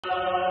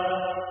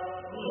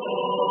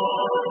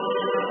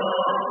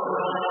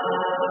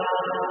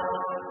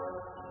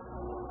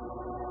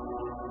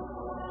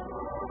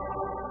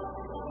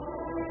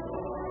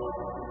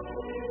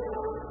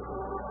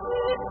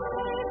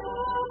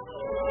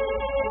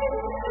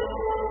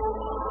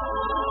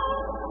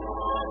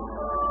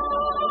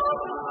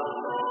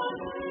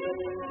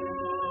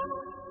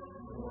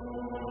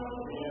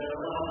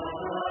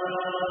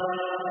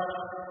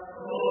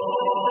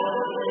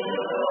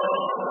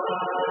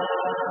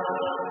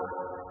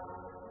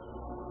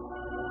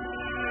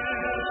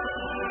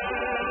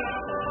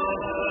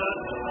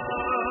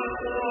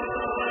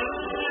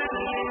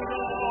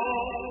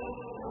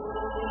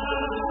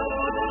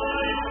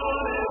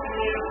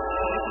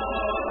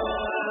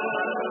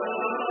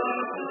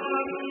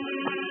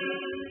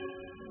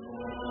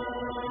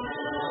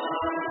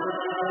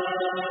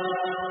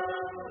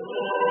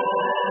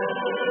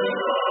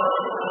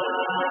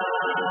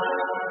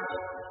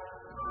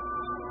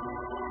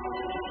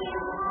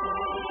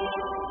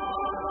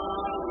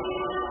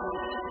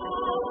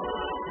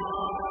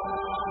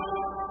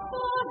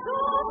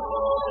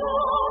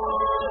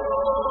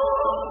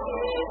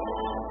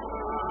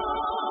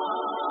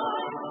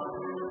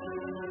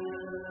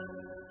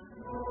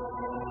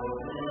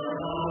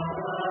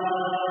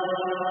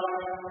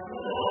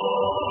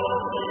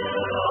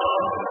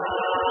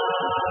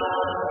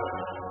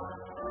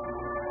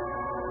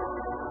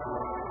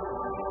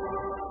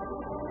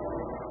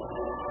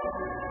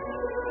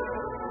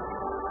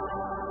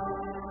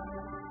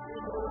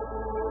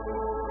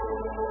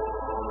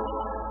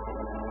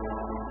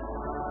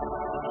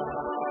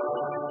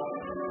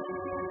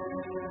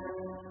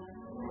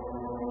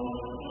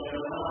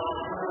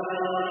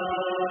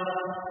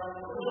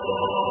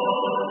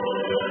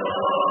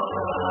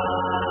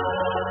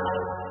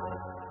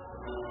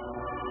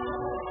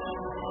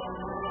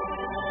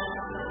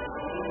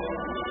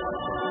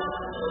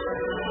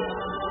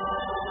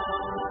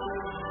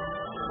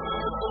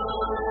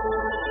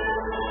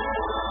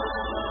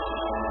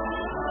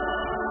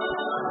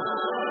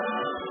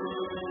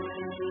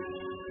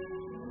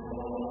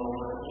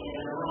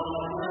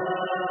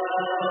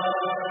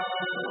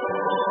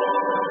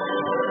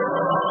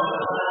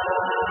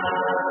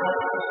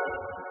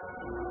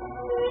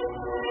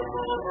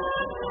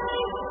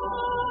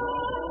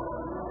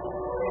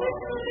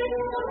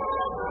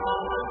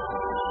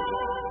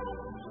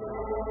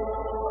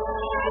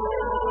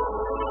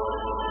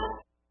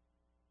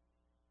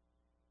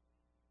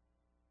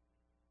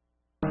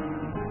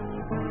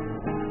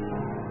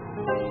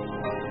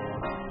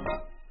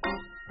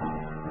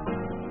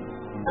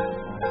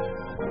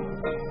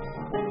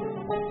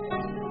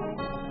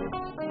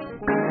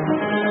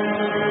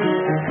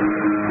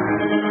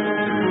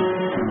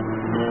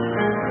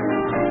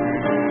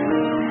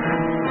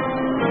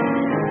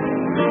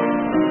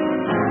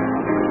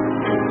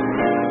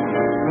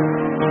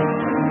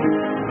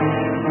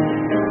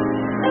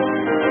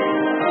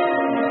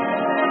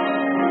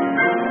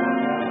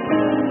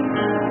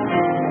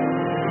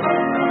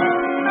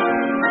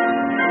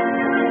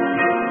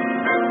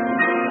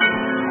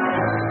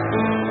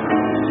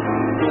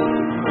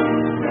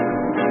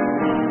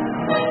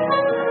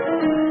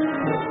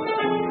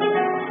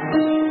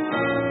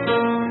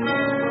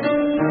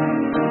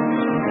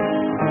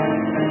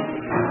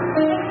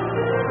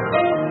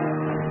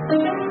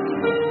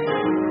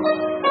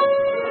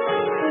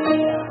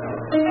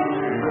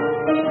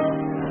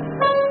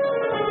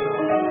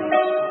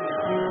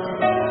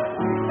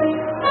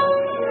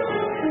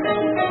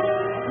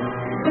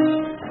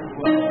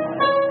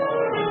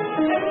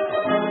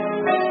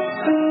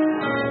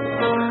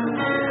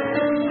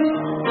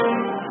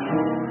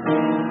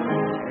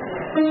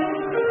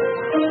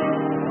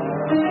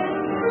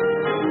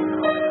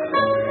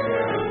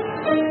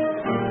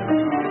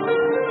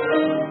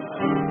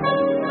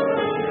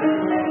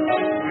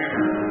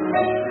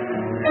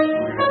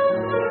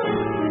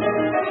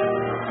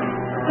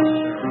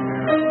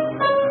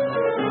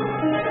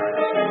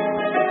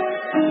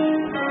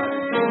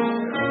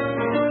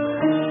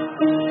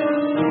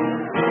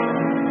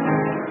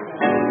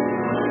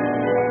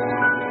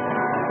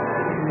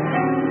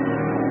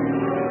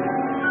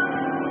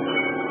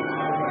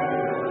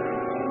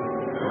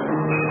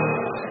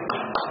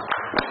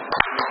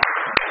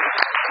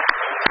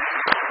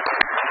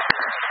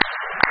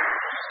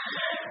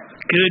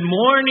Good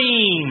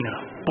morning.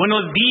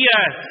 Buenos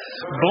dias.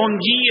 Bon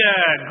dia.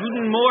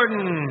 Guten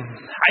Morgen.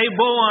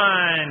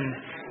 Ayboan.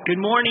 Good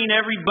morning,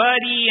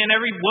 everybody, and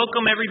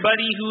welcome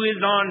everybody who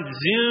is on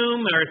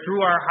Zoom or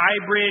through our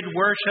hybrid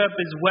worship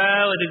as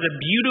well. It is a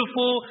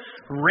beautiful,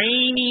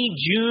 rainy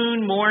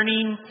June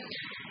morning.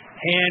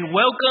 And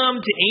welcome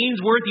to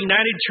Ainsworth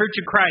United Church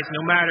of Christ.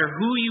 No matter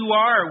who you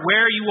are or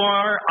where you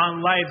are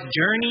on life's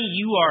journey,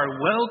 you are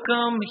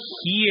welcome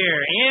here.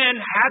 And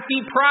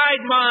happy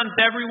Pride Month,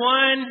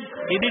 everyone.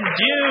 It is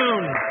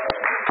June.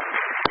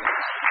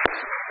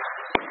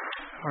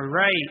 All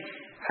right.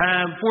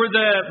 For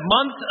the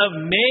month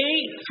of May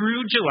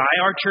through July,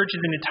 our church is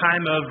in a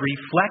time of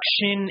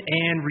reflection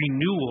and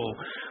renewal.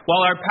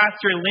 While our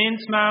pastor Lynn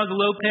Smiles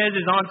Lopez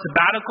is on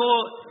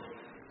sabbatical,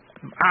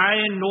 I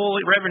and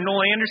Reverend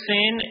Noel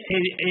Anderson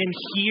in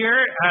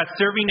here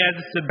serving as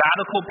a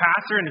sabbatical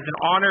pastor, and it's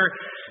an honor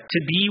to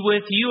be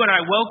with you. And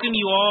I welcome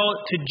you all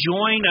to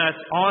join us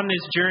on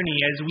this journey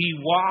as we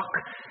walk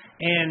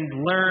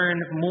and learn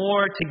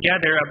more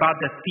together about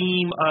the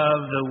theme of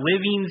the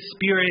living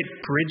Spirit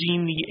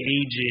bridging the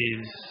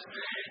ages.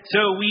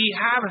 So we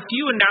have a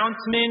few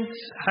announcements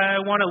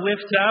I want to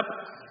lift up.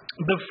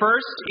 The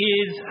first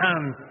is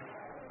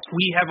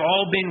we have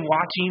all been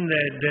watching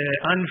the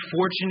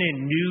unfortunate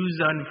news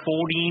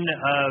unfolding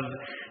of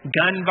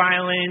gun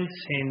violence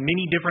in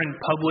many different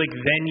public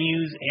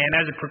venues,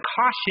 and as a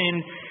precaution,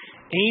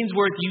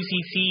 Ainsworth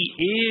UCC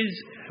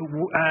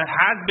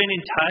has been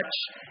in touch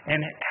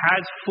and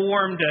has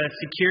formed a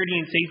security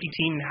and safety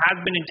team, has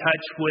been in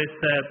touch with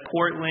the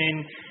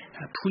Portland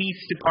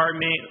Police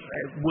Department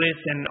with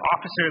an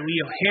officer,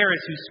 Leo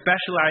Harris, who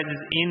specializes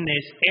in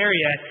this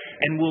area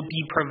and will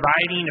be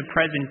providing a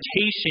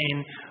presentation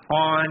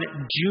on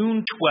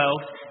June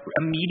 12th,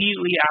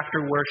 immediately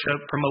after worship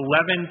from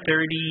 11:30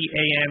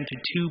 a.m. to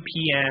 2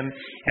 p.m.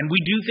 And we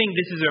do think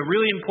this is a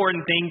really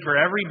important thing for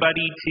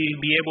everybody to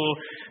be able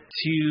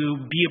to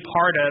be a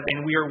part of,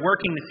 and we are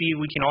working to see if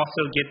we can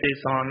also get this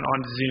on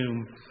Zoom.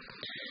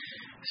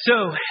 So,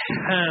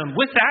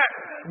 with that,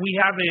 we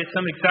have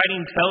some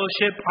exciting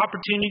fellowship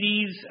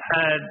opportunities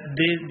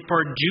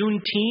for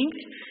Juneteenth.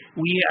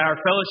 Our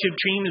fellowship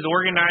team is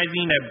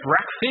organizing a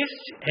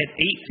breakfast at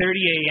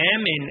 8:30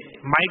 a.m. in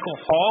Michael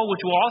Hall,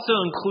 which will also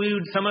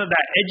include some of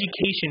that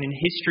education and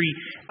history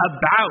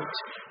about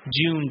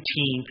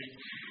Juneteenth.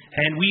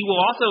 And we will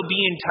also be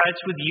in touch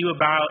with you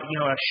about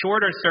a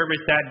shorter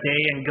service that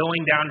day and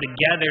going down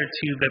together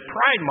to the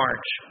Pride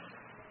March.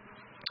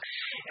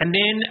 And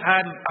then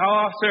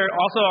I'll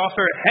also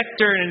offer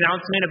Hector an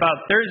announcement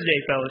about Thursday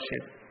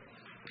fellowship.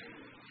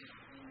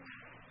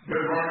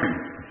 Good morning.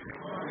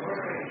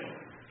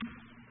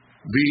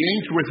 The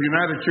Ainsworth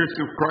United Church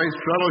of Christ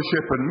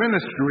Fellowship and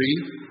Ministry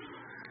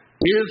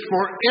is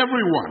for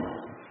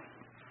everyone.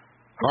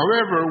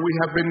 However, we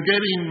have been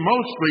getting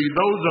mostly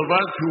those of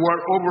us who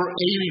are over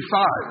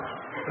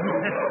 85.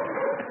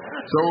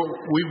 So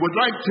we would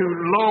like to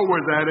lower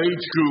that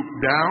age group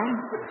down.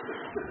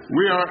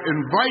 We are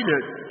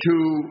invited to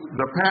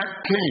the Pat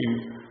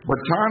Kane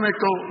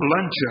Botanical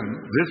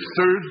Luncheon this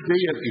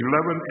Thursday at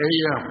 11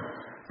 a.m.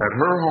 at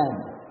her home.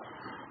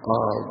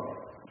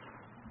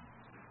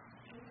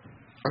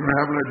 I don't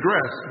have an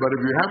address, but if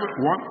you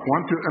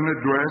want an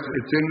address,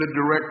 it's in the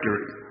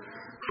directory.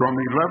 From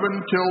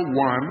 11 till 1,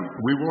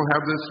 we will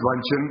have this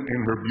luncheon in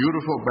her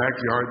beautiful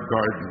backyard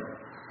garden.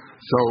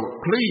 So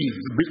please,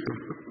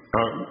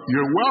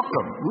 you're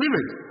welcome,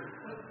 really.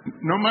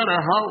 No matter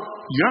how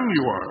young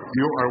you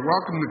are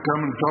welcome to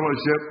come and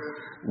fellowship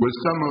with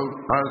some of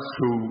us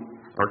who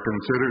are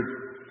considered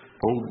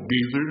old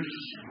geezers.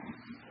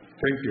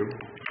 Thank you.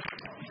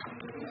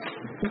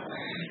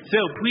 So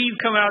please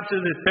come out to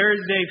the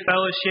Thursday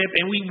fellowship,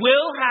 and we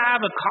will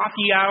have a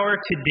coffee hour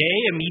today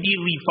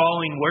immediately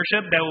following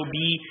worship that will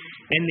be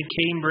in the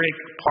Cambric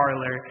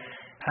parlor.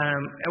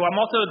 I'm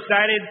also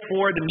excited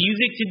for the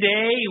music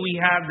today. We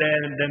have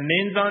the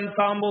men's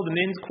ensemble, the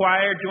men's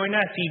choir join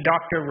us. I see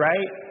Dr.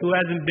 Wright, who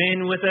hasn't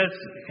been with us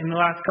in the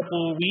last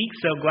couple of weeks,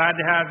 so glad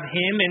to have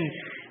him. And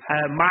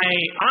my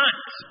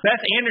aunt,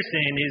 Beth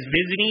Anderson, is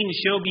visiting.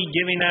 She'll be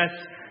giving us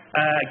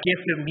a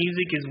gift of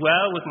music as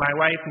well with my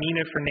wife,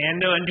 Nina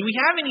Fernando. And do we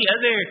have any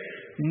other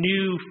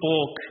new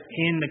folk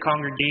in the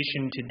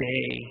congregation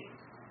today?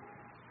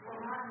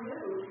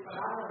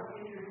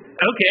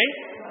 Okay,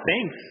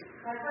 thanks.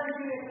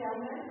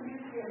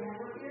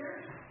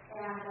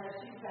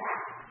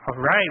 All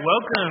right,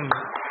 welcome.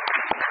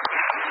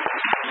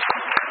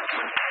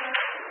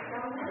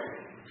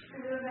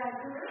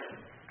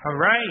 All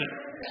right.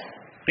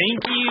 Thank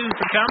you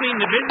for coming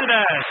to visit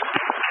us.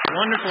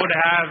 Wonderful to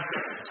have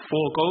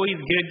folk. Always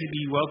good to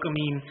be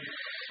welcoming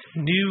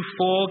new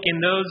folk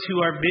and those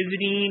who are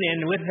visiting. And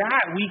with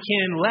that, we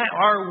can let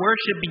our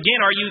worship begin.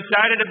 Are you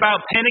excited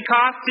about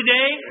Pentecost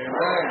today?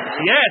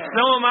 Yes,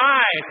 so am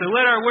I. So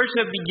let our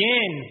worship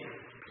begin.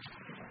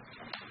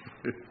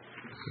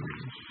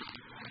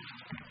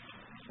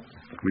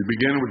 We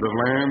begin with the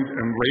land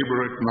and labor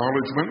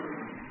acknowledgement.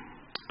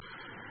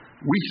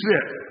 We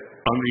sit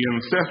on the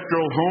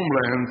ancestral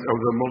homelands of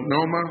the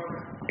Multnomah,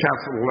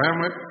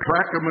 Castellamit,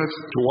 Clackamas,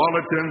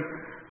 Tualatin,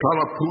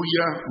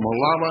 Kalapuya,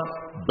 Molalla,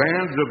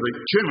 bands of the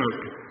Chinook,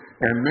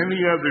 and many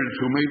others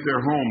who made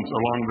their homes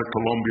along the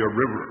Columbia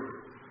River.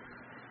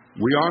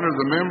 We honor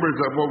the members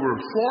of over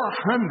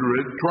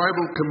 400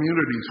 tribal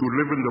communities who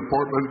live in the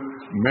Portland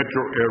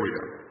metro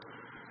area.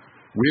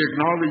 We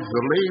acknowledge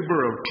the labor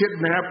of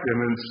kidnapped and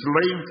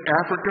enslaved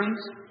Africans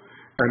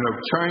and of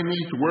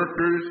Chinese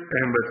workers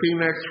and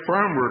Latinx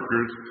farm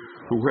workers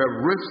who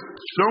have risked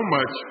so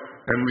much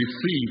and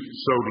received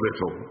so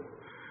little.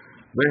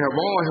 They have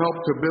all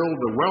helped to build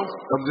the wealth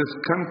of this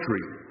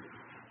country.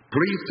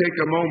 please take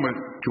a moment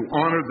to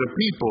honor the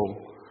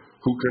people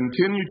who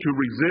continue to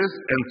resist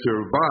and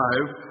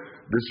survive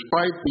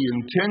despite the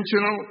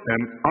intentional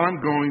and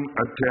ongoing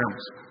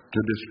attempts to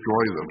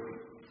destroy them.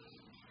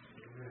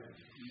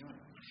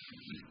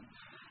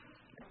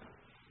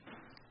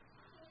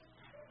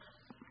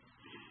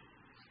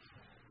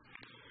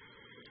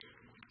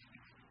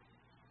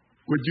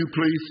 Would you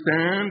please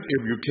stand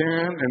if you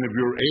can and if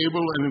you're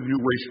able and if you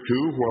wish to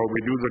while we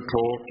do the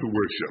call to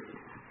worship.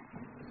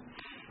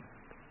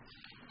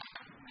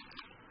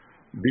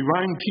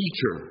 Divine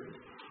Teacher,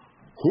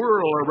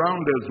 whirl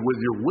around us with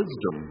your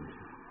wisdom.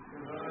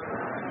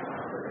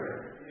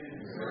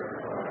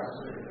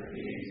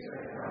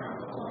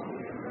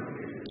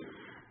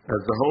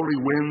 As the holy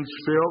winds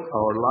fill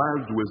our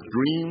lives with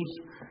dreams,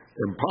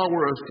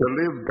 empower us to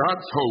live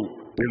God's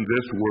hope in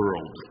this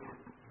world.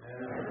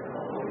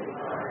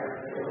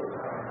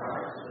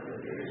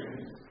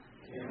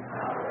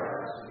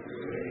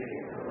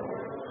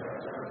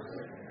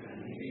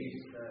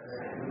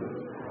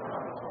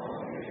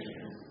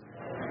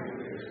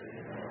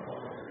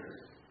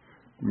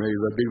 May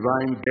the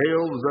divine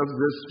gales of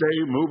this day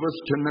move us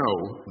to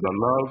know the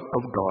love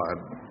of God.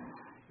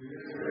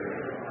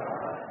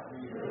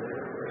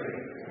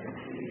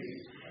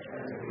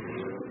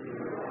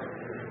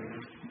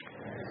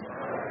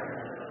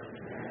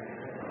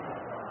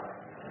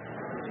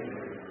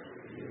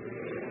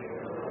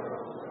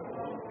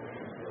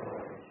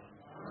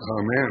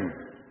 Amen.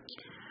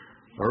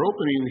 Our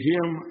opening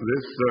hymn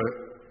this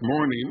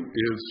morning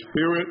is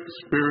Spirit,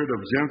 Spirit of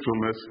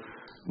Gentleness,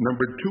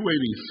 number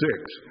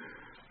 286.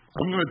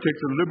 I'm going to take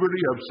the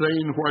liberty of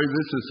saying why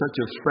this is such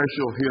a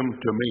special hymn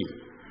to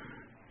me.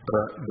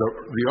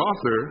 The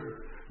author,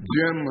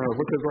 Jim,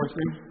 what's his last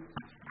name?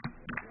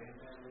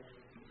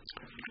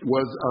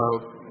 Was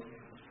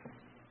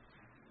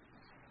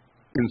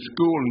in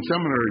school and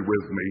seminary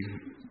with me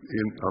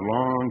a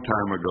long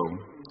time ago.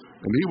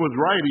 And he was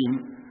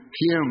writing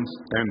hymns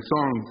and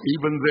songs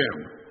even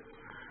then.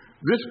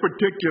 This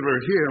particular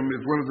hymn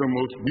is one of the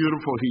most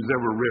beautiful he's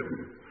ever written.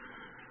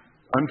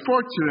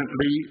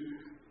 Unfortunately,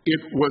 it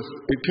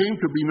came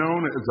to be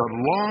known as the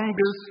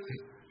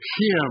longest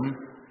hymn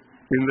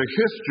in the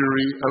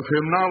history of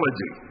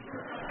hymnology.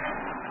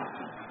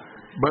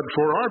 But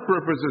for our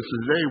purposes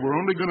today, we're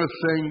only going to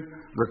sing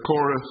the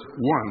chorus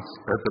once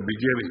at the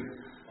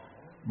beginning.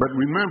 But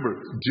remember,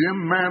 Jim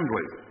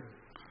Manley,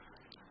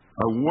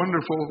 a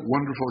wonderful,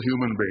 wonderful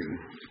human being.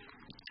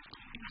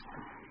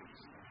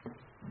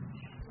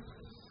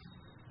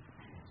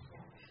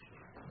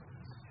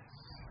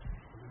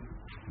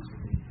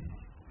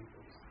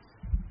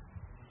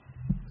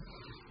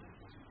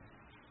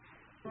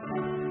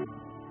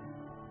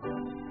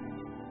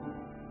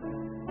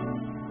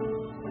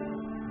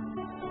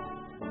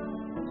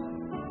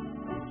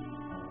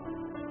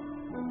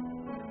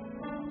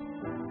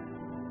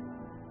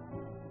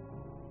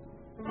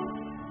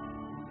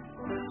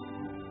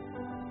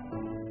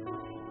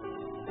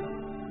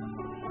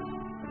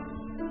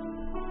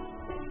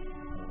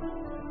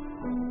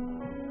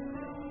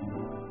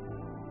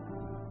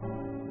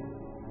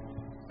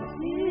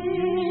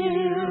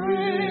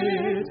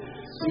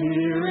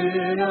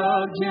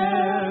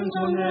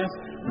 Gentleness,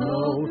 go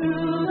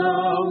through the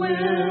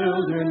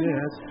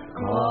wilderness,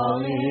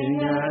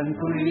 calling and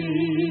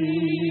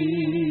free.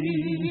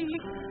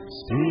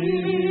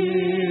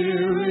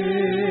 Spirit,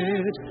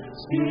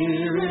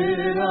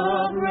 Spirit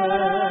of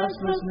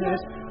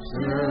restlessness,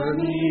 stir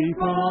me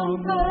from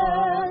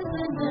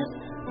blessedness,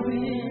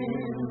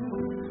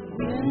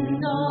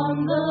 wind on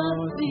the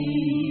sea.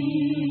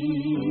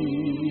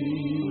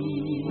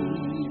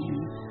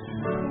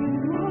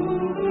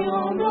 Move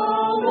on the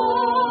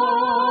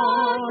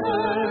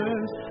waters,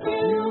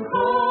 you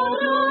call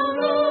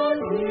the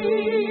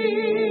sea.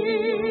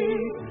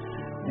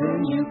 Then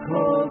you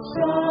coax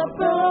up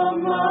the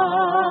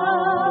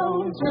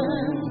mountains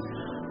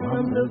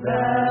from the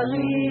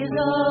valleys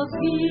of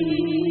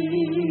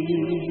peace.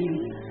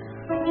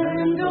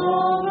 And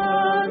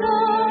over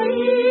the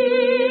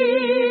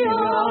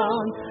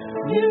eon,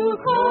 you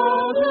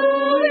call to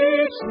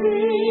each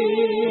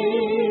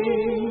thing.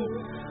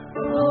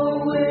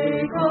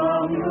 Awake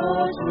from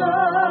your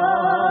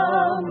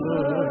slumbers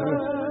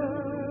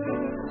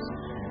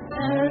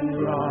and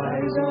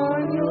rise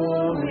on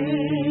your wings.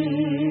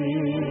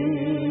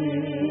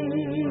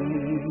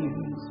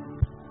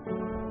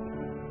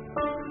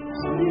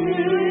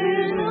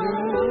 Spirit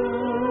of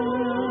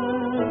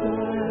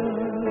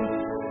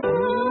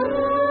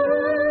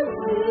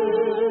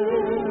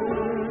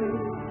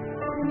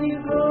you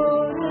go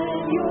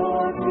with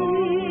your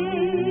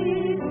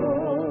people.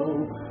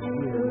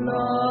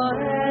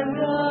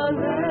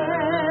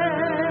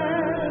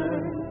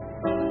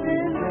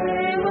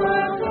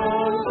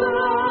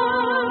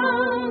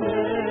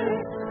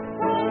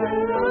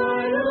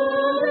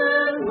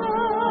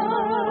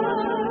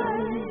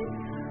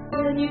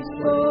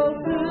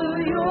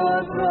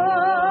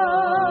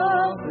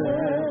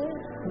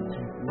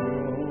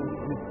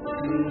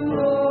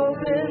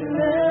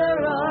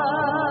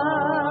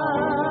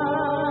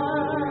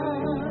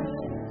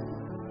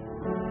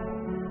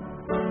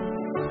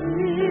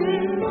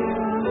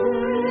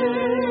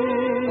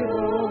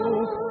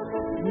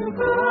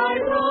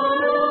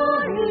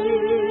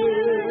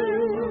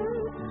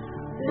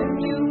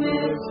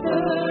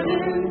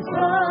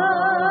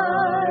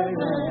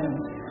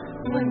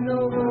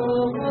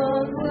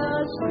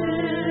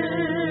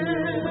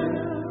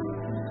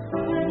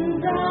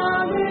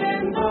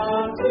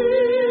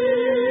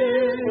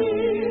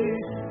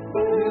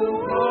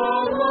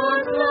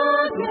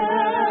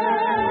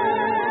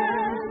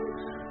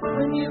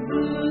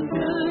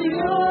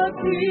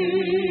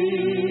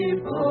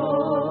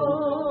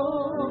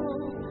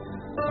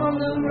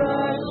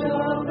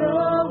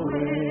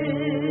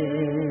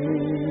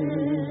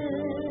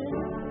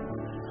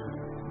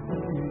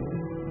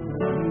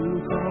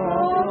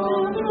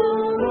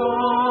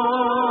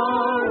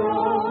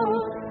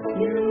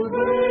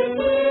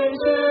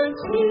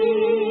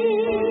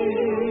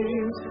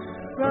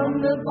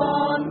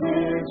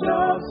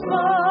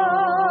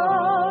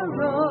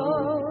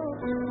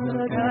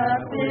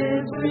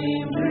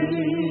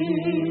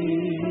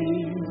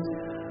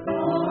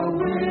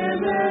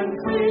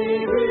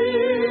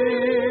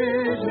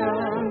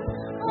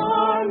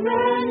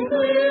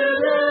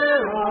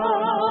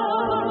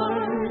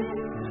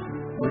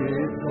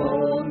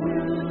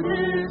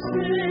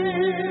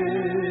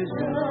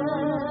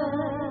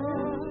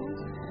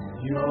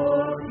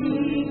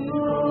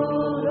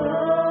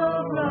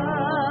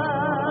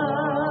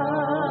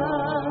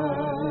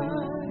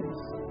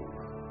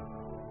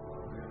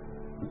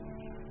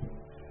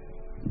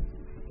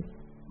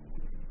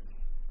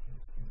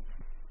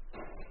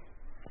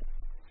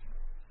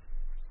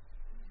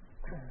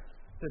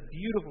 It's a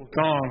beautiful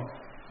song.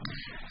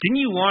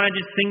 Didn't you want to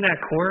just sing that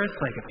chorus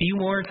like a few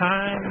more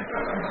times?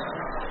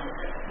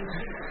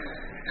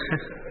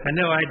 I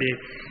know I did.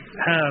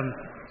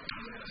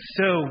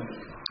 So,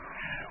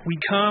 we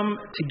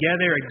come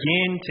together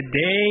again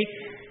today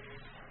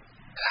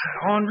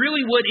on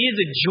really what is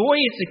a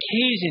joyous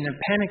occasion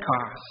of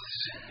Pentecost.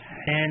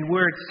 And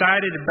we're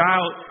excited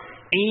about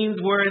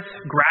Ainsworth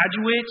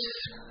graduates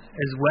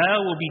as well.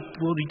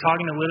 We'll be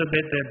talking a little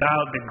bit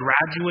about the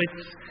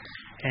graduates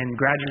and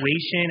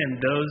graduation and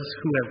those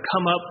who have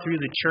come up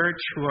through the church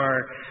who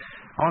are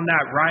on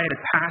that rite of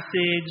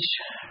passage.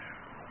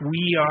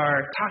 We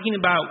are talking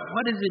about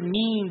what does it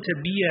mean to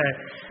be a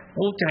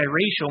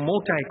multiracial,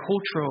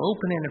 multicultural,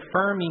 open and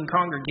affirming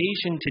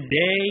congregation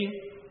today.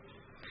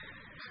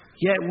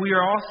 Yet we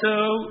are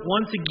also,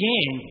 once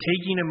again,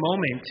 taking a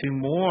moment to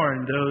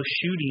mourn those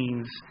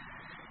shootings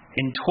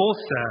in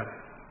Tulsa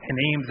and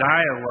Ames,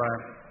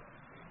 Iowa.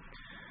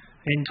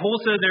 In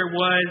Tulsa, there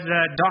was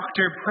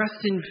Dr.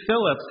 Preston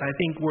Phillips, I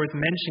think worth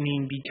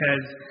mentioning,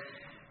 because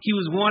he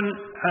was one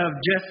of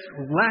just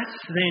less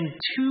than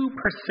 2%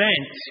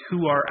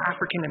 who are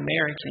African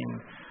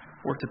American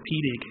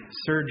orthopedic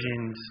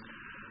surgeons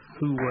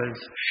who was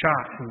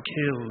shot and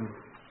killed.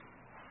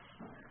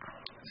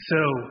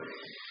 So,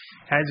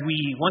 as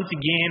we once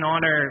again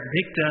honor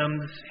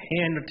victims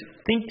and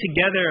think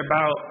together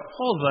about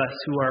all of us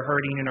who are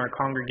hurting in our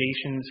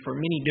congregations for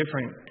many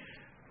different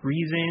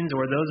reasons,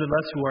 or those of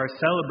us who are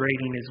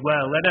celebrating as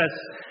well, let us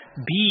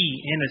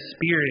be in a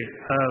spirit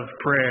of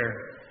prayer.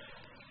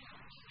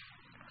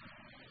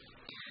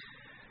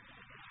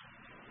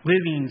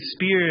 Living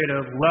spirit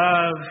of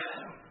love,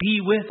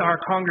 be with our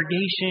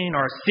congregation,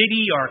 our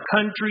city, our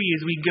country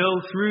as we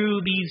go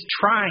through these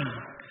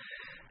trying,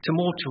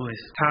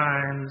 tumultuous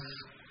times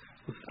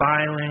with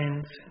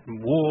violence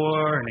and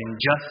war and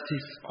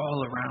injustice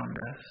all around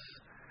us.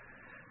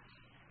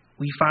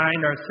 We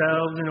find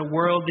ourselves in a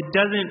world that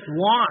doesn't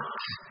want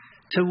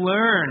to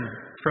learn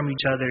from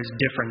each other's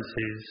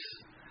differences.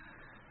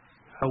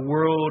 A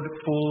world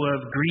full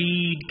of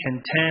greed,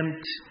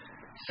 contempt,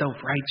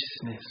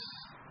 self-righteousness.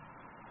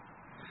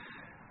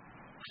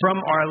 From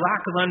our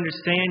lack of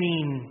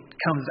understanding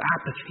comes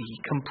apathy,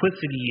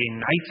 complicity,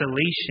 and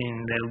isolation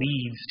that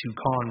leads to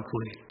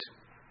conflict.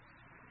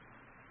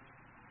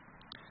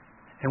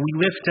 And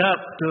we lift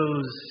up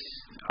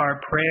our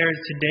prayers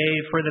today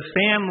for the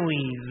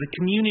families, the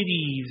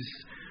communities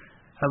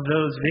of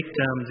those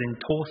victims in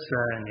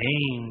Tulsa and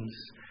Ames.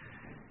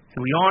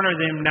 And we honor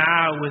them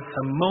now with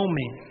a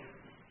moment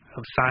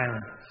of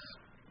silence.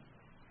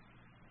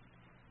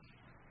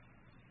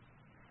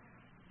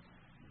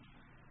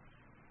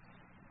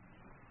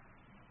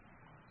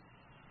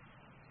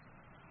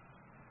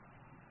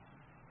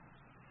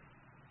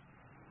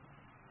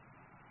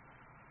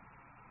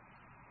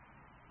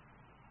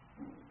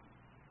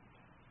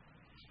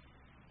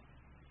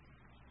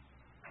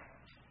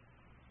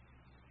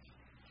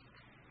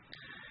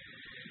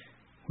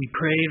 We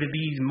pray that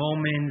these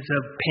moments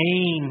of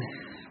pain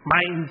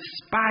might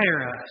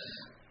inspire us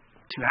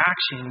to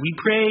action. We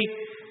pray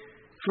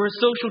for a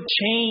social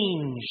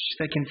change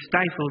that can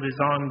stifle this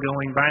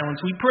ongoing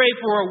violence. We pray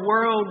for a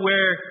world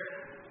where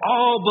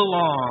all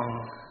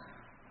belong,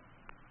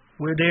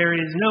 where there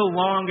is no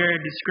longer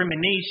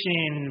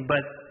discrimination,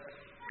 but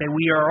that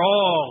we are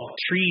all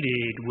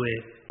treated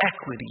with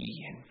equity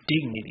and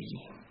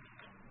dignity.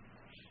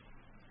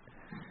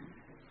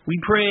 We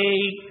pray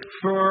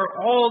for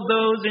all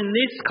those in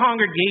this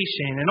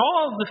congregation and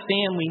all of the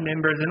family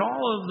members and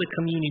all of the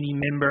community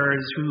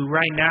members who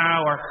right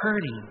now are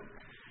hurting,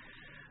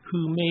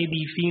 who may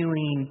be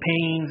feeling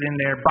pains in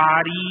their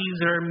bodies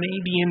or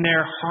maybe in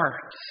their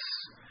hearts.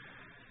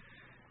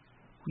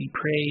 We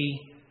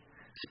pray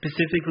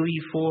specifically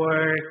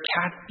for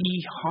Kathy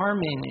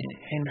Harmon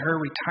and her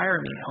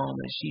retirement home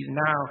as she's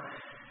now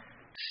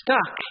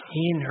stuck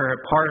in her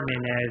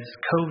apartment as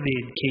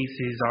COVID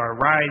cases are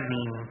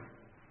rising.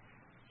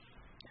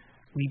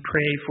 We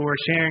pray for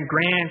Sharon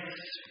Grant's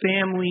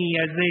family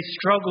as they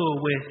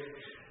struggle with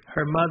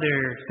her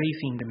mother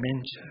facing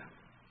dementia.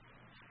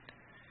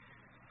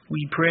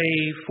 We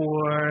pray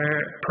for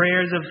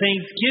prayers of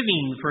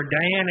thanksgiving for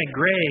Diana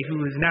Gray,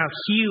 who is now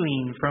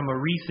healing from a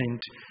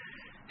recent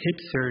hip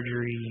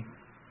surgery.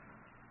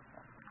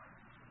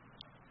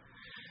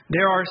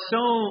 There are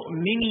so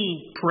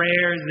many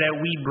prayers that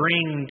we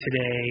bring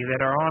today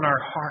that are on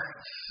our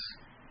hearts.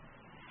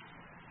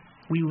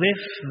 We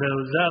lift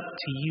those up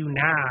to you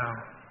now.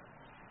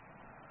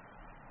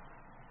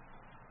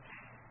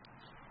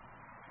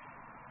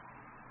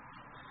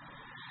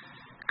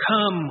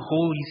 Come,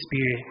 Holy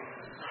Spirit.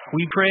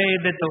 We pray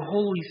that the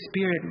Holy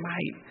Spirit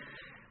might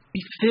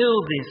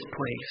fill this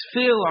place,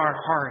 fill our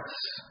hearts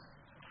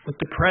with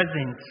the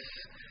presence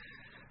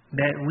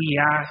that we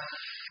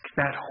ask,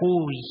 that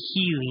holy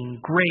healing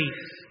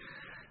grace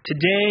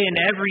today and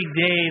every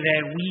day,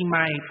 that we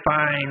might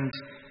find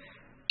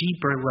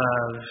deeper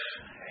love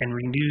and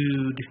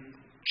renewed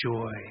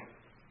joy.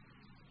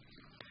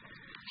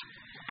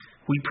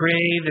 We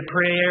pray the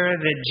prayer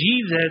that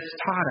Jesus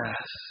taught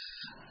us.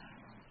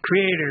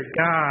 Creator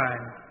God,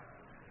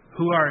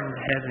 who art in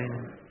heaven,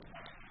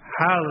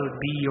 hallowed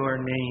be your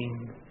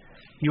name.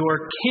 Your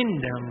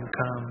kingdom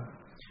come.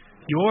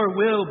 Your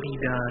will be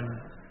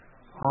done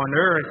on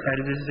earth as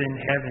it is in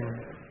heaven.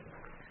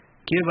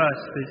 Give us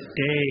this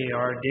day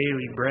our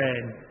daily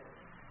bread.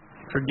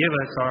 Forgive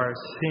us our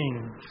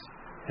sins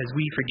as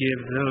we forgive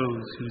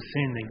those who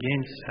sin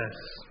against us.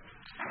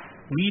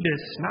 Lead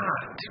us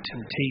not to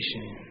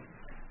temptation,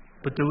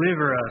 but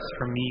deliver us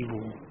from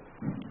evil.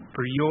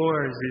 For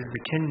yours is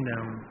the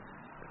kingdom,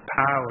 the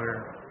power,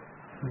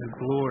 and the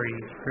glory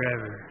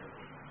forever.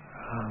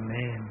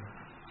 Amen.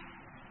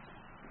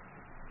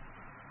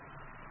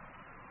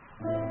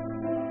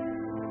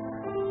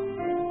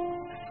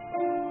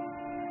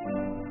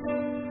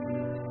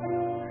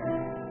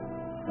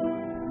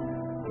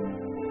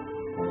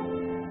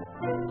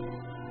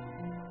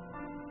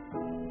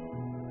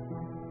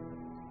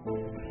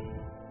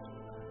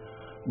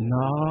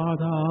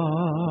 Nada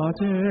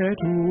te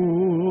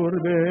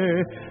turbe,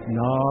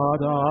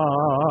 nada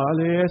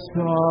le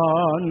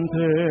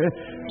espante,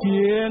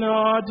 quien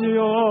a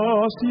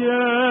Dios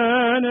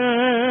tiene,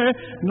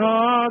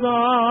 nada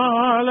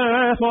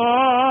le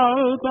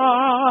falta,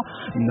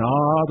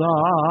 nada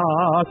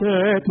te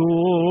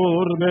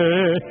turbe,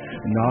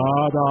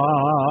 nada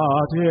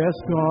te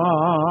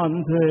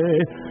espante,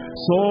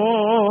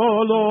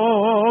 solo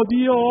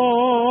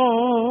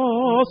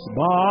Dios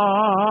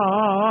basta.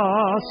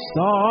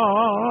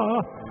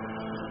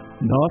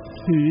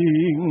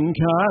 Nothing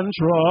can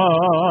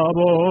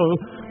trouble,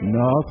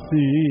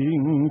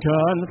 nothing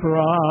can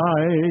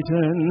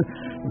frighten.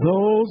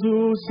 Those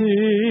who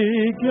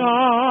seek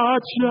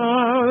God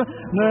shall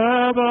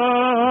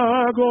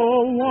never go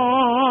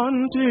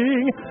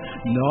wanting.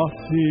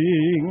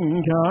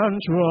 Nothing can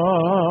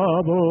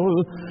trouble,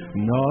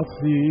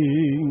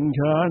 nothing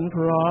can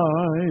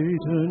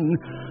frighten.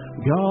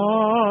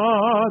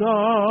 God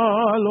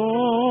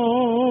alone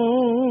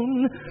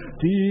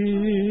deals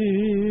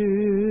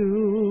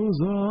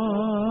us.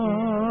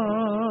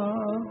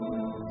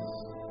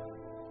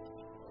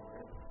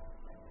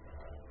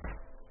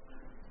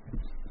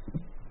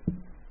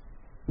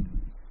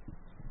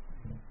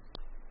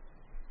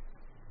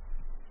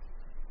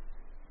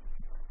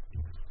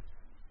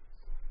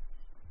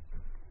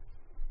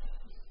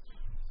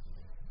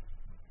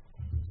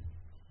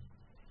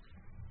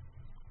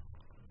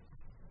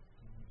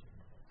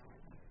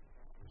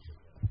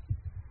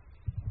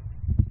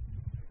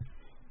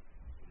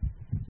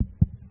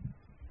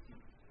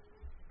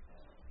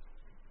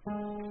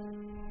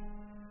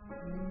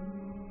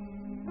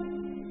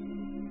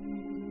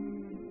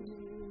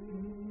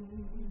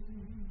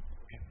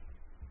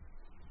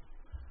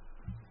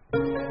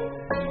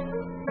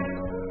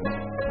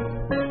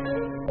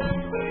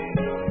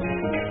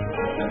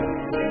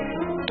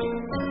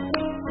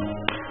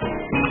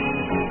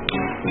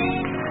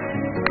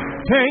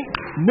 Can't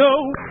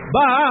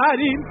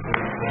nobody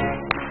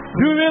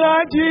do me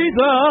like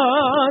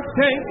Jesus.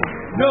 Can't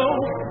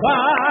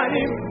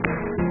nobody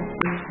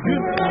do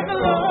me like the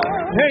Lord.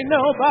 Can't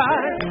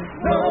nobody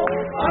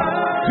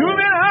do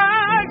me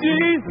like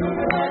Jesus.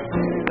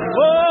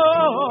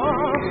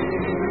 Oh,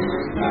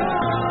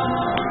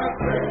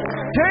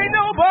 can't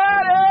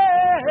nobody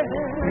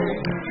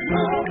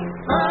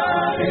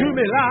do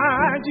me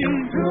like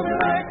Jesus.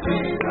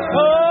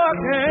 Oh,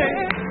 can't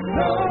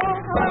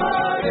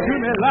do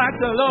me like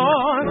the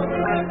Lord.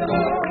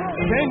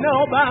 Can't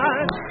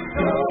nobody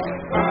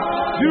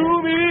do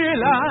me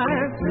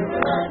like.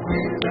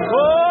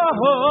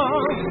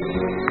 Oh,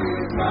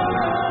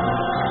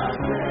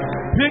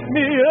 pick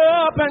me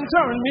up and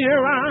turn me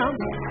around.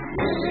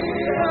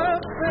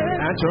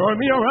 And turn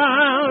me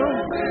around.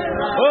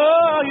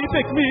 Oh, you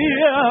pick me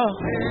up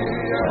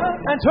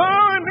and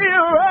turn me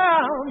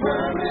around.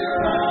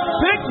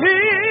 Pick me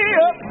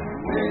up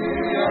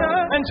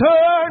and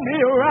turn me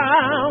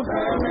around.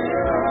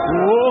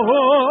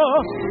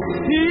 Oh,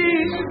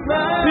 he's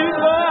mine.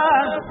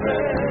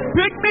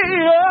 Pick me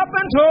up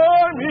and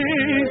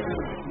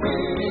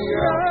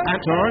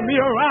turn me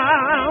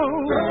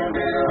around.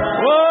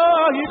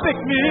 Oh, he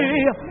picked me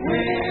up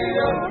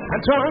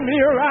and turned me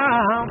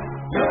around.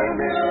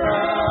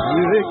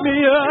 Pick me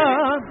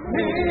up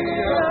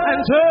and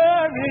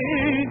turn me.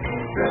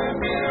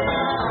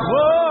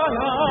 Oh,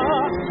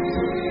 Lord.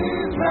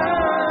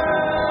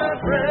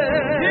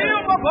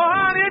 Heal my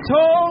body,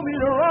 told me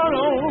to run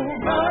on.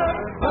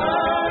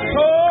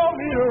 Told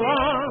me to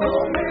run.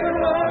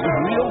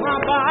 Heal my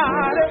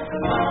body.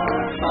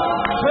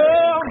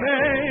 Told me.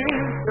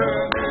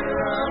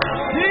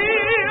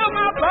 Heal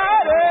my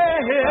body.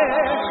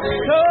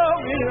 Told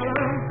me to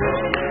run.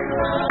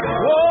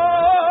 Oh,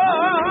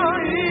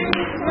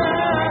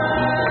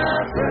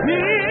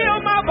 heal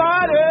my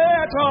body.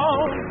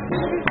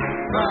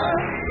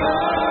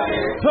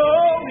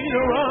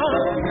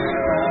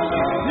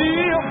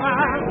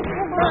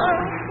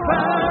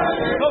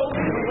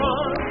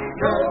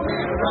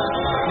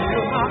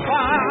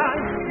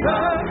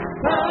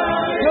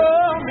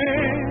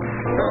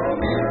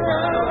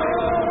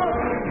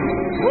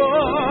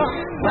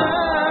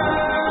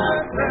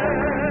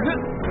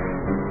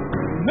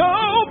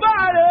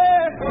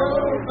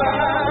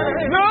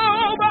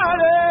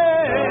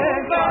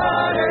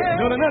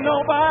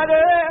 Nobody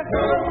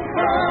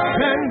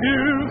can do.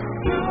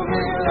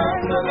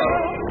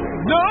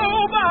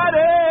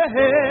 Nobody.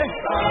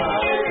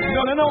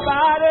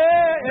 Nobody.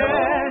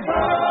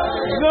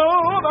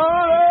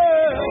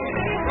 Nobody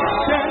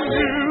can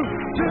do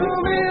to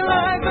me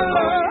like the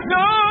Lord.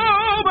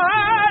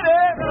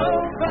 Nobody.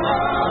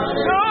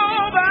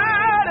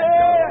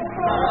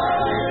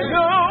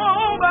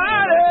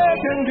 Nobody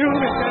can do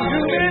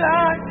me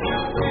like.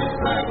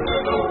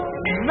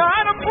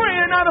 Not a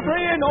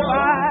friend,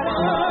 nobody.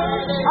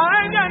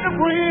 I ain't got no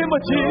friend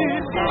but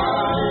Jesus.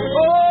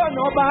 Oh,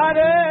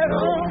 nobody.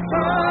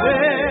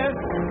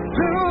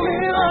 Do me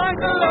like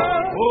the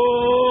Lord.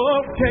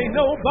 Oh, can't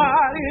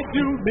nobody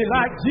do me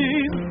like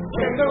Jesus.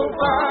 Can't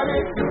nobody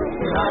do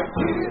me like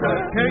Jesus.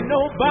 Can't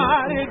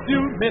nobody do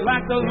me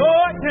like the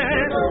Lord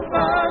can.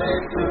 Nobody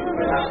do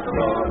me like the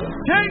Lord.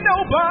 Can't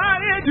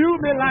nobody do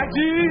me like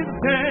Jesus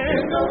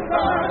can.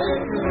 Nobody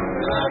do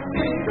me like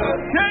Jesus.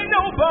 Can't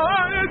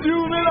nobody do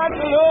me like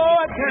the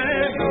Lord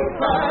can.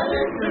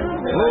 Nobody do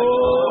me like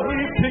oh, He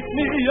picked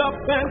me up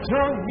and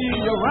turned me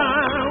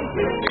around.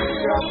 Picked me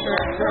up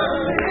and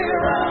turned me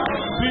around.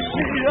 Picked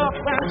me up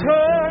and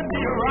turned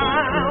me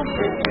around.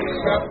 Picked me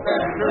up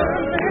and turned me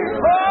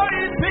around. Oh,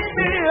 He picked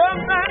me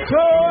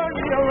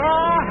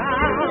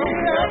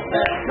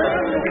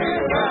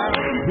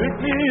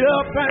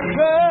up and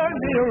turned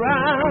me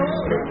around.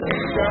 Picked me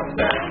up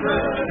and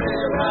turned me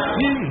around.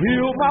 He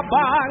healed my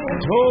body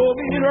and told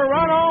me to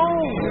run on.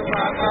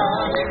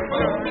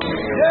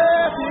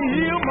 Yes, He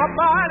healed my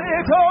body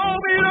and told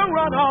me to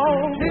run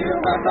on.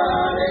 Healed my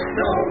body and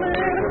told me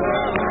to run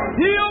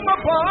on. Healed my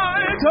body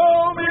and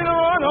told me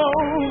to run on.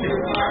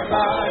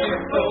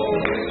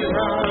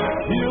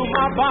 Healed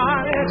my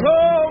body and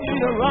told me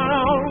to run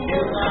on.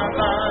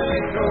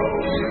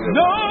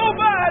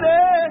 Nobody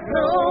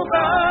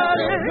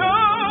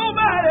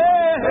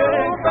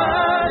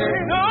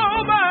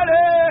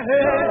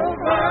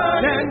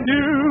can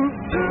do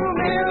to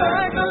me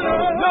like the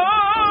Lord.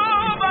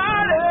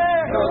 Nobody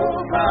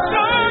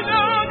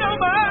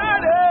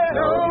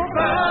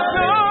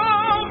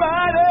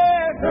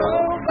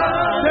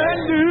can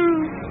do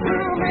to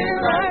me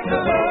like the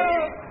Lord.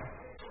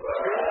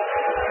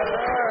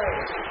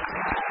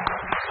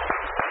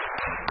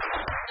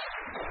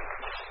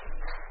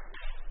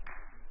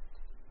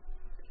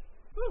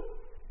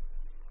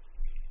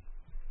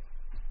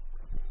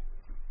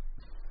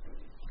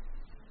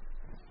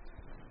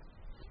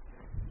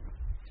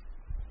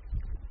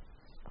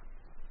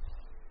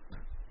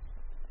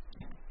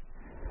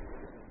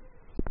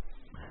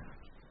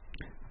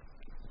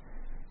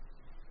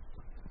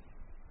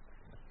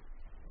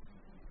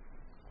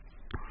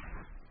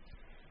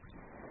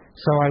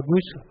 So I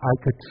wish I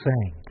could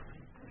sing.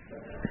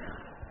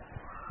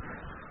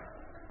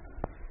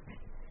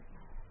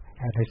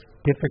 And it's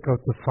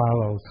difficult to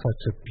follow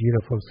such a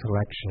beautiful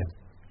selection.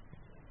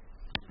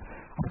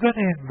 I'm going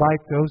to invite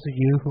those of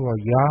you who are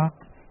young,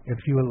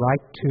 if you would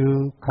like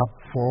to come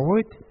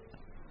forward.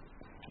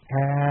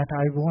 And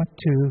I want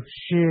to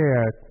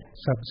share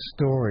some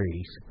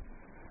stories.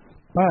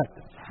 But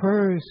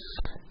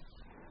first,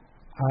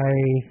 I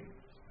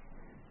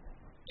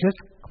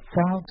just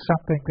found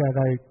something that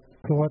I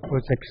thought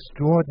was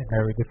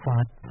extraordinary to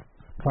find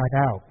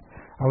out.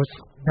 I was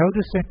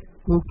noticing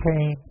who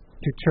came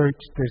to church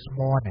this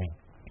morning,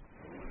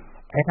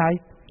 and I'm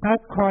not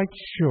quite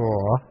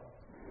sure,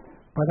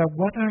 but I'm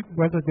wondering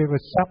whether there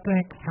was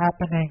something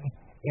happening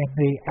in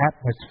the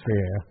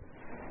atmosphere,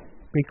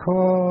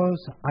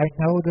 because I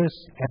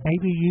noticed, and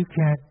maybe you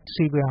can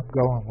see where I'm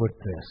going with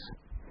this,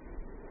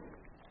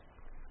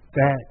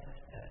 that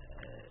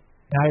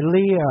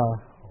Nylea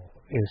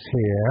is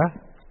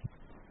here,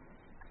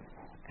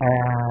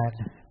 and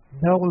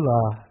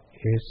Nola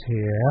is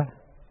here,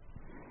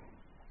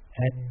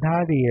 and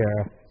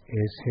Nadia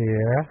is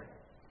here,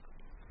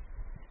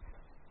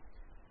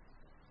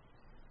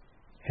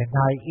 and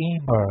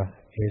Naima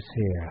is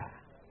here.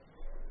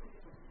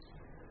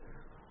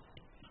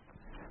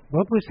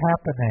 What was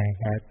happening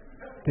at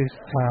this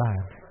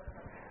time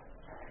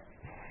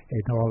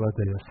in all of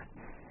this?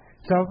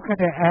 So I'm going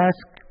to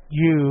ask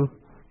you,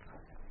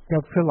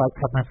 don't feel like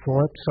coming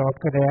forward, so I'm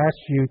going to ask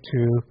you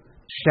to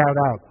shout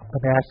out. I'm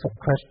going to ask some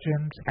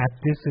questions, and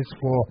this is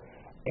for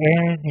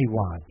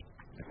anyone.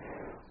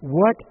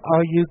 What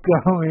are you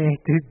going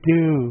to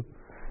do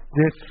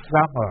this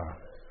summer?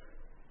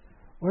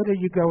 What are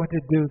you going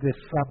to do this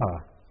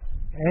summer?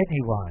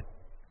 Anyone?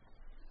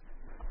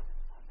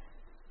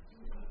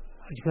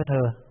 Are you going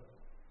to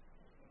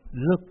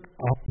look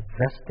up,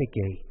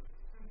 investigate?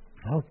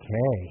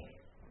 Okay.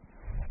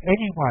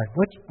 Anyone?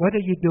 What are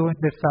you doing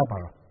this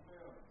summer?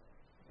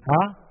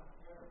 Huh?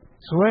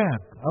 Swim.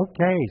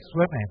 Okay,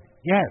 swimming.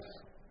 Yes.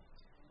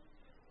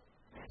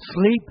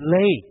 Sleep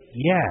late.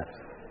 Yes.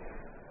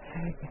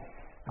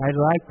 I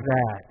like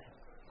that.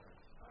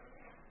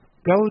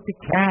 Go to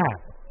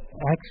camp.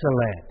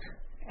 Excellent.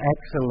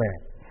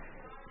 Excellent.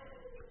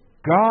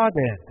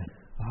 Garden.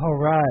 All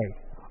right.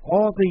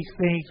 All these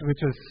things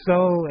which are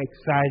so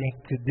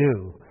exciting to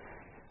do.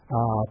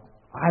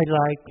 I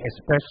like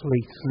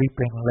especially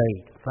sleeping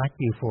late. Thank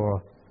you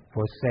for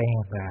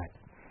saying that.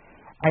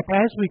 And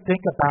as we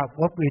think about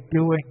what we're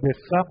doing this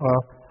summer,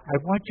 I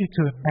want you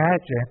to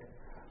imagine,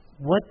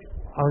 what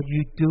are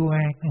you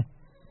doing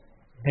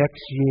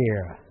next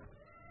year?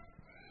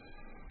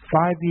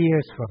 5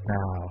 years from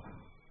now?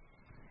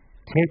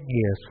 10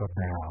 years from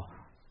now?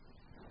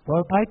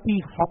 Well, it might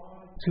be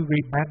hard to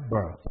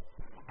remember,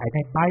 and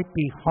it might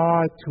be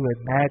hard to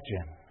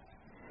imagine.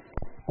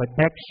 But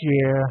next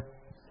year,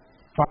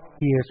 5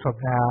 years from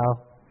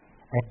now,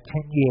 and 10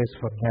 years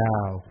from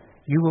now,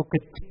 you will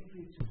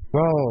continue to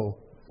grow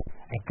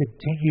and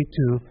continue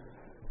to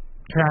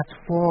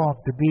transform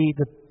to be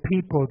the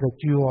people that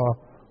you are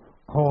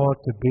called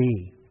to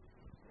be.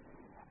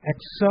 And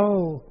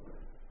so,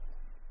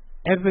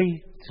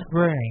 every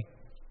spring,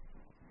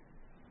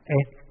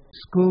 in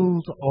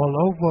schools all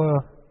over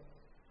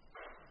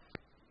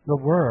the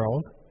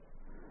world,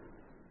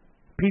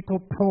 people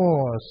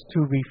pause to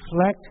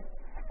reflect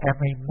and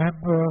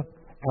remember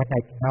and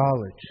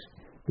acknowledge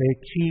the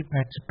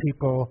achievements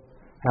people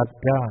have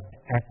done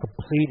and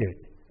completed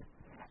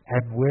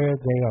and where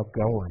they are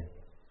going.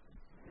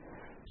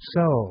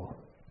 So,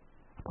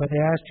 I'm going to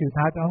ask you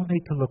not only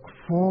to look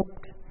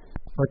forward,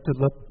 but to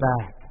look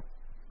back.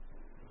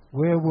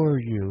 Where were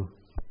you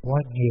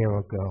 1 year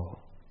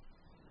ago,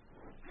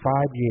 5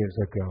 years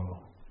ago,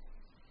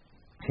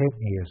 10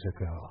 years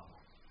ago?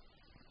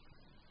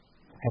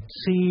 And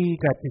see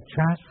that the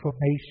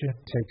transformation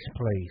takes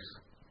place.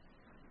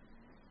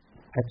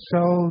 And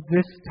so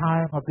this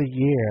time of the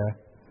year,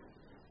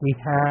 we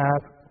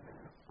have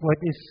what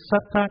is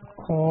sometimes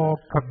called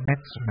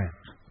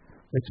commencement,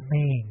 which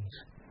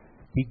means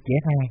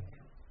beginning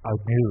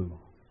anew.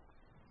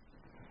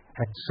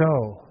 And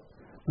so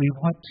we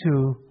want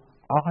to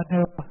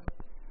honor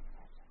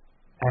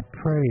and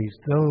praise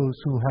those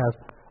who have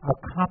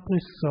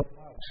accomplished so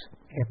much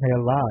in their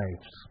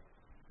lives.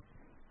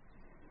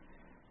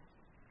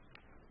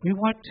 We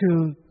want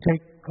to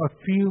take a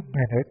few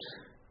minutes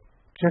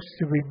just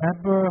to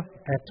remember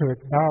and to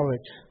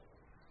acknowledge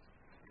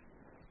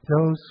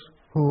those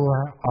who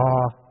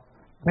are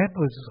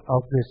members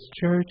of this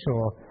church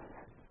or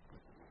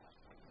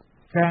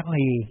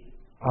family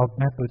of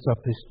members of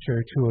this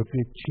church who have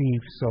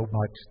achieved so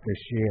much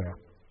this year.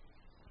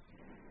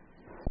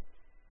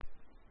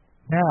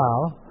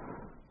 Now,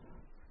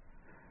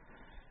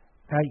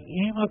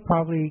 Emma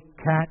probably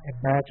can't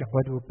imagine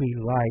what it would be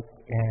like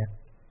in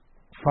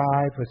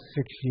 5 or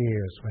 6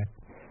 years when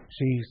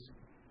she's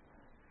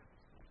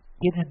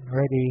getting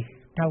ready.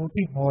 Now, it would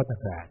be more than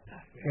that.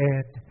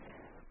 And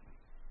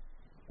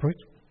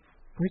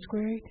first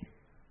grade?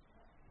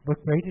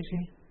 What grade is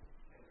she?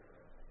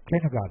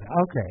 Kindergarten.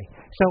 Okay.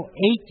 So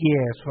 8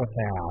 years from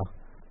now,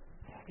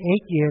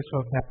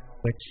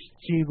 which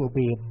she will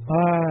be a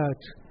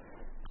much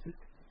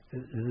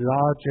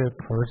larger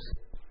person.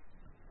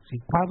 She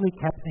probably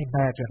can't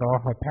imagine, or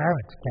her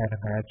parents can't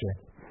imagine,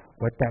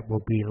 what that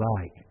will be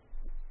like.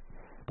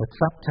 But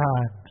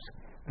sometimes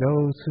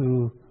those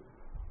who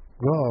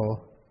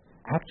grow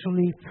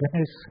actually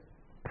finish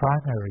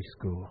primary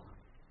school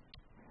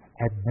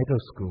and middle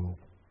school.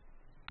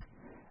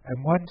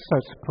 And one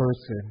such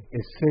person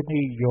is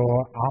Sidney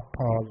Yor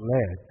Ampar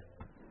Led,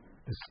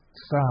 the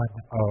son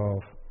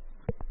of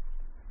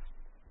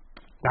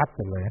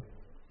Dr. Led.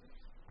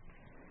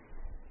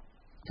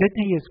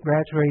 Sidney is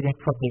graduating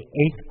from the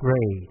 8th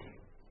grade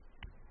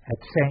at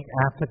St.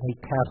 Anthony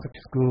Catholic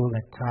School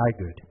in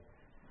Tigard.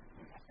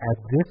 And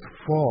this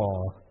fall,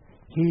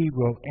 he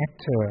will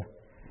enter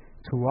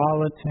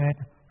Tualatin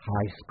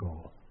High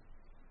School.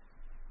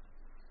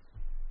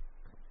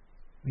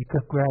 We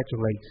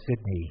congratulate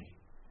Sidney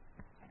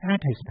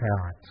and his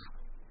parents.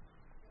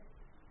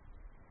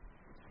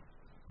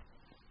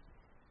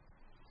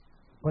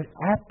 But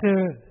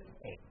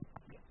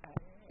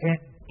in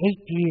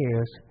 8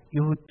 years,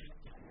 you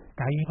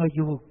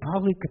will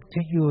probably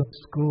continue in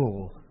school,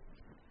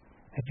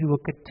 and you will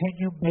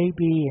continue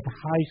maybe in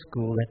high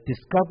school and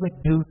discover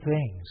new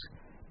things,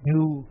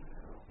 new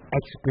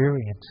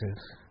experiences,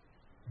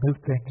 new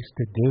things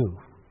to do.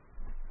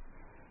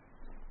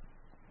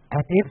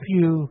 And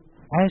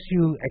as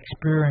you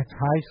experience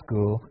high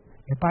school,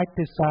 you might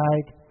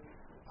decide,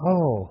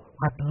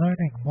 I'm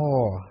learning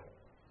more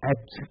and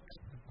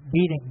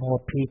meeting more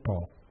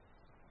people.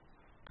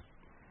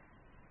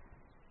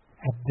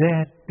 And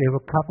then there will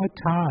come a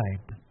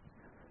time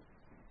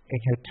in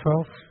your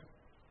 12th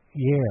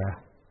year,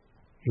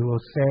 you will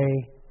say,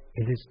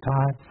 it is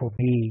time for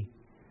me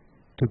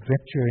to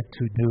venture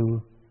into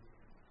new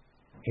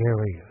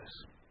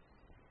areas.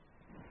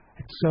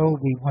 And so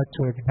we want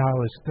to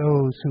acknowledge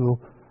those who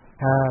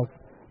have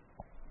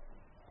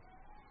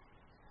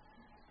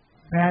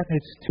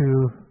managed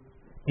to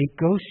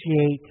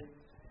negotiate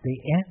the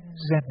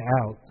ins and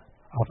outs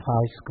of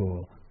high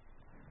school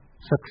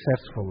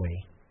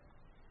successfully.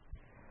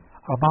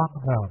 Among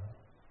them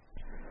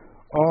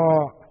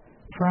are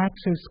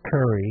Francis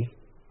Curry,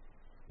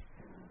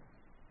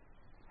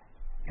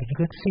 and you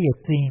can see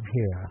a theme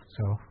here,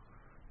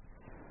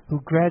 who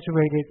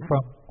graduated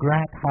from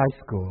Grant High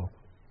School,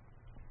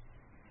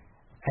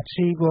 and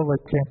she will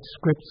attend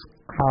Scripps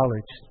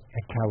College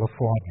in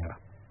California.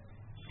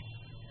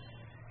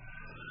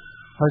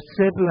 Her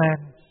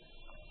sibling,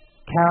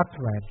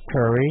 Catherine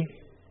Curry,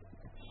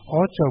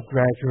 also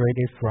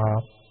graduated from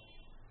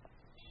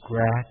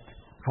Grant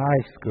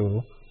High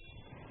School,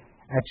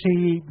 and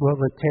she will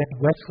attend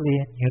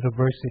Wesleyan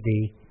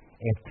University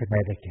in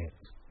Connecticut.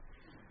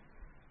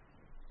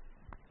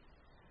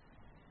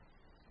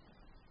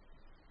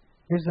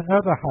 Here's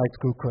another high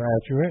school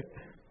graduate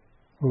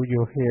who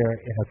you'll hear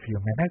in a few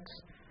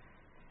minutes.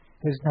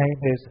 His name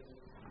is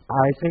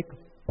Isaac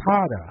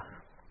Potter.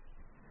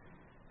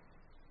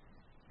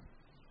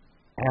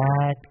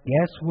 And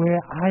guess where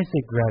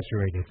Isaac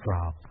graduated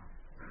from?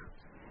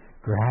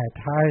 Grant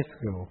High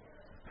School.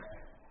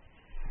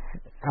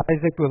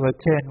 Isaac will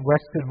attend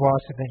Western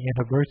Washington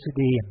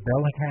University in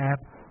Bellingham,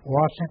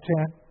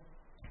 Washington.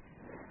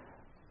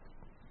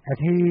 And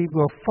he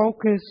will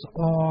focus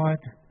on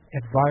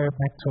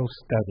environmental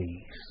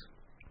studies.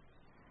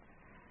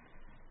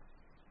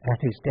 And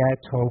his dad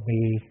told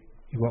me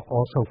he will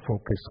also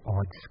focus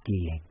on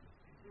skiing.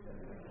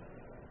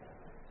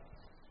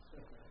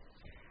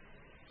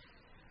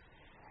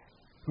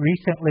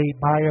 Recently,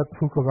 Maya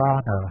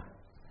Pukarana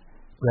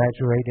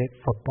graduated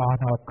from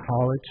Barnard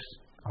College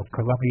of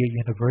Columbia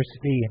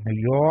University in New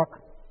York.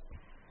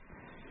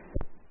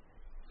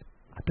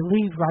 I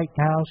believe right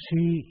now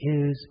she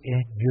is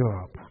in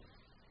Europe.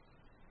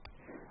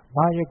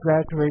 Maya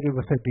graduated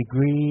with a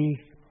degree,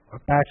 a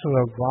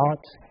Bachelor of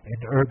Arts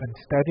in Urban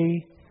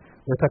Study,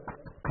 with a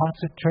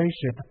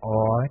concentration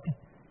on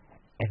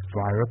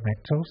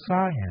environmental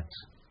science.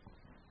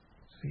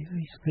 See,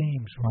 these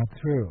themes run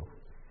through.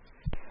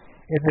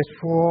 In this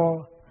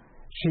fall,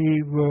 she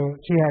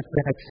has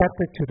been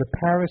accepted to the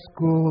Paris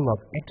School of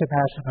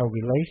International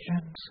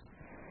Relations,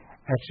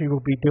 and she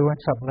will be doing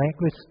some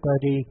language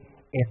study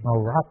in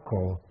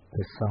Morocco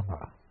this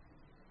summer.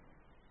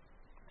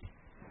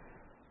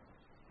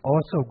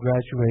 Also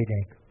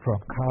graduating from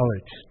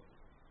college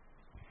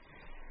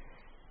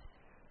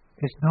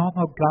is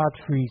Norma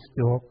Godfrey's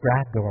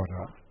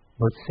granddaughter,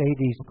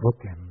 Mercedes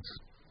Brookins.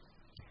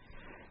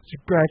 She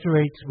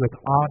graduates with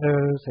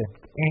honors in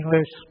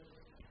English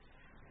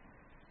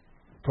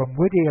from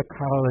Whittier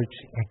College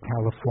in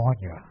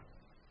California.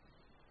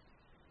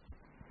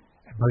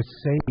 And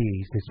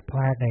Mercedes is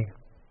planning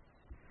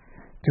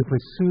to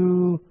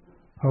pursue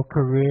her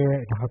career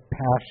and her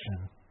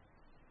passion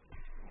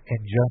in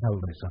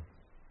journalism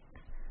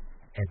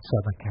in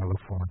Southern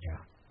California.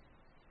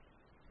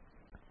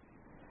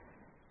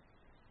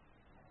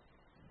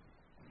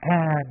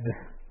 And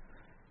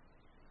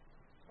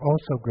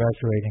also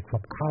graduating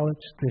from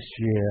college this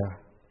year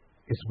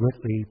is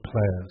Whitley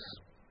Plez.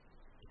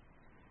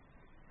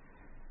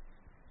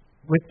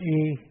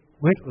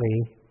 Whitley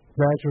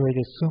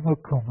graduated summa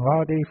cum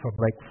laude from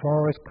Lake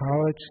Forest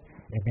College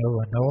in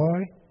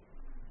Illinois.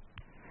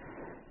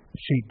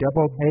 She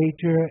double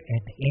majored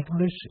in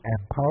English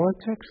and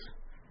politics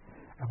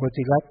and was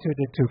elected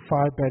into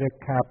Phi Beta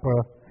Kappa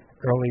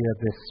earlier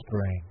this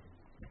spring.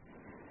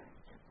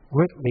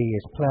 Whitley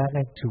is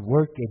planning to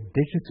work in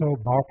digital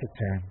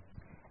marketing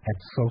and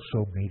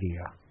social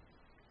media.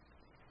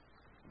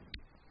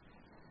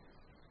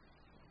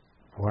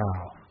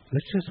 Wow,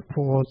 let's just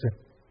pause and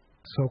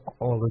soak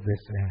all of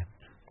this in.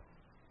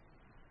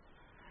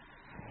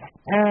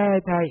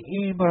 And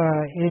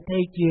Naima, in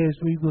 8 years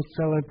we will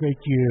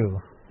celebrate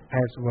you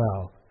as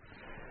well.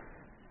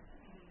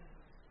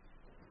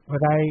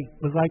 But I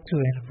would like to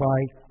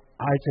invite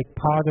Isaac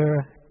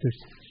Potter to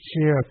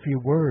share a few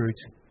words,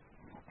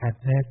 and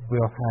then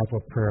we'll have a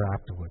prayer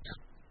afterwards.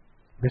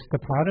 Mr.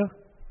 Potter,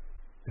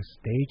 the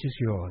stage is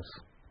yours.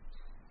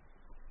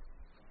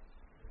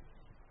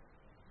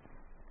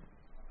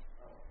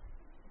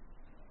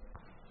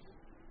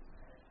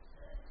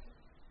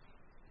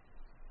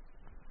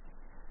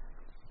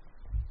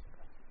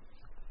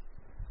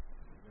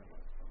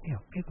 Yeah,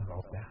 give it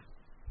all back.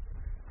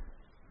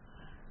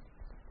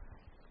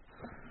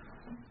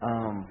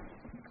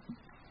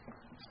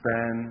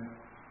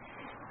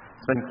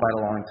 It's been quite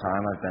a long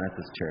time I've been at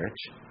this church.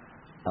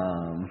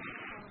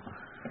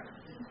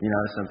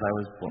 Since I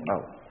was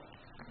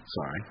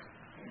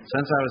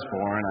Since I was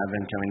born, I've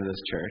been coming to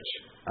this church,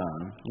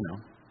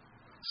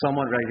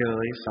 somewhat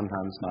regularly,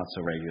 sometimes not so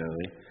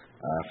regularly,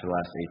 for the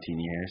last 18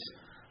 years.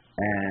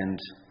 And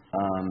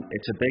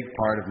it's a big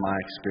part of my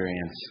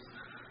experience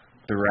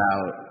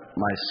throughout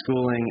my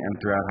schooling and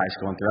throughout high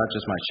school and throughout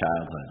just my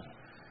childhood.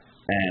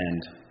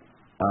 And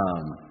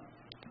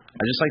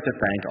I'd just like to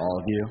thank all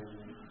of you.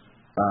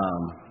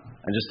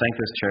 I just thank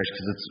this church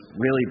because it's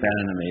really been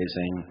an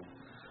amazing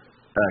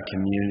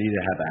community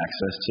to have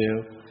access to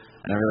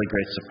and a really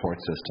great support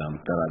system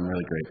that I'm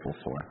really grateful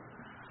for.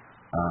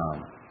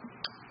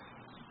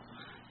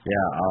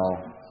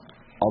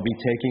 I'll be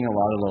taking a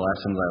lot of the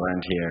lessons I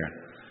learned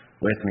here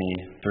with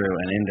me through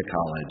and into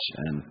college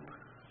and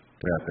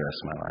throughout the rest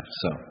of my life.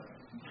 So,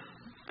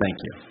 thank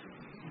you.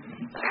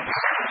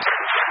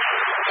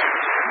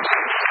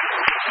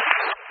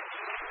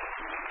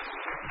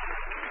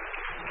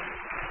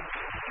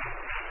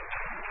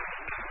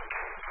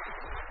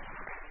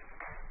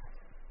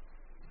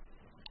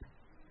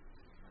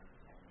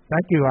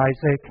 Thank you,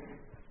 Isaac,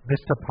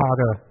 Mr.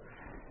 Potter.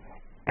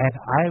 And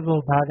I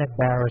will not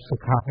embarrass the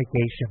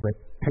congregation with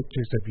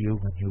pictures of you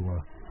when you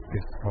were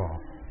this tall.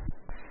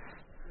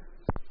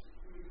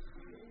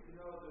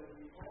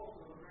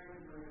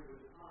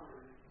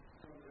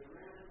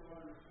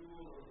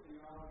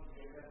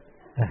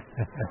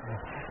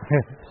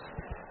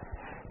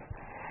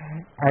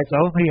 As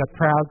only a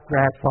proud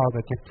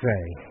grandfather can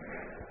say.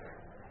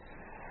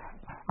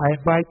 I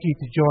invite you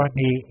to join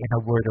me in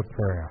a word of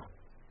prayer.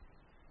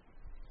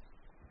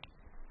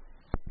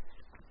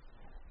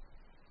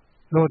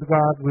 Lord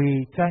God,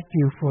 we thank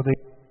you for the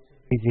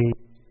opportunity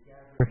to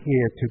gather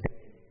here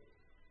today.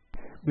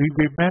 We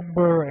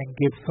remember and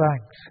give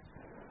thanks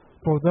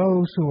for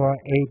those who are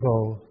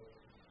able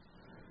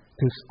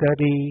to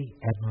study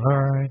and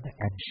learn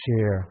and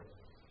share.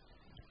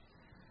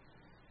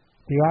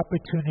 The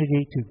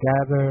opportunity to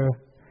gather,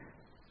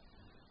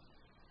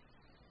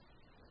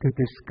 to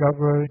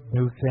discover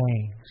new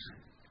things,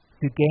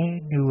 to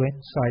gain new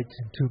insights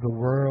into the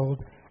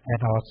world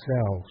and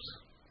ourselves,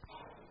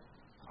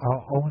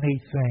 are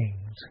only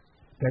things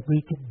that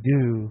we can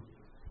do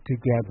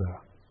together.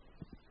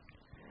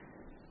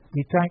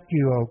 We thank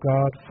you, O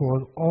God,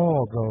 for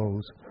all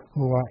those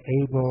who are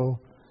able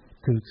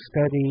to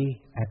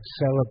study and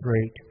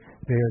celebrate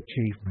their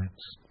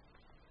achievements.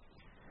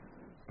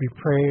 We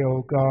pray,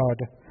 O God,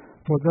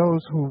 for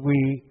those who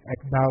we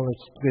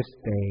acknowledge this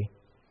day.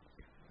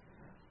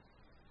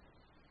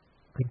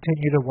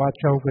 Continue to watch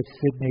over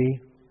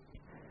Sydney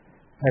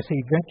as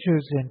he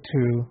ventures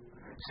into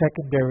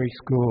secondary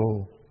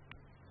school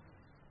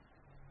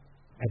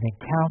and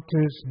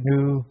encounters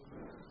new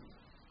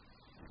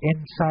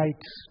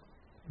insights,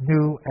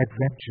 new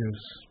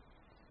adventures.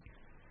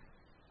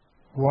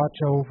 Watch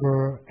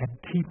over and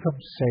keep him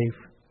safe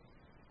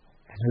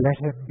and let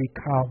him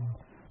become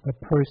the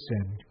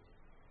person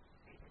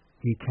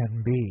he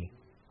can be.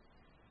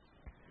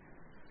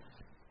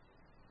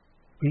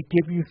 We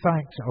give you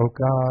thanks, O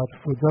God,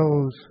 for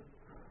those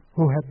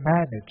who have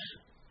managed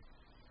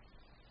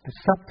the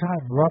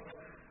sometimes rough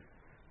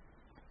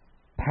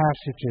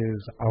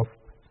passages of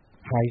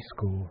high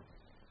school.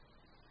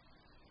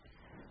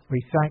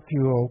 We thank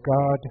you, O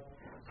God,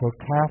 for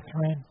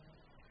Catherine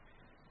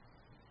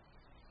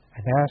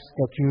and ask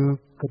that you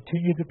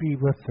continue to be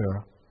with her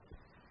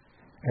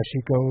as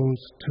she goes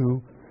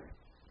to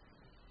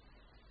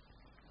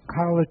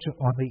college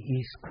on the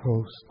East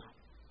Coast.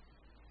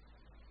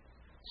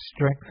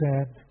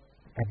 Strengthen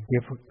and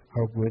give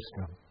her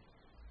wisdom.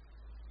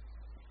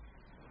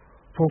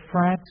 For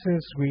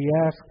Frances, we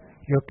ask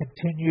your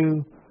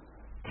continued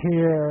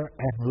care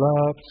and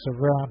love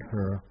surround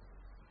her.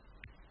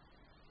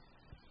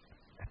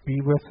 Be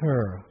with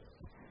her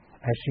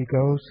as she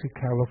goes to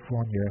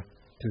California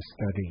to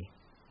study.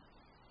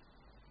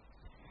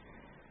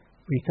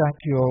 We thank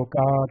you, O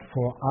God,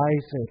 for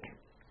Isaac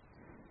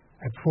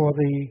and for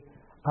the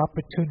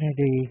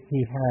opportunity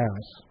he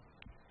has.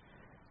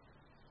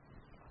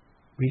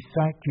 We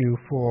thank you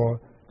for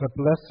the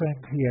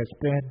blessing he has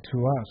been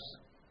to us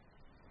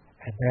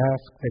and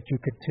ask that you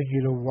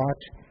continue to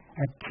watch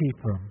and keep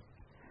him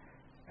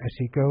as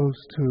he goes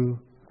to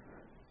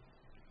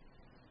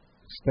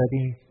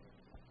study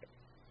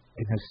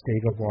in the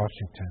state of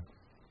Washington.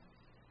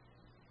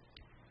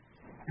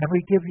 And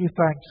we give you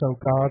thanks, O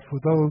God, for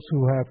those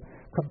who have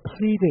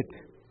completed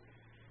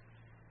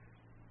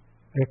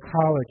their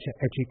college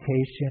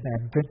education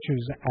and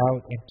ventures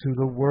out into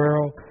the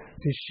world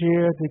to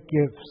share the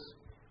gifts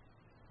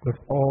with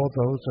all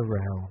those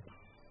around.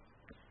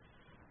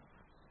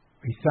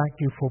 We thank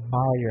you for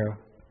Maya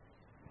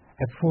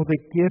and for the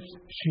gifts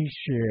she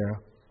shares,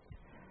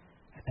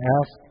 and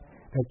ask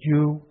that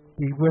you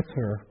be with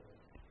her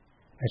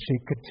as she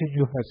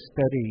continues her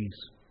studies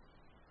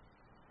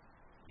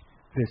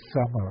this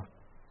summer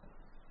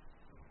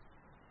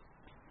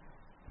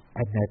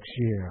and next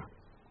year.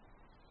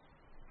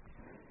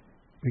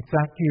 We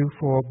thank you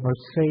for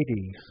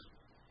Mercedes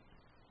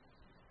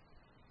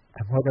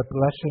and what a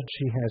blessing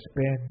she has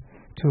been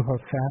to her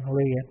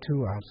family and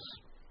to us.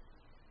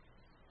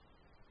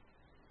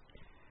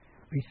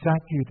 We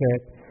thank you that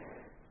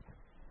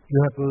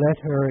you have led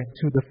her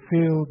into the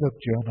field of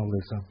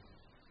journalism.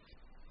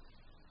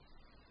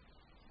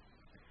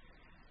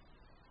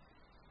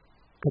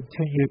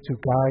 Continue to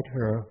guide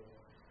her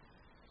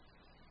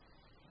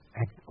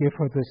and give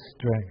her the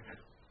strength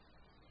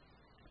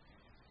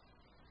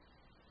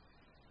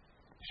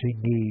she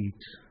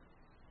needs.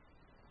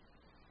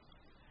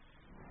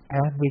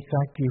 And we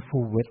thank you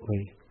for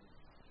Whitley,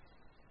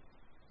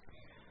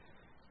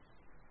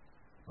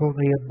 for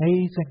the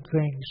amazing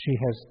things she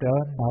has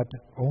done, not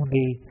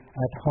only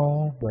at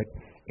home, but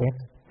in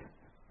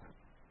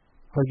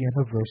her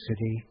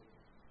university.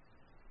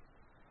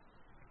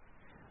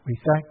 We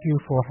thank you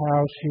for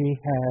how she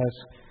has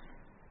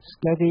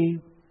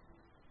studied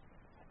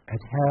and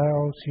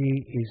how she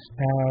is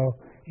now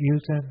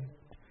using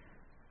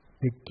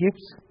the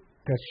gifts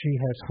that she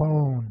has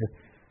honed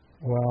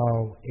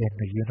while in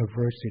the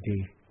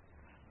university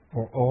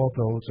for all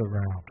those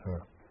around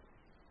her.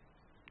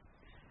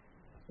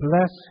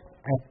 Bless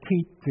and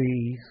keep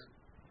these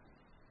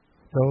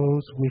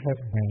those we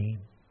have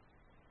named.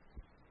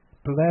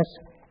 Bless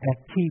and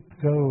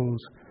keep those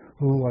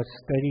who are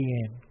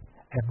studying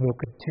and will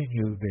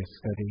continue their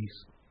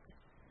studies.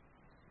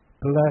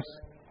 Bless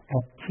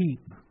and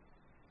keep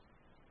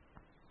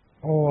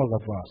all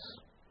of us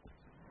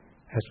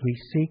as we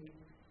seek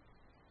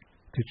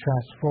to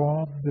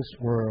transform this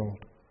world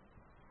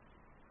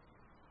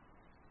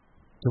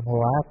to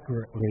more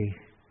accurately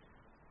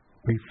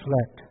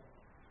reflect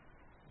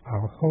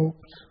our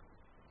hopes,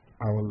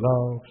 our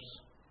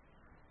loves,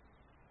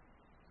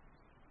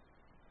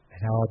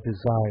 and our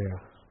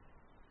desire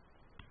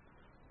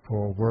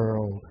for a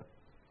world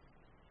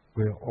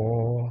where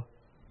all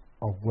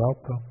are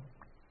welcome,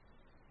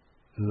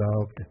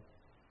 loved,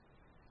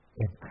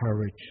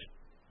 encouraged.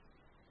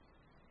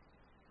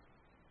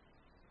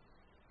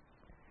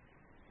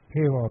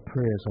 Hear our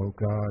prayers, O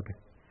God.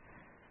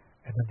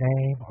 In the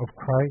name of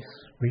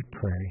Christ we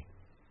pray.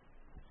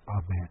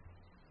 Amen.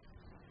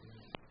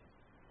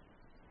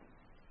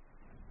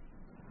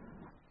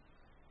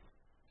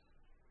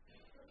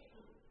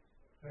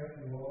 Thank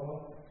you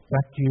all.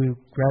 Thank you,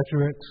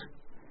 graduates,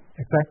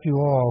 and thank you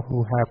all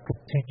who have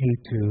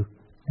continued to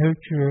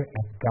nurture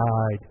and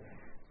guide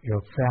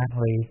your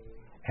family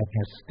and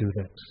your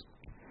students.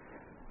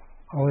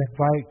 I'll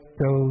invite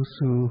those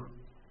who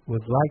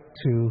would like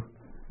to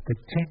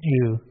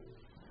continue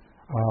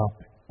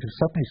to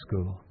Sunday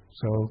school.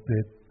 So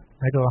the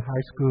middle and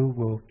high school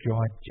will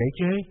join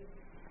JJ,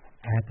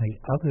 and the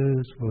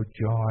others will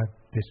join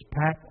Miss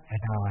Pat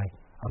and I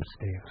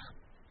upstairs.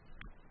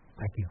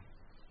 Thank you.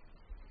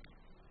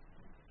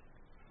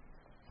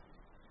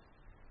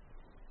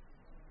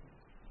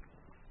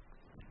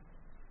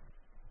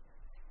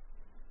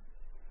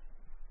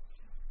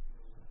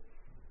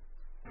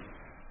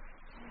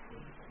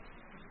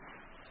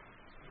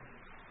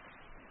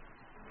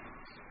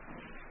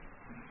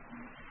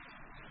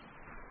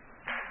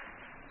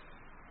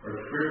 Our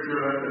scripture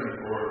lesson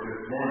for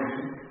this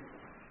morning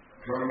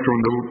comes from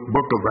the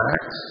book of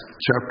Acts,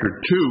 chapter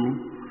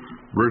 2,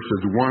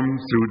 verses 1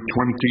 through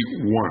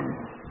 21.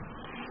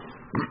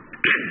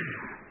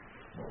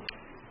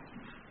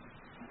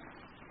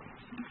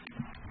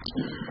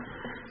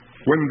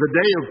 When the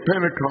day of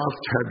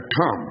Pentecost had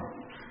come,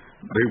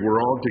 they were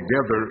all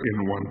together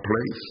in one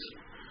place.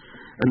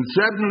 And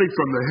suddenly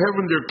from the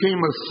heaven there came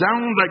a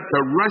sound like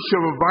the rush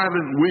of a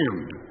violent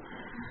wind,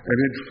 and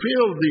it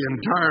filled the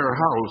entire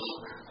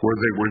house where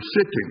they were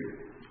sitting.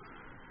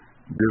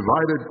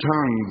 Divided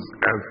tongues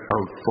as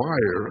of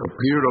fire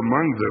appeared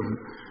among them,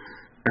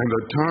 and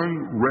a tongue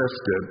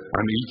rested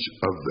on each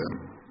of them.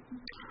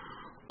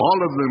 All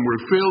of them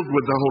were filled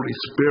with the Holy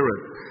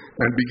Spirit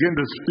and began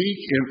to speak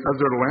in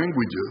other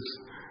languages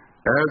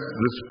as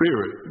the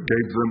Spirit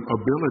gave them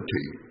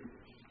ability.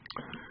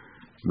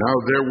 Now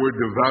there were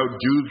devout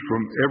Jews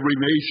from every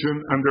nation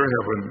under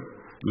heaven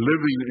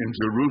living in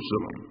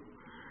Jerusalem.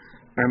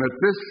 And at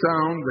this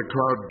sound the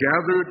crowd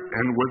gathered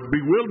and was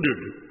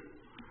bewildered,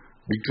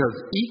 because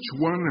each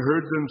one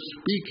heard them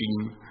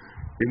speaking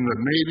in the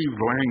native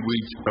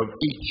language of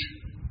each.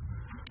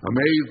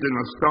 Amazed and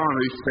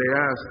astonished, they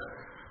asked,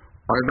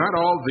 "Are not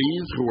all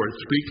these who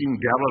are speaking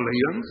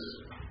Galileans?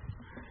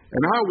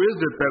 And how is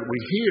it that we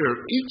hear,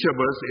 each of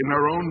us, in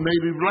our own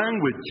native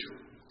language?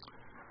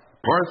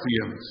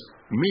 Parthians,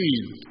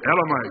 Medes,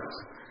 Elamites,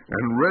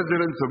 and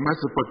residents of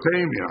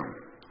Mesopotamia,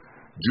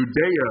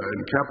 Judea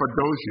and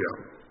Cappadocia,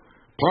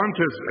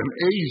 Pontus and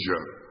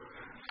Asia,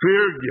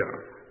 Phrygia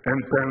and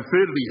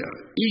Pamphylia,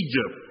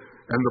 Egypt,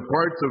 and the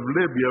parts of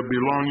Libya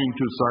belonging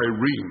to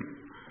Cyrene,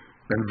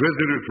 and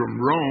visitors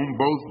from Rome,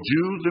 both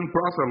Jews and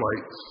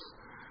proselytes,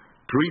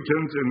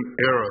 Cretans and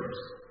Arabs.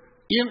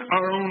 In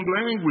our own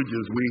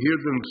languages we hear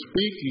them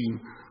speaking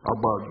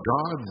about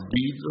God's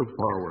deeds of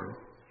power."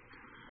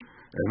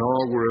 And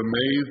all were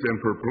amazed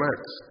and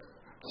perplexed,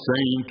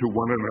 saying to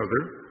one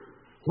another,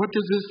 "What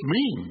does this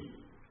mean?"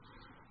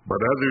 But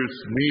others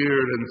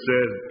sneered and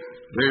said,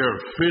 "They are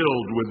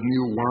filled with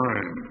new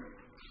wine."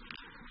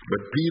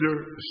 But Peter,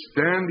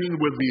 standing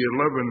with the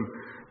 11,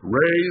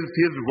 raised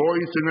his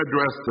voice and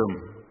addressed them,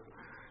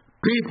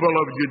 "People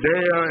of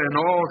Judea and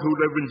all who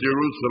live in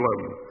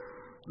Jerusalem,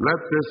 let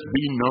this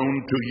be known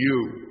to you,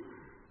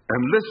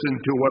 and listen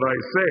to what I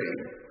say.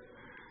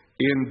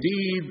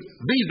 Indeed,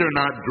 these are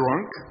not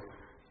drunk,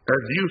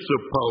 as you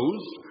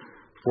suppose,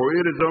 for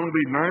it is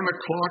only 9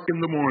 o'clock in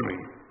the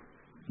morning.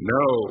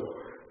 No,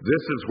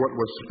 this is what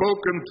was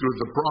spoken through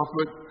the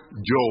prophet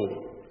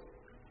Joel.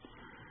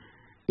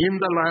 In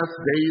the last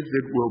days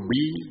it will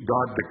be,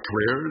 God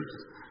declares,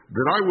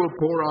 that I will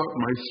pour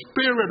out my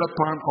Spirit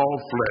upon all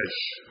flesh,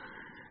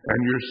 and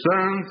your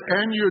sons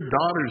and your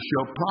daughters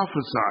shall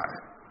prophesy,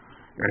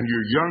 and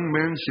your young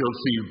men shall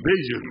see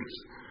visions,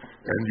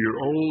 and your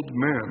old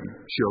men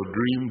shall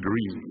dream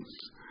dreams.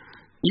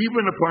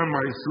 Even upon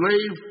my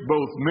slaves,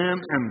 both men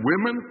and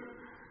women,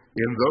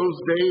 in those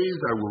days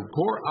I will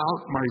pour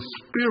out my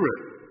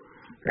Spirit,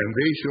 and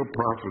they shall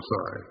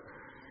prophesy.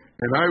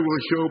 And I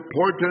will show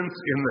portents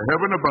in the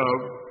heaven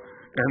above,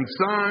 and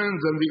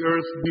signs on the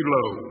earth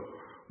below,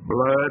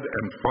 blood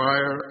and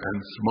fire and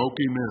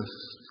smoky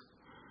mist.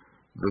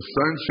 The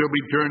sun shall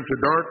be turned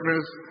to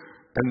darkness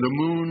and the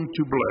moon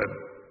to blood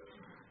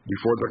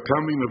before the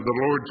coming of the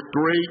Lord's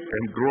great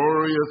and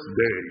glorious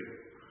day.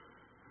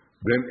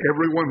 Then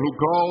everyone who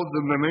calls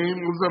in the name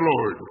of the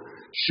Lord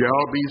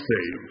shall be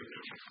saved.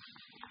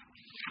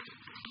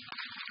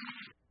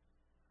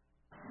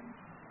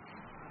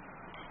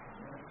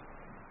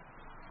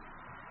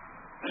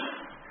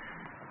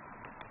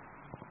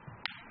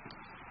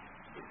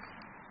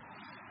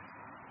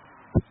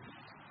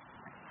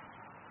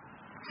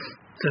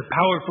 It's a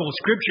powerful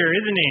scripture,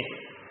 isn't it?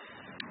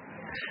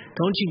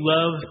 Don't you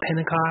love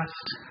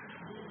Pentecost?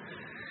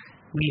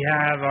 We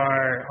have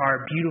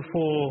our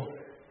beautiful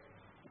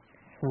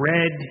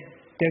red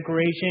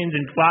decorations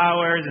and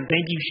flowers, and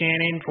thank you,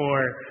 Shannon,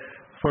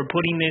 for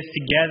putting this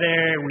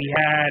together. We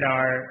had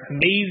our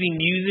amazing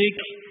music.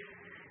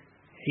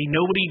 Ain't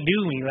nobody do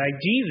me like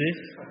Jesus.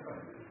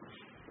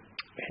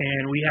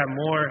 And we have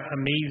more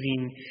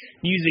amazing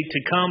music to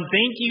come.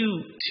 Thank you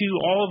to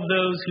all of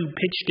those who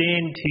pitched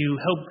in to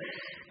help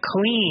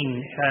clean.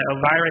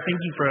 Elvira,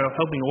 thank you for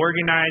helping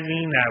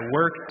organizing that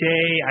work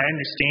day. I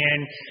understand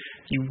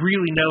you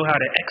really know how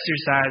to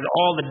exercise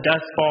all the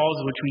dust balls,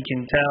 which we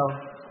can tell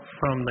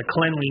from the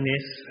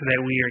cleanliness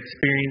that we are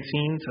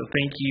experiencing. So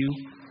thank you.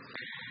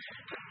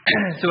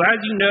 So as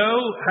you know,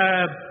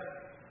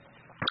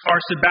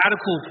 our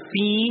sabbatical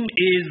theme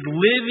is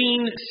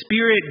Living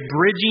Spirit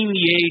Bridging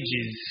the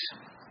Ages.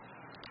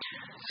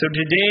 So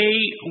today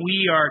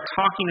we are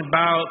talking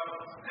about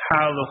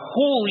how the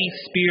Holy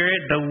Spirit,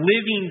 the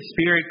living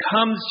Spirit,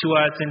 comes to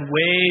us in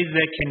ways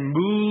that can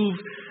move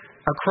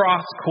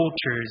across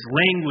cultures,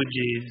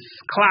 languages,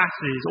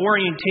 classes,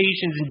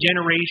 orientations, and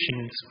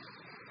generations.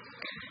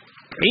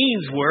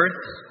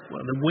 Ainsworth,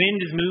 well, the wind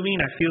is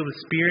moving. I feel the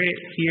Spirit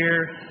here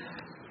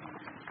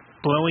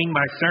blowing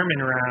my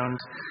sermon around.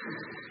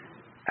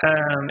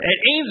 At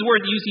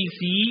Ainsworth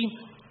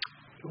UCC,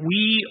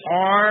 we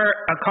are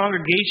a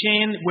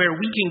congregation where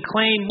we can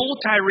claim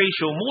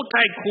multiracial,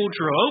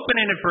 multicultural, open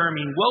and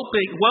affirming,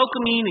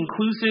 welcoming,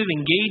 inclusive,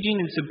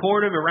 engaging, and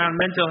supportive around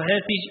mental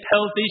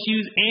health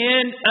issues,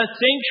 and a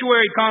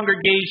sanctuary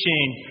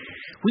congregation.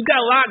 We've got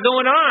a lot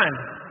going on,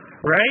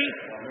 right?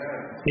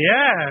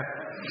 Yeah.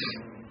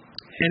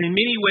 And in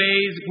many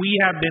ways, we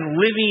have been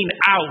living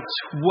out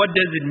what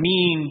does it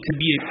mean to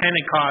be a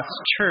Pentecost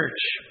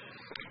church.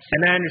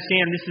 And I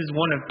understand this is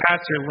one of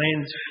Pastor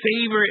Lynn's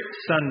favorite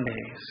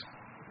Sundays.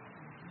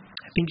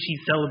 I think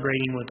she's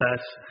celebrating with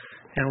us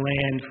in a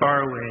land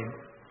far away.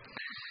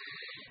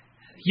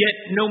 Yet,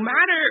 no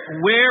matter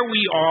where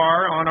we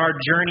are on our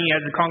journey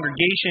as a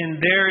congregation,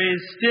 there is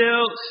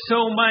still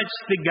so much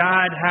that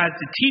God has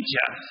to teach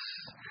us.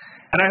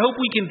 And I hope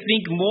we can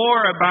think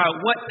more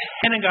about what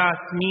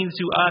Pentecost means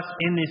to us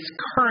in this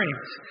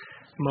current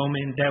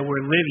moment that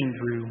we're living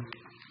through.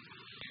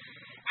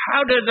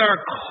 How does our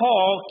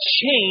call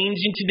change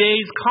in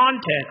today's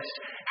context?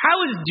 How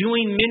is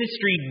doing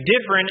ministry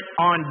different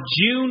on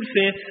June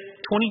 5th,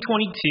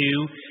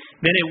 2022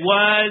 than it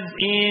was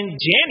in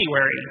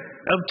January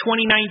of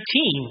 2019,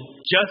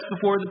 just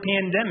before the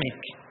pandemic?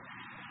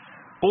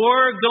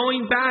 Or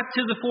going back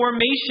to the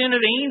formation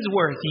of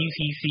Ainsworth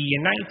UCC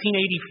in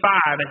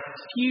 1985, a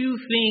few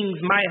things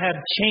might have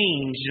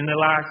changed in the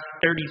last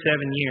 37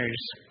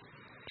 years.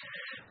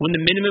 When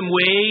the minimum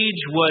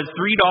wage was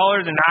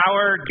 $3 an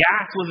hour,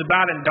 gas was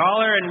about $1,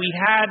 and we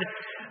had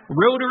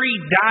rotary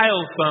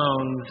dial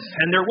phones,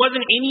 and there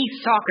wasn't any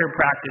soccer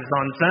practice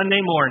on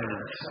Sunday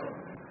mornings.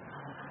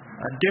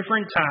 A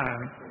different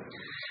time.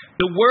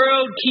 The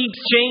world keeps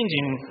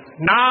changing.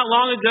 Not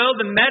long ago,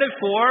 the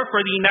metaphor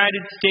for the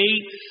United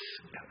States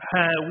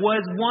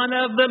was one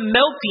of the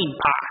melting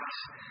pots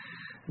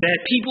that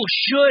people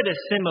should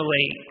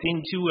assimilate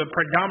into a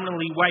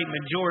predominantly white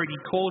majority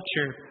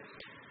culture.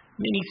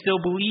 Many still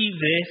believe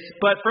this,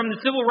 but from the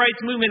civil rights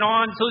movement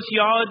on,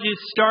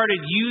 sociologists started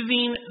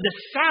using the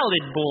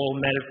salad bowl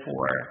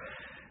metaphor,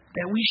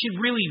 that we should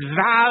really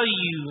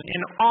value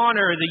and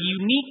honor the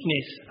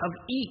uniqueness of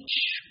each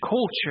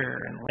culture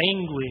and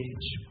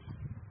language.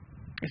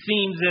 It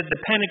seems that the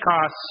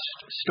Pentecost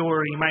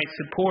story might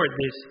support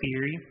this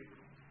theory.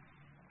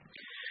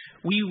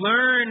 We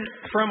learn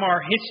from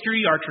our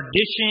history, our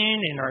tradition,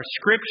 and our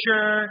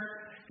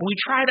scripture, and we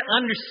try to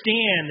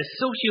understand the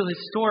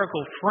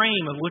socio-historical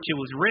frame of which it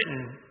was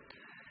written.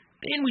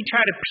 Then we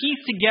try to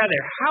piece together,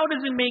 how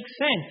does it make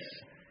sense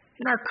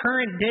in our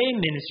current day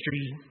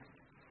ministry?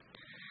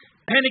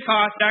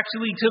 Pentecost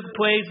actually took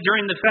place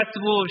during the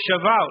festival of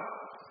Shavuot,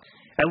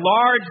 a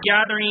large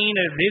gathering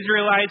of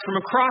Israelites from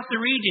across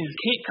the regions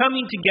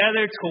coming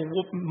together to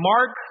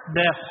mark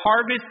the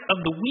harvest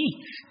of the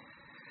wheat.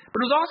 But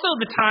it was also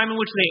the time in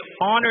which they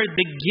honored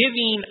the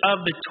giving of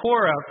the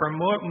Torah from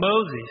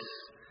Moses.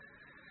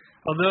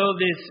 Although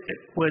this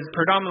was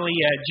predominantly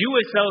a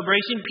Jewish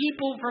celebration,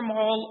 people from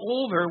all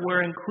over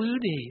were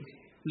included.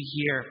 We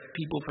hear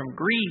people from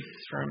Greece,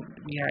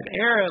 we had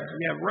Arabs,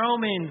 we have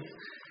Romans.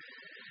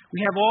 We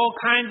have all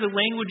kinds of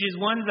languages,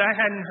 ones I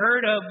hadn't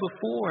heard of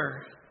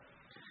before.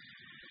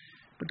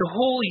 But the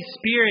Holy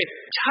Spirit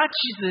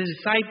touches the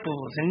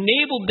disciples,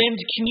 enabled them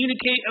to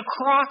communicate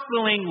across the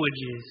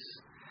languages.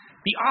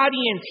 The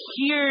audience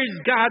hears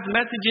God's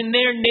message in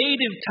their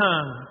native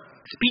tongue,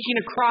 speaking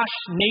across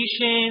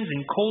nations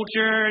and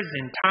cultures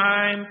and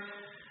time.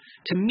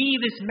 To me,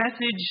 this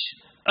message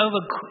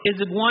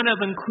is one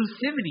of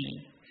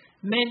inclusivity,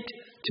 meant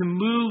to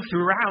move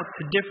throughout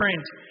the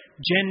different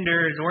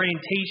genders,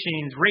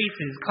 orientations,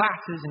 races,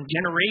 classes, and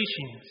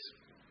generations.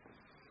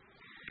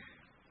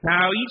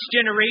 Now, each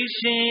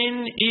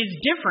generation is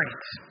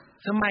different.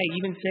 Some might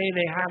even say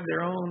they have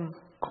their own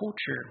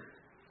culture.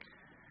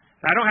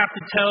 I don't have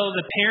to tell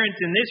the parents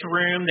in this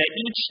room that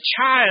each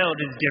child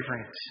is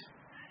different,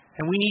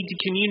 and we need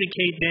to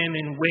communicate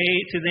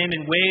to them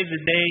in ways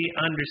that they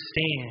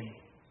understand.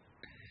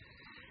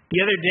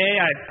 The other day,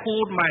 I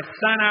pulled my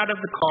son out of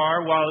the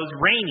car while it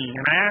was raining,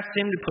 and I asked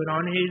him to put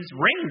on his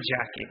rain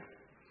jacket.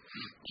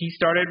 He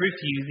started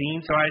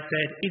refusing, so I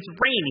said, "It's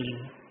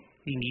raining.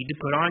 You need to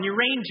put on your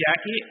rain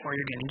jacket or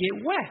you're going to get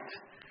wet."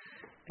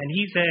 And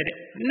he said,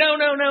 No,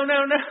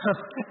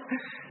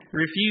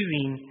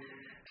 refusing.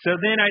 So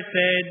then I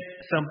said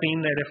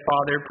something that a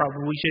father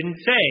probably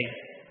shouldn't say.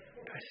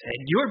 I said,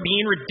 "You're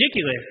being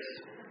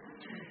ridiculous."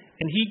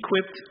 And he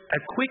quipped a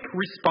quick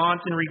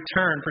response in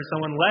return for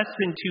someone less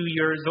than 2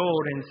 years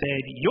old and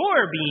said,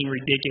 "You're being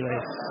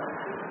ridiculous."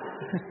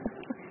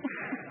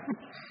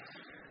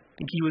 I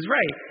think he was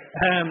right.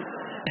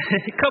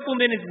 A couple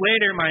minutes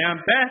later, my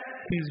Aunt Beth,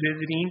 who's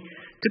visiting,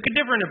 took a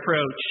different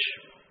approach.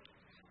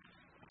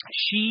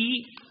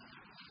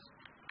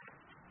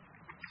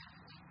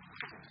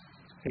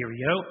 Here we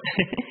go.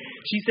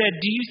 She said,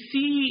 "Do you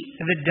see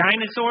the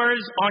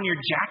dinosaurs on your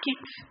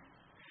jacket?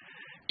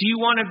 Do you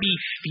want to be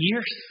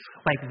fierce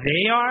like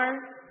they are?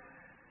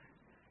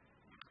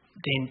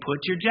 Then put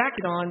your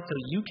jacket on so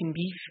you can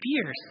be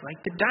fierce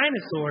like the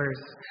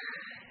dinosaurs."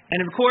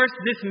 And of course,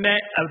 this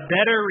met a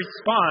better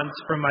response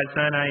from my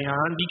son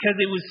Ayan because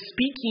it was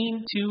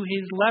speaking to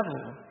his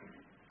level.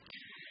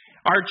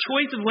 Our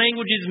choice of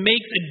languages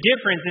makes a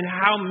difference in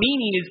how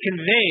meaning is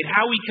conveyed.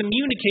 How we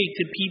communicate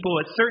to people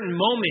at certain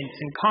moments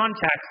and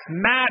contexts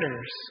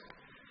matters.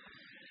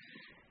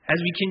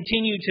 As we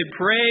continue to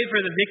pray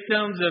for the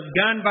victims of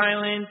gun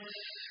violence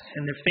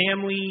and their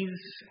families,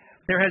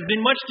 there has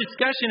been much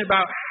discussion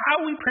about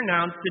how we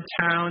pronounce the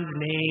town's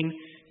name,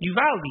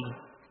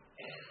 Uvalde,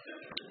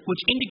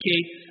 which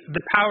indicates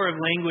the power of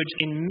language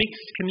in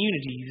mixed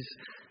communities.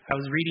 I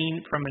was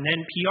reading from an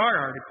NPR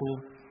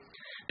article.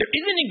 There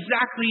isn't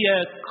exactly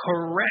a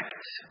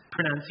correct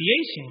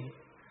pronunciation.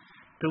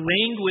 The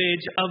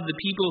language of the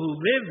people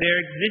who live there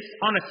exists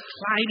on a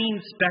sliding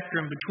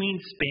spectrum between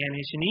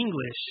Spanish and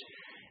English,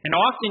 and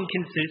often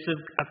consists of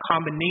a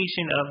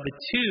combination of the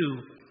two,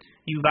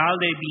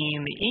 Uvalde being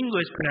the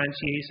English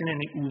pronunciation and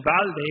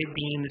Uvalde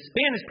being the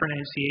Spanish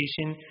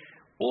pronunciation,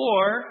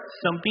 or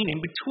something in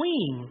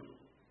between.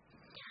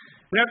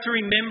 We have to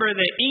remember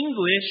that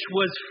English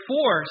was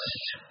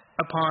forced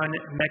upon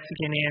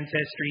Mexican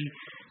ancestry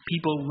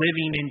people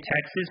living in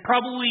Texas,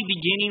 probably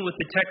beginning with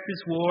the Texas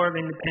War of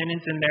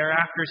Independence and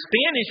thereafter.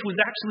 Spanish was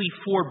actually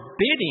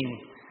forbidden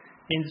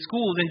in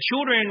schools, and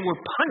children were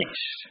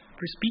punished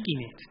for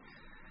speaking it.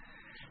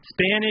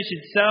 Spanish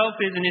itself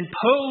is an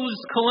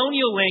imposed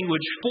colonial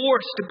language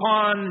forced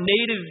upon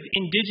native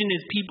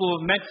indigenous people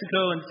of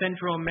Mexico and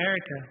Central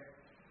America.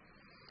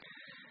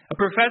 A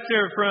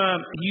professor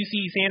from UC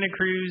Santa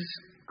Cruz,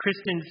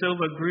 Kristen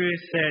Silva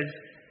Gruis, says,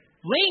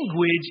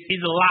 "Language is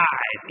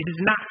alive. It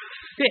is not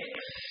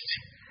fixed.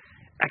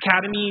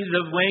 Academies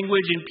of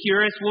language and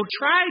purists will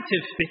try to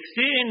fix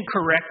it and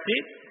correct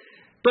it,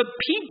 but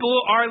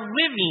people are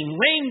living.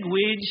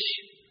 Language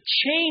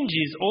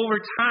changes over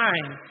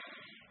time,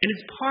 and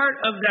it's part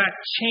of that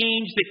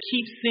change that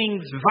keeps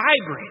things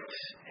vibrant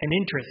and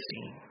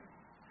interesting."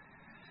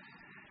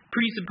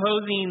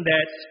 Presupposing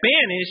that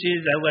Spanish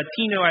is a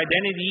Latino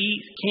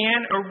identity can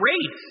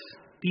erase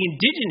the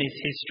indigenous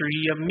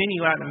history of many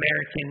Latin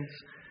Americans.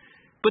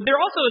 But there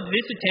also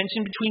exists a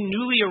tension between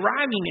newly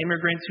arriving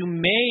immigrants who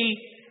may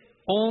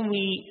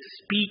only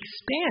speak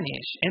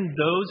Spanish and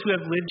those who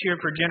have lived here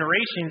for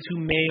generations who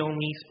may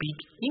only speak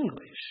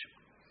English.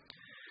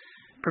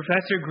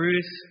 Professor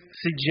Gruis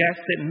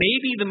suggests that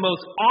maybe the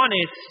most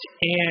honest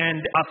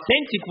and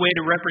authentic way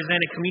to represent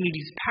a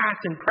community's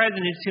past and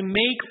present is to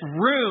make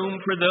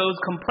room for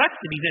those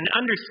complexities and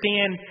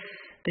understand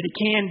that it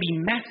can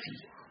be messy.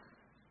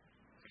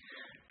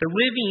 The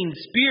living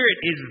spirit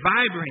is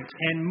vibrant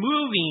and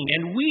moving,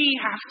 and we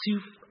have to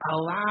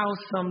allow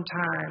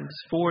sometimes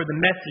for the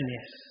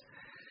messiness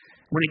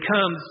when it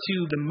comes to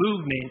the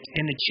movement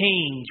and the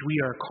change we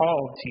are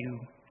called to.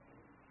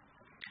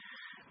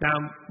 Now,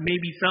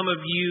 maybe some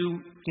of you,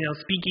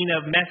 speaking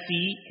of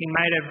messy, you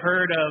might have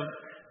heard of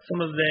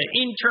some of the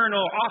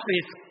internal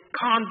office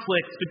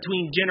conflicts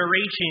between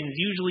generations.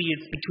 Usually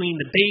it's between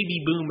the baby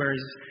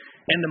boomers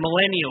and the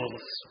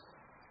millennials.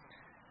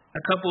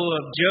 A couple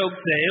of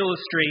jokes that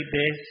illustrate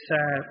this.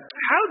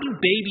 How do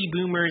baby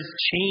boomers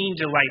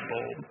change a light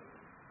bulb?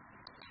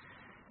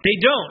 They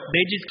don't.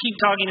 They just keep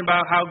talking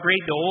about how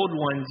great the old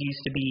ones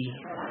used to be.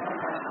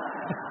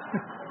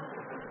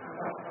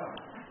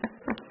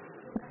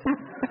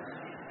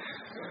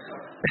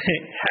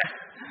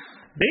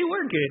 They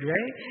were good,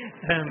 right?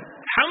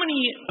 How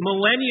many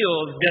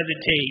millennials does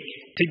it take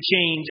to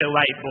change a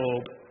light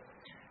bulb?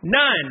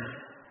 None.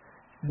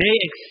 They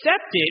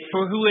accept it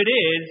for who it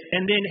is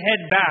and then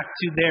head back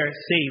to their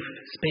safe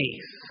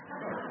space.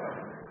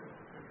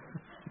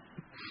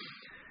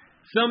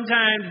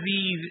 Sometimes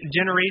these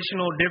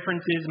generational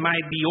differences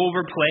might be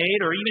overplayed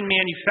or even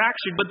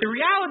manufactured, but the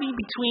reality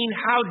between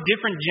how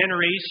different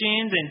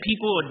generations and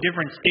people at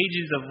different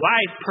stages of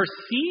life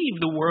perceive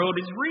the world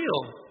is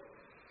real.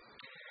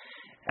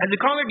 As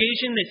a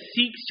congregation that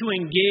seeks to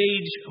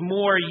engage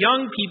more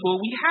young people,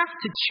 we have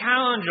to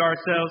challenge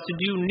ourselves to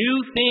do new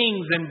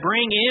things and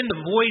bring in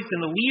the voice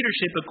and the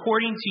leadership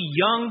according to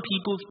young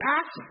people's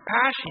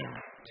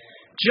passion.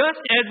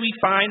 Just as we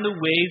find the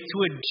ways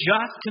to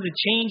adjust to the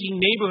changing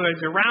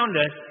neighborhoods around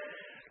us,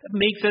 that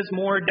makes us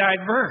more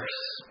diverse.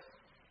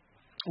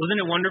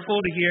 Wasn't it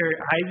wonderful to hear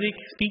Isaac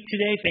speak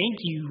today? Thank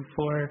you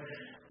for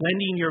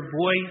lending your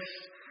voice.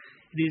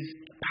 It is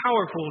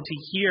powerful to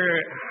hear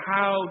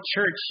how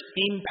church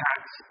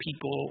impacts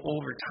people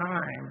over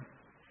time.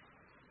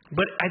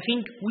 But I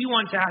think we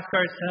want to ask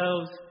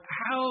ourselves,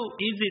 how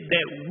is it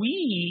that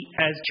we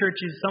as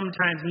churches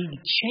sometimes need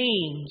to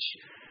change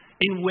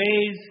in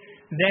ways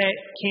that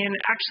can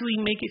actually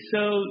make it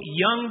so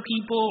young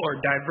people or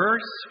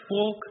diverse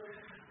folk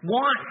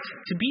want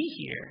to be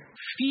here,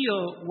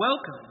 feel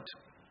welcomed?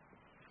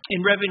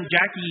 In Reverend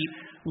Jackie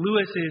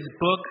Lewis's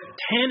book,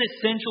 10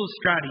 Essential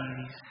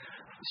Strategies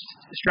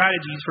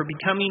for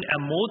Becoming a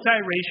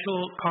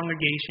Multiracial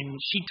Congregation,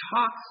 she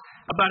talks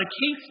about a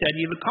case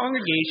study of a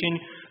congregation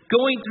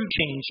going through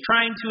change,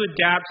 trying to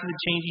adapt to the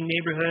changing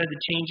neighborhood,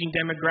 the changing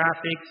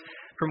demographics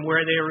from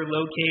where they were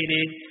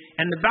located,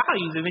 and the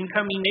values of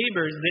incoming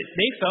neighbors that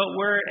they felt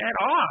were at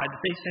odds.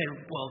 They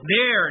said, well,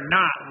 they're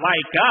not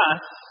like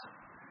us,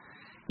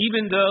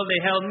 even though they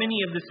held many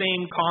of the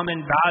same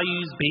common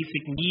values,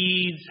 basic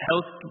needs,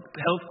 health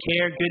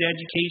care, good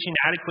education,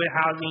 adequate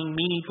housing,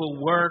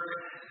 meaningful work,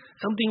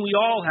 something we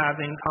all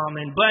have in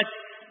common. But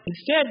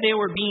instead, they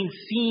were being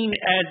seen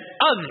as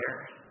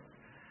other,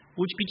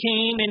 which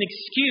became an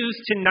excuse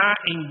to not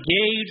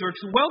engage or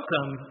to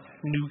welcome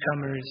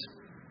newcomers.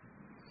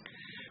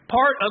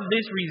 Part of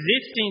this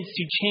resistance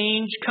to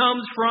change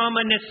comes from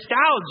a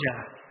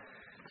nostalgia,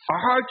 a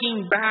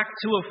harking back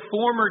to a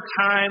former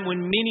time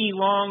when many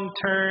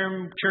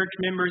long-term church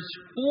members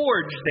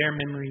forged their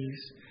memories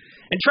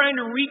and trying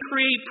to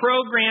recreate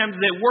programs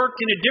that worked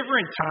in a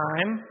different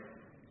time.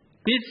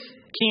 This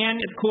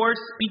can, of course,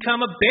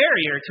 become a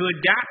barrier to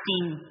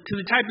adapting to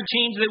the type of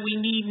change that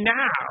we need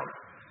now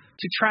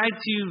to try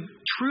to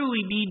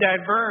truly be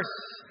diverse,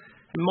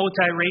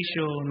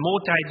 multiracial, and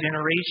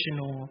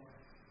multi-generational.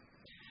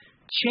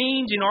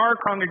 Change in our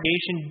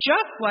congregation,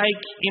 just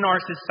like in our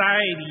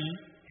society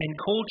and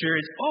culture,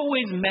 is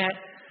always met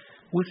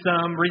with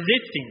some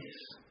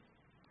resistance.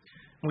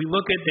 We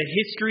look at the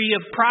history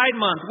of Pride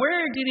Month.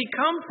 Where did it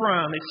come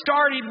from? It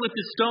started with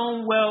the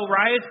Stonewall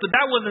riots, but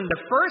that wasn't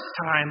the first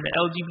time the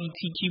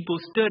LGBTQ people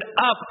stood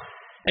up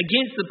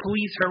against the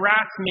police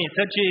harassment,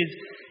 such as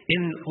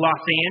in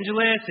Los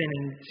Angeles and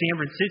in San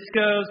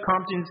Francisco's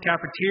Compton's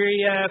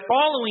cafeteria.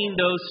 Following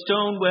those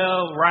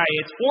Stonewall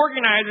riots,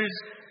 organizers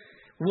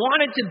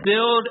wanted to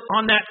build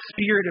on that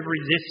spirit of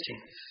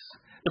resistance.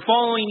 The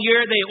following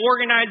year, they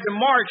organized a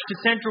march to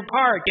Central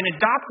Park and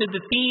adopted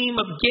the theme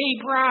of gay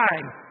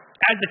pride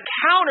as a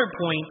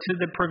counterpoint to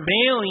the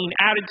prevailing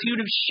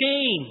attitude of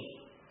shame.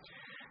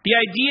 The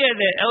idea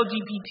that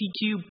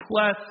LGBTQ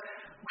plus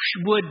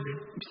would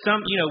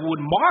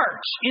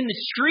march in the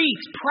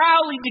streets,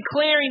 proudly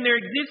declaring their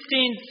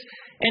existence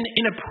and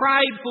in a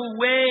prideful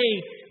way,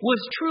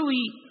 was truly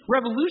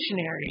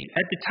revolutionary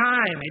at the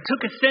time. It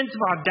took a sense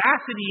of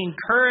audacity and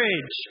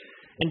courage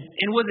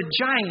and was a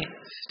giant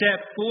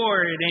step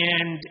forward.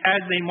 And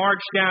as they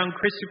marched down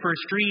Christopher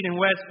Street in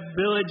West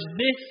Village,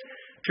 this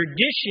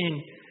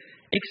tradition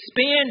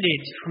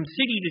expanded from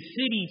city to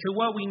city to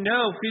what we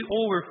know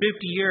over 50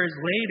 years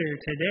later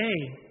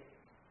today.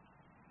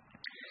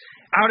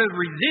 Out of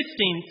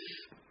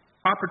resistance,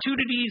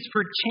 opportunities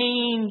for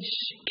change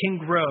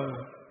can grow.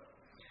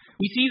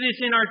 We see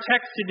this in our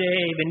text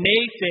today, the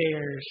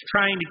naysayers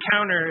trying to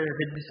counter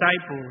the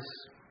disciples.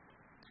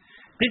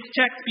 This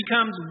text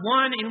becomes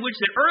one in which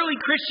the early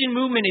Christian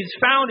movement is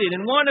founded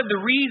and one of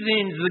the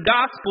reasons the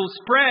gospel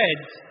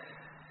spreads.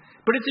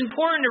 But it's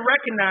important to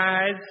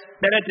recognize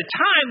that at the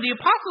time, the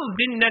apostles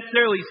didn't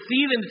necessarily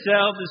see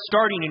themselves as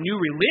starting a new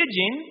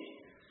religion.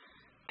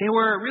 They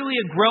were really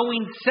a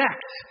growing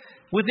sect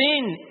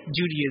within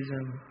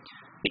Judaism.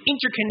 The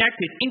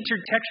interconnected,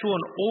 intertextual,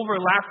 and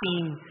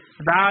overlapping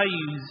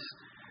values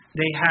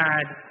they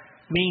had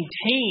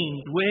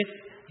maintained with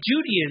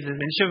Judaism.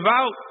 And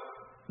Shavuot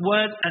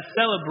was a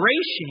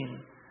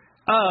celebration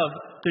of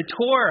the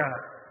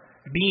Torah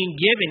being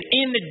given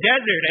in the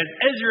desert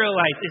as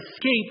Israelites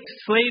escaped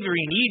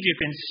slavery in Egypt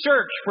and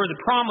searched for the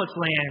promised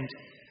land.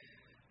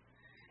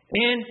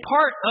 And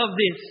part of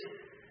this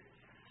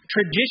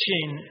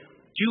tradition,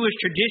 Jewish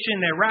tradition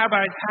that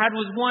rabbis had,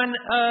 was one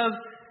of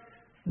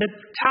the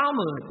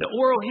Talmud, the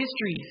oral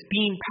histories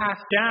being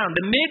passed down,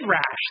 the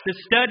midrash, the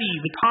study,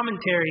 the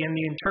commentary, and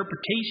the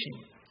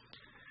interpretation.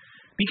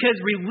 Because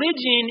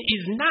religion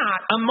is not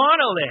a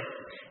monolith.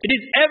 It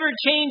is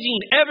ever-changing,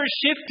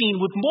 ever-shifting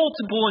with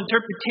multiple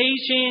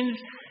interpretations.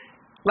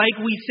 Like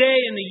we say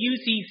in the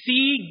UCC,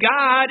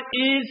 God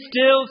is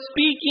still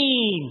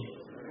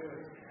speaking.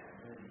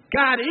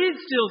 God is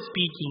still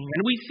speaking.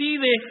 And we see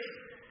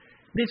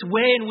this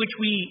way in which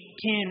we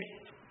can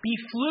be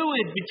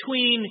fluid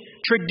between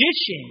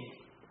tradition.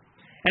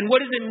 And what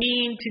does it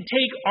mean to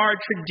take our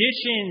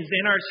traditions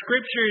and our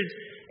scriptures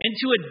and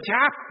to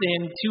adapt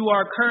them to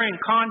our current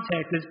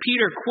context? As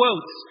Peter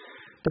quotes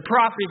the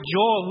prophet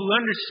Joel, who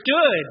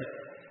understood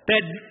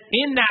that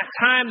in that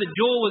time that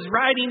Joel was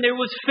writing, there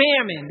was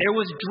famine, there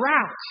was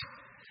drought,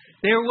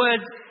 there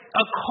was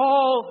a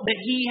call that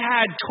he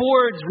had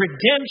towards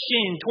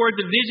redemption, towards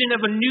the vision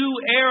of a new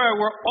era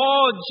where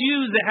all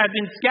Jews that had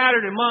been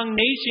scattered among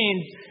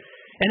nations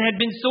and had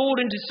been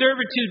sold into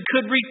servitude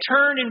could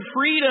return in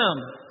freedom.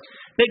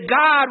 That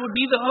God would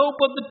be the hope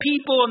of the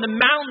people, and the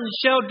mountains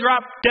shall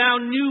drop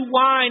down new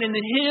wine, and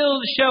the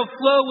hills shall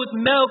flow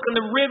with milk, and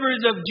the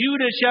rivers of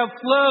Judah shall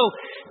flow.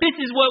 This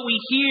is what we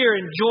hear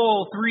in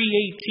Joel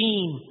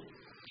 3:18.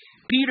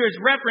 Peter's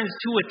reference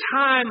to a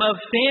time of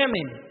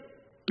famine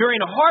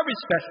during a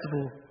harvest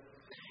festival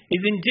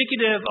is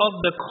indicative of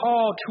the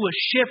call to a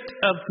shift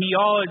of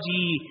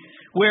theology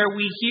where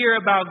we hear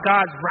about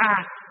God's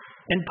wrath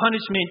and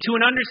punishment to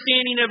an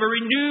understanding of a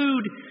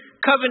renewed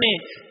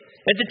covenant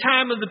at the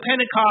time of the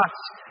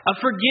Pentecost, a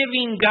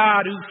forgiving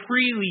God who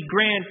freely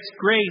grants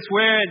grace,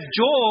 whereas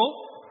Joel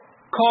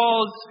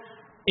calls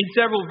in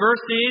several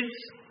verses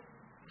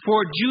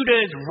for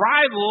Judah's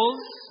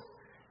rivals,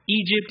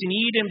 Egypt and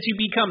Edom, to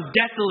become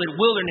desolate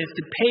wilderness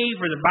to pay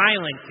for the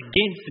violence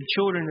against the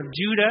children of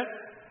Judah.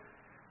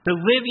 The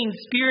living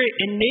Spirit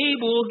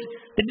enabled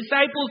the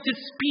disciples to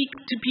speak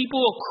to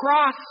people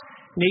across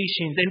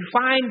nations and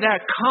find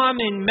that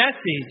common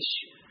message.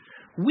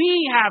 We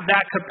have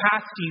that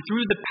capacity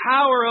through the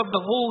power of the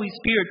Holy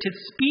Spirit to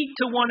speak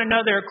to one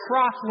another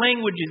across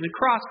languages,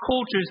 across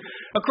cultures,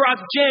 across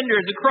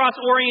genders, across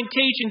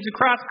orientations,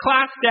 across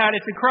class status,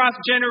 across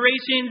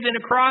generations, and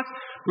across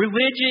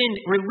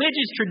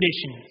religious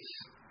traditions.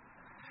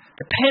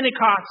 The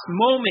Pentecost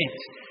moment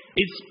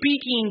is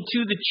speaking to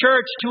the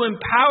church to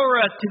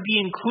empower us to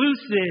be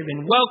inclusive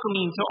and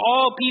welcoming to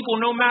all people,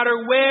 no matter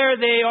where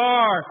they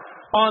are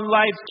on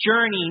life's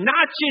journey.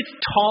 Not just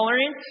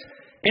tolerant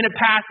in a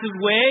passive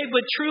way, but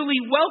truly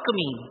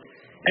welcoming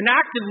and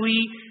actively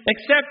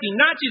accepting.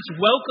 Not just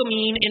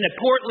welcoming in a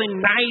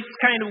Portland nice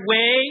kind of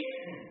way,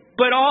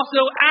 but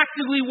also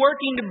actively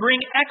working to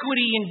bring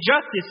equity and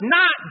justice,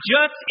 not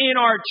just in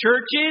our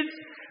churches,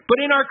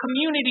 but in our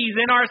communities,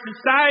 in our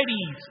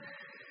societies,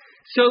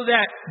 so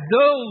that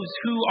those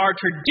who are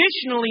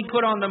traditionally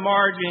put on the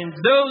margins,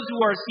 those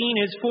who are seen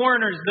as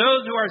foreigners,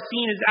 those who are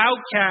seen as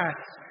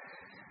outcasts,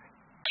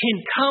 can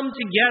come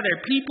together.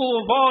 People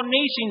of all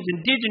nations,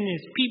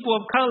 indigenous, people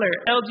of color,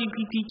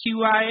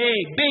 LGBTQIA,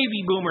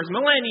 baby boomers,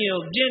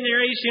 millennials,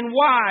 Generation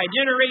Y,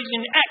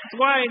 Generation X,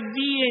 Y, and Z,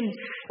 and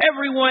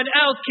everyone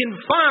else can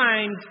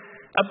find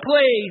a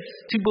place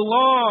to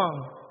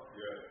belong.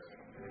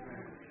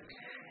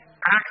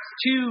 Acts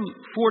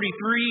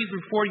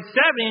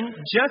 2:43-47,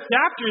 just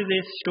after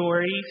this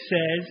story,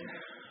 says,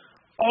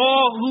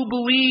 all who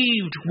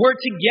believed were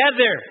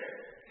together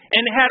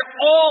and had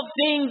all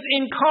things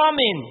in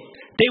common.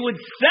 They would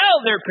sell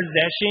their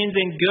possessions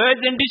and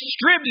goods and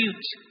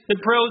distribute the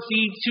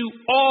proceeds to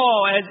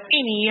all as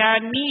any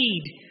had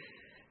need.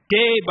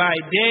 Day by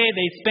day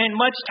they spent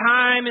much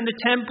time in the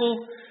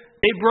temple.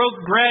 They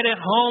broke bread at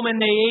home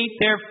and they ate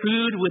their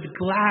food with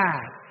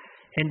glad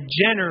and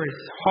generous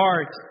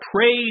hearts,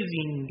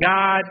 praising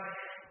God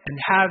and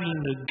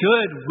having the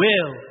good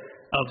will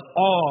of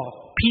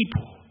all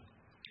people.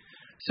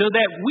 So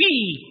that we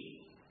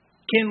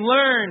can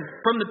learn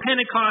from the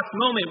Pentecost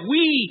moment.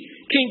 We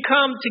can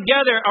come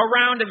together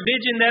around a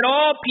vision that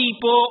all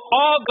people,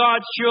 all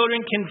God's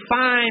children can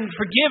find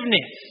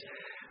forgiveness,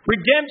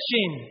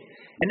 redemption,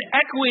 and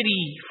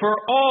equity for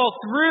all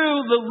through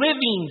the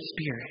living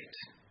Spirit.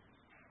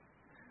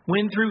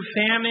 When through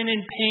famine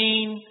and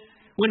pain,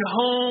 when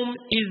home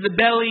is the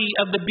belly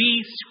of the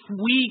beast,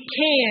 we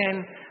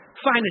can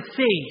find a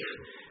safe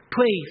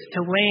place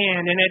to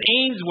land. And at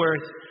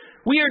Ainsworth,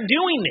 we are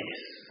doing this.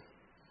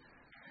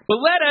 But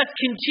let us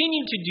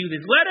continue to do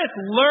this. Let us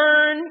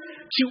learn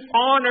to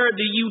honor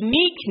the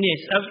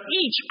uniqueness of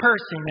each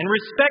person and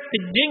respect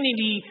the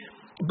dignity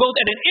both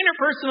at an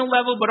interpersonal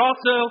level but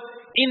also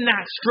in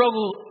that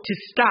struggle to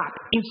stop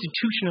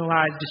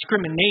institutionalized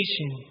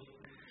discrimination.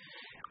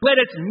 Let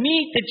us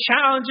meet the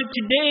challenge of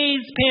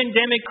today's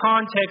pandemic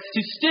context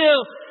to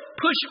still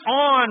push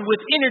on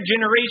with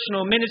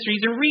intergenerational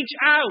ministries and reach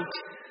out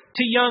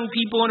to young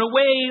people in a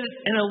way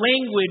and a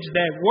language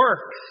that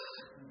works.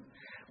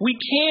 We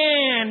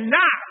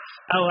cannot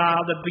allow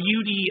the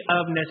beauty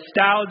of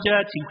nostalgia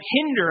to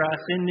hinder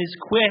us in this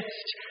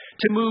quest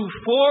to move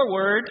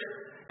forward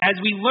as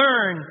we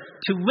learn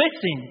to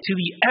listen to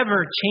the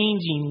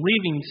ever-changing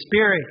living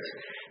Spirit,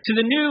 to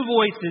the new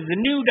voices,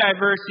 the new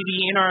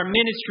diversity in our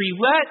ministry.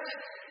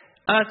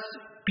 Let us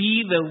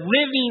be the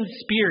living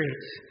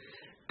Spirit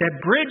that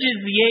bridges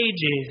the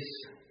ages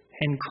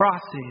and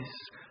crosses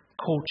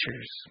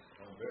cultures.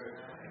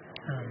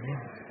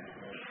 Amen.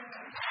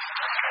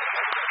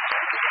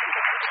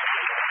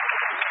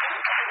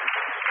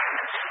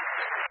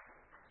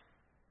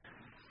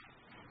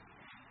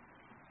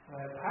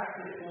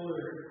 Pastor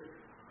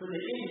for the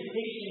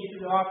invitation to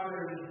the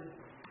offering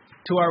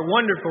to our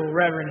wonderful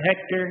Reverend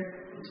Hector.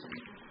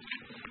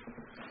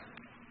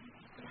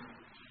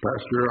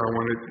 Pastor, I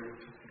wanted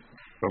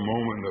a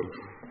moment of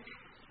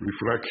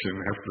reflection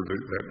after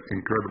that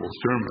incredible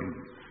sermon.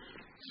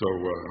 So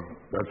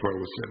that's why I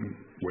was sitting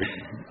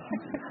waiting.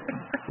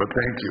 But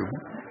thank you.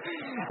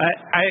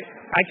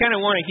 I kind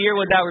of want to hear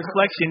what that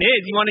reflection is.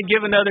 You want to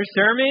give another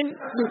sermon?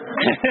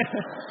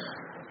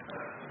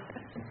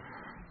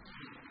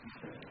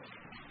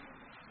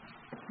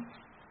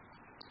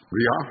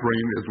 The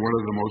offering is one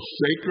of the most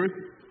sacred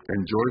and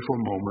joyful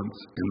moments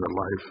in the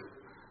life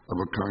of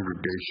a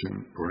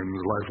congregation or in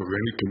the life of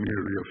any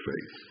community of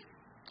faith.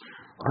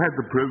 I had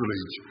the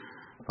privilege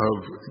of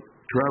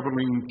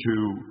traveling to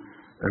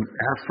an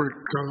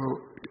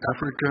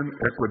African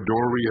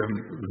Ecuadorian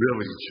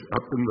village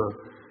up in the,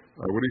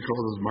 what do you call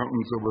those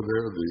mountains over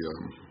there?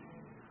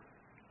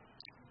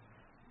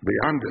 The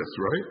Andes,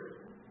 right?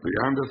 The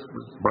Andes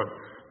was about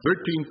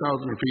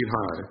 13,000 feet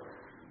high.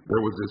 There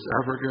was this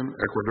African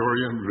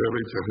Ecuadorian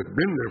village that had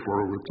been there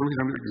for over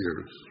 300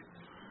 years.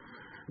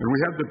 And we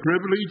had the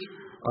privilege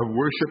of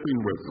worshiping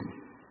with them.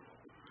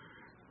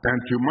 And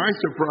to my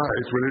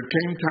surprise, when it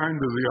came time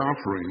to the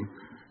offering,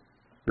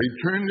 they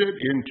turned it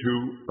into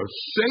a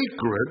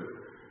sacred,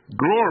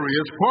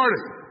 glorious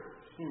party.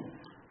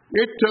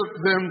 It took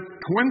them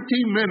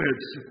 20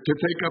 minutes to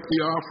take up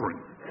the offering.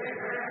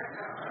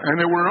 And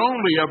there were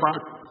only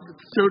about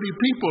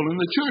 30 people in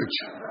the church.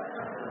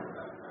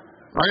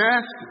 I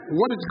asked,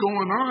 what is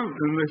going on?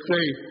 And they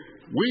say,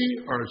 we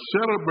are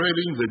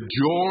celebrating the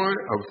joy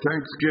of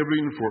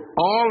Thanksgiving for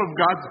all of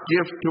God's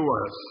gift to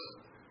us.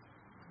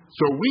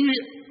 So we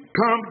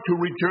come to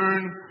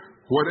return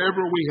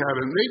whatever we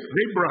have. And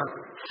they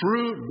brought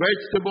fruit,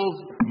 vegetables,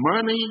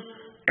 money,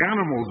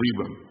 animals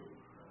even,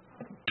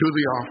 to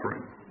the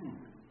offering.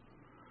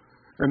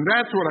 And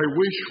that's what I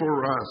wish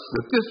for us,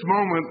 that this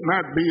moment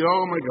not be,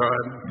 oh my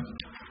God,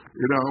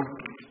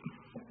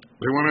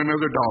 they want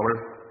another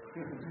 $1.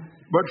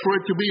 But for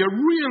it to be a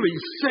really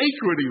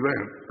sacred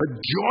event, a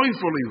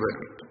joyful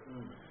event,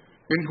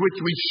 in which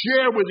we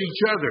share with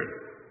each other,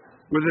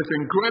 with this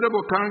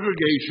incredible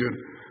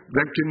congregation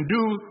that can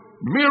do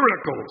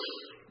miracles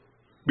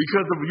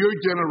because of your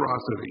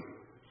generosity.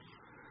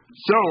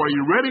 So, are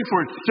you ready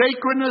for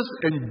sacredness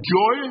and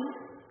joy?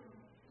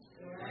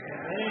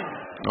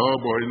 Oh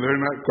boy,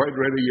 they're not quite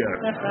ready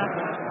yet.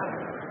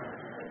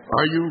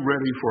 Are you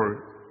ready for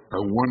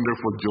a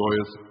wonderful,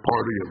 joyous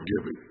party of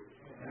giving?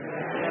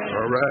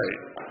 All right.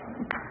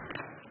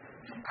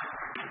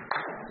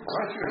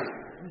 Ushers,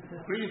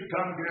 please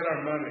come get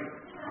our money.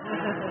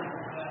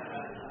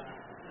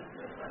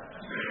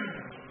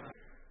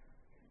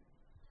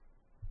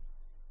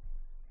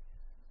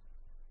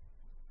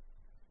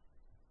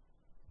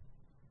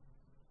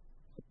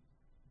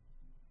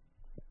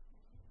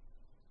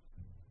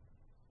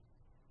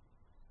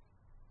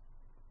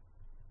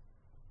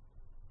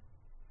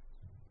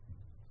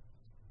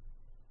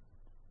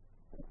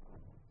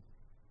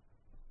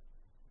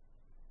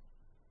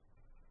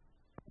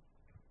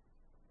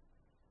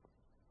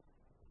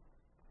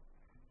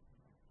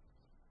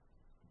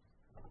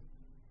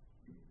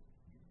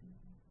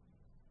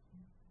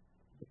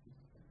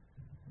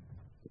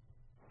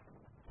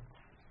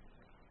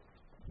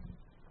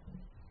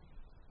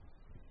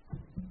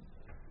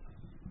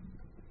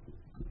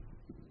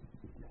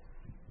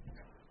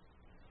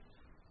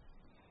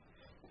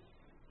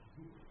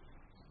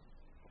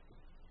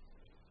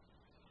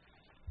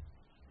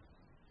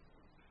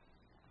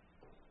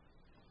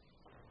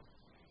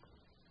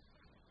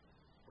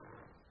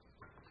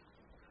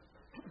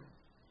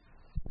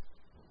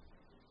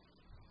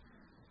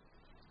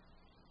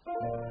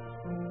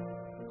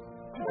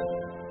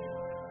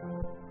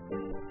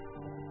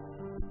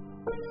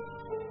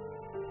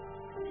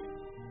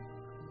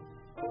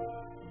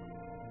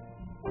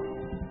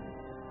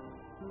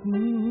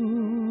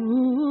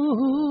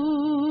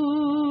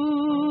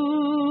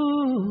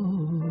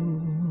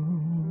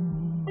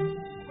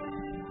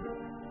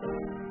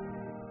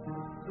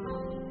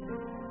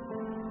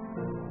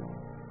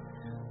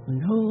 When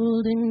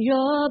holding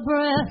your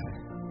breath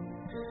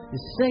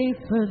is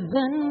safer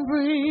than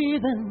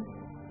breathing,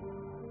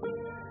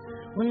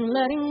 when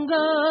letting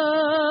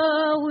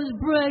go is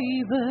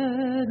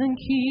braver than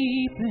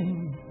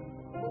keeping,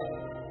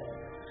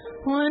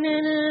 when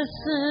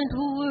innocent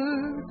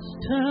words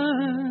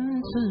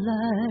turn to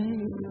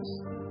lies,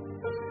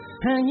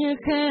 and you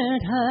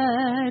can't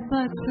hide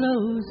by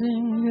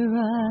closing your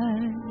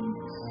eyes.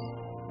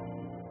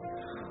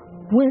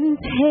 When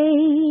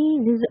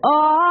pain is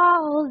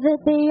all that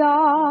they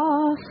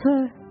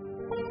offer,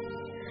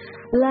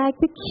 like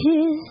the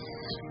kiss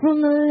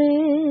from the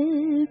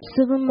lips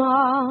of a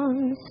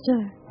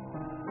monster.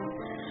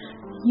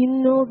 You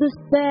know the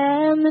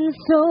salmon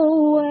so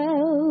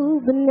well,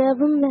 but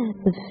never met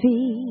the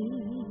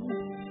feast.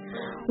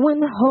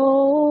 When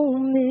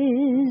home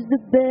is the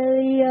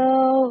belly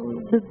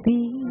of the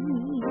beast,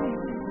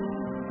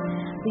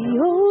 the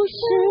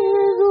ocean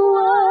is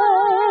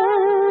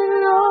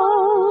wide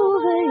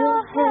over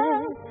your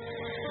head,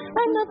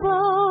 and the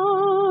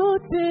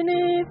boat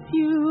beneath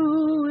you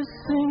is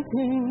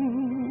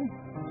sinking.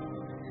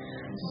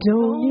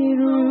 Don't need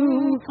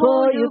room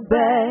for your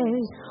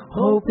bags.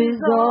 Hope is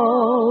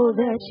all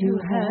that you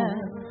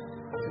have.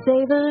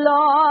 Say the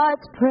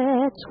Lord's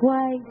Prayer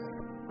twice,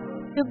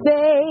 the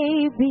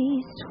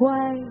babies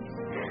twice.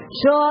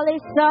 Surely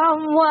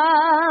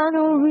someone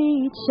will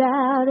reach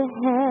out a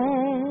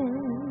hand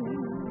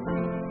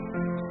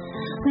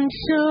and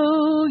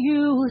show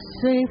you a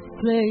safe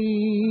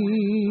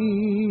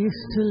place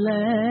to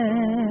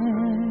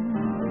land.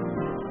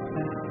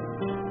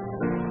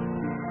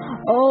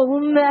 Oh,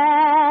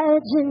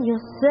 imagine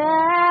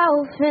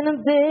yourself in a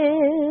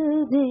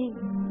building,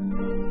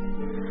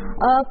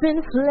 up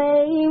in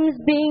flames,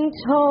 being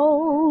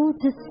told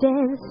to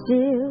stand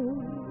still.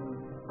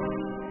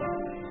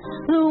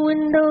 The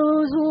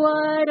windows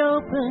wide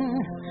open,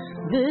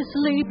 this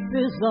leap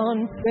is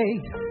on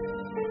faith.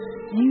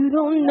 You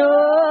don't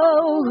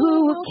know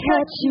who will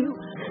catch you,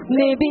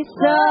 maybe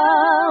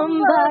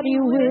somebody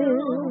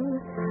will.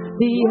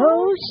 The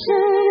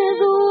ocean is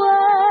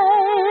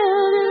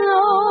wild and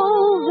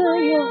over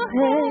your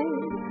head,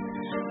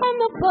 and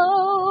the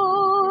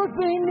boat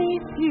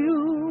beneath you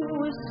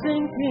is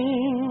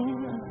sinking.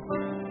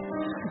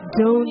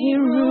 Don't need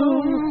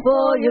room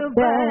for your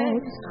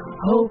bags.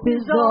 Hope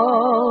is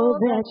all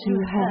that you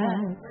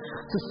have.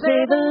 So say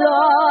the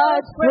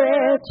Lord's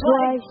Prayer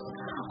twice.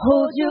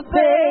 Hold your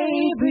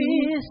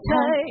babies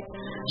tight.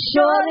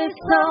 Surely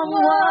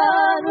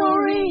someone will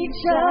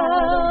reach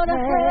out a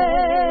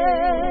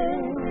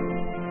hand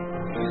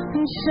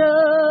and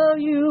show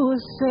you a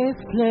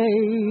safe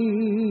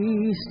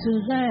place to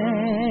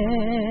land.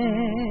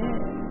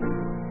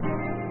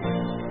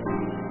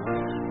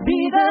 Be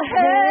the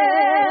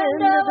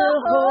hand of a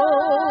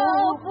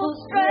hopeful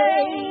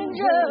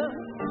stranger,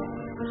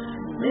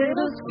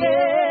 little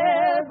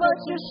scared but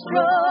you're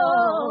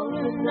strong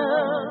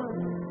enough.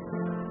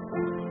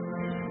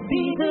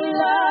 Be the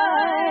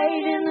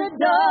light in the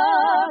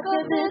dark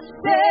of this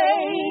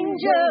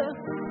danger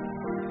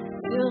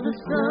till the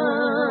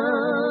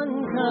sun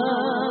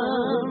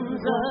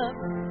comes up.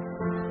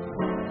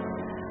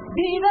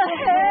 Be the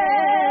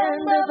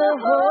hand of a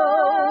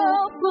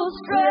hopeful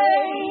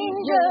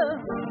stranger,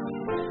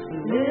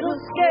 little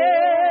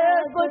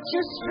scared but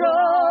you're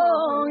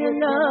strong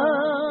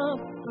enough.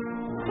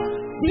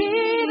 Be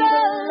the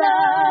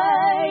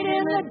light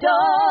in the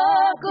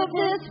dark of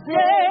this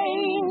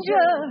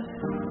danger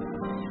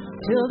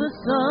till the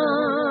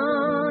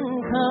sun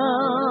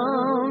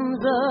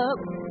comes up.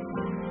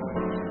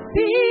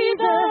 Be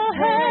the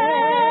hand,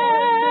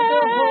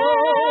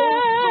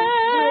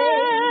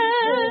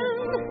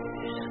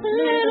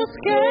 little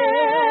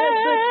scared.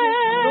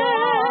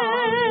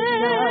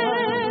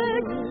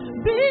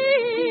 Be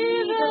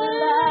the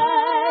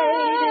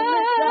light in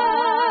the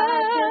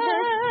dark of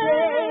this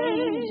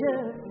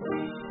danger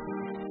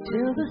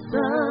till the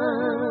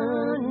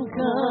sun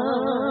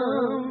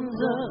comes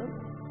up.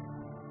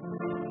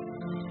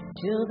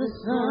 Till the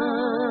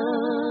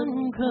sun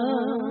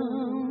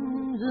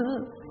comes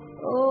up.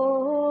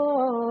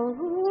 Oh,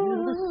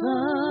 till the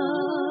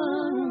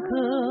sun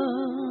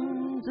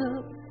comes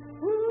up.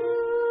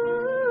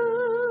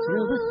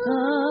 Till the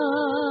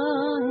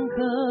sun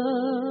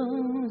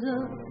comes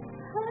up.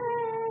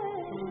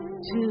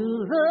 Till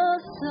the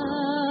sun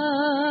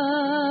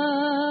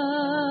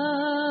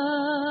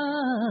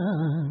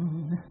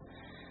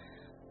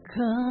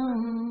comes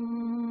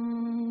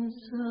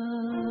up.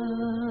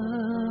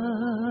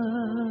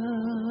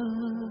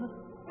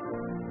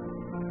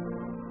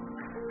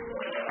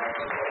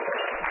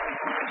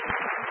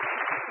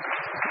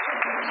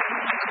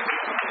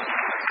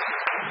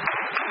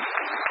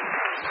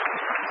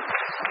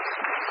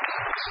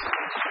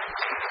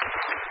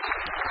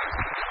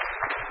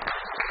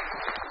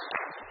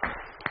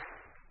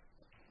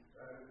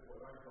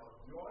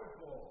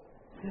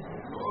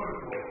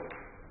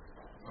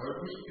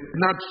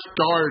 Not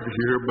start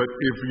here, but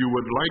if you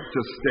would like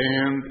to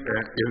stand,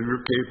 if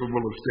you're capable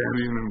of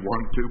standing and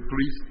want to,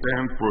 please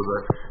stand for the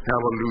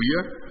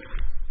hallelujah.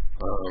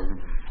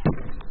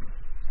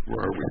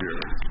 Where are we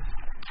here?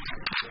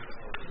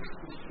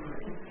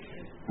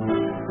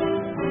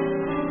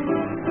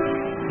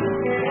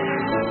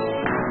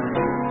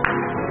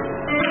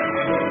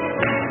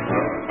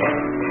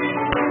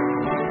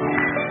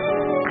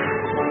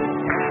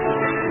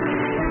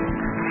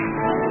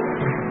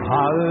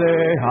 Halle,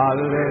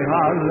 halle,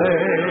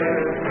 hallelujah.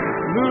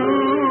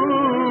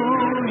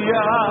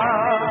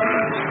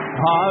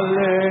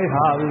 Halle,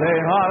 halle,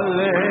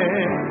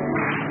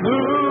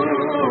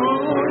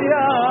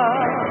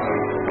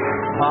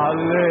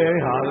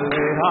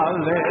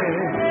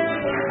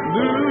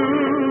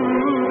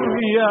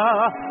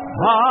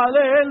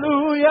 Hallelujah,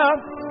 hallelujah,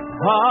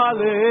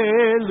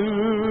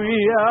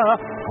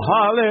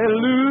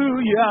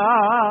 hallelujah,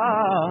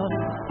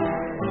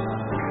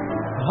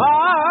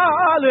 hallelujah,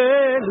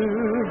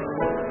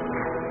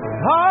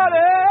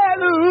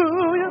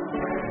 hallelujah,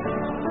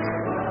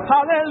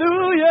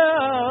 hallelujah.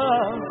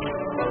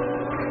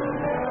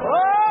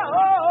 Oh,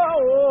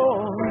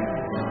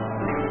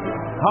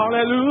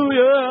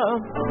 hallelujah,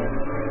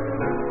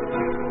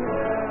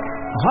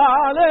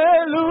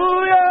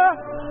 hallelujah,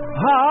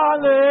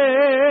 hallelujah.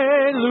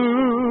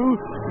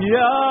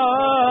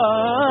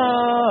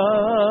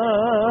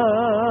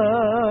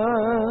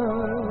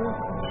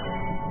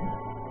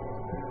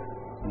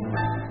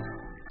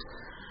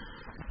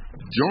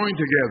 Join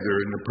together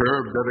in the prayer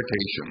of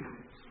dedication.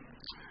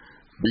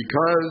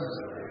 Because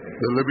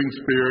the living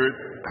Spirit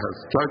has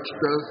touched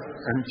us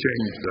and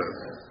changed us,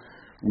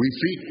 we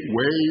seek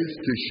ways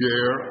to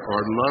share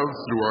our love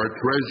through our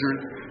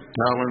treasures,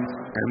 talents,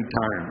 and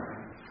time.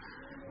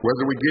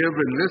 Whether we give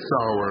in this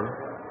hour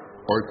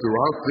or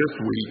throughout this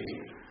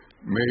week,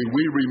 may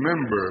we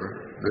remember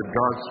that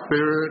God's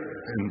Spirit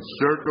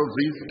encircles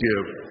these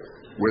gifts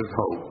with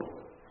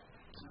hope.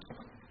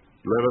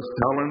 Let us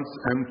talents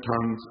and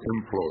tongues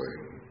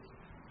employ.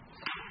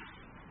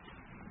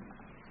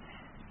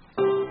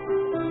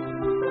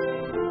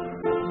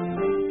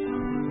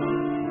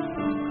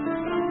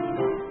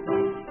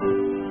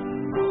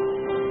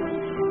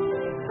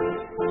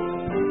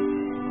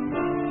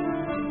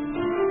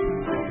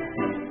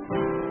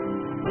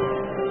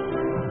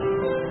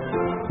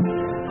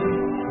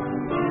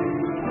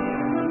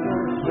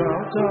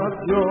 Of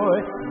joy,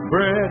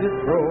 bread is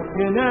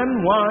broken and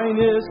wine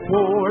is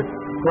poured.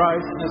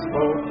 Christ is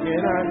spoken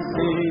and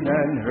seen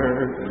and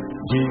heard.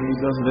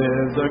 Jesus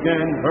lives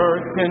again,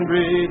 earth can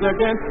breathe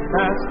again.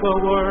 Pass the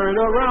word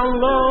around,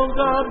 loaves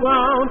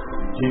abound.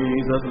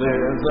 Jesus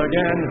lives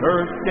again,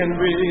 earth can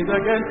breathe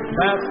again.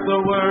 Pass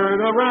the word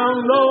around,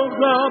 loaves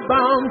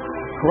abound.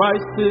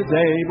 Christ is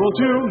able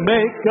to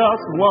make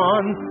us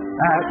one.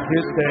 At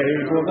his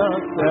table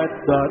thus set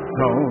the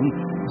tone,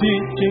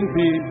 teaching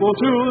people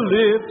to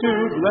live to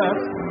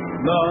bless,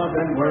 love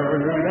and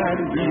word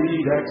and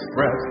deed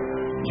express.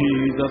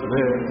 Jesus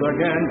lives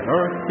again,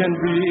 earth can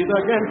breathe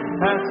again,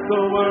 pass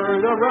the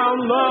word around,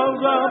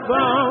 love's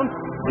abound.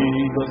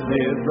 Jesus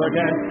lives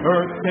again,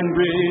 earth can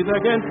breathe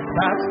again,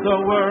 pass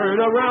the word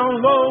around,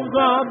 love's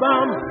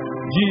abound.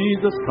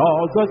 Jesus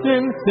calls us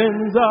in,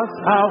 sends us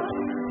out,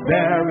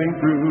 bearing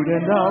fruit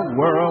in a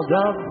world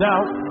of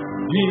doubt.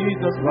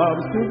 Jesus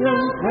loves to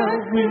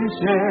himself we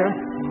share,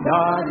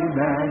 God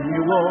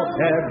Emmanuel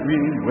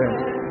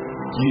everywhere.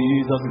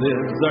 Jesus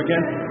lives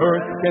again,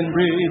 earth can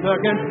breathe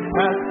again,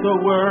 pass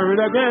the word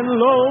again,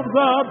 loaves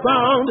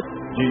abound.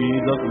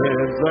 Jesus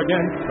lives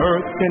again,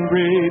 earth can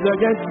breathe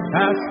again,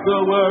 pass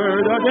the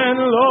word again,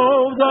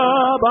 loaves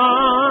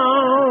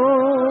abound.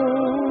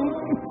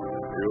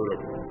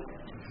 Beautiful.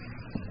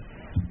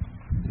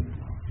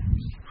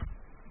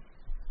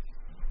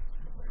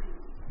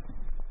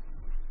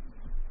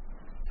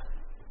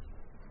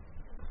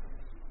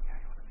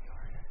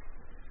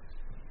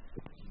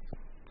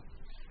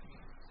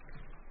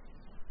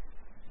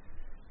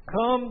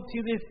 Come to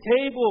this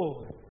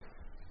table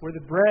where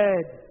the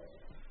bread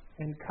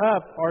and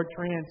cup are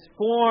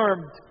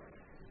transformed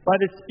by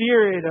the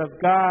Spirit of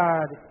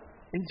God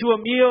into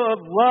a meal of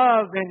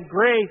love and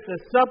grace, a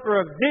supper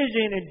of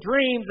vision and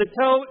dreams,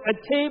 a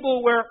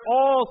table where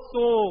all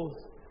souls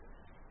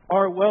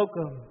are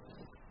welcome.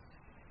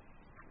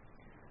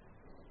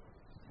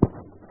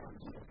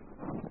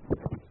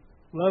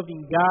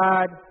 Loving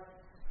God,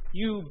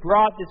 you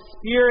brought the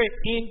Spirit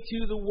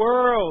into the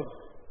world.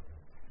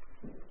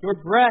 Your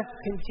breath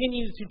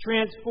continues to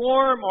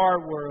transform our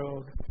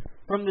world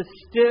from the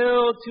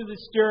still to the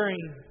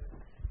stirring.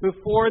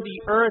 Before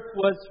the earth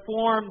was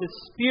formed, the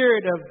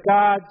Spirit of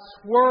God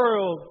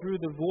swirled through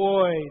the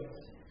voids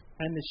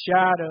and the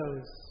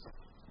shadows.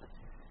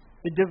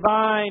 The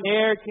divine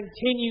air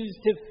continues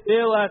to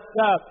fill us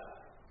up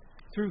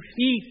through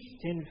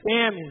feast and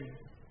famine.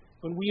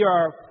 When we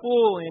are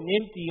full and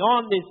empty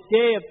on this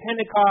day of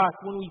Pentecost,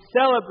 when we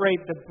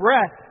celebrate the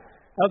breath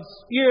of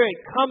Spirit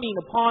coming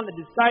upon the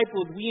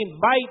disciples, we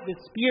invite the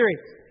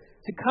Spirit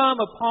to come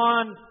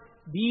upon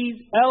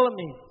these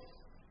elements.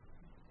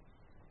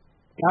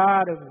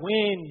 God of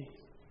winds,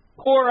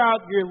 pour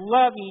out your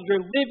loving, your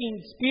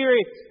living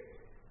Spirit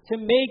to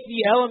make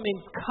the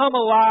elements come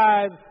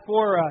alive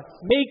for us.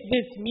 Make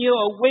this meal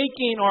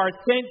awaken our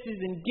senses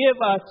and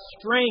give us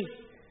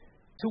strength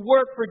to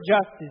work for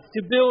justice,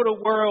 to build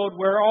a world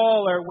where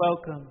all are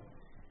welcome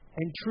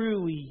and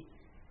truly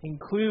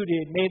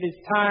included. May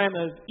this time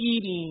of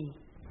eating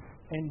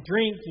and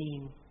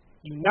drinking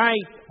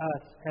unite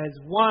us as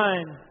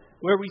one,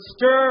 where we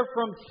stir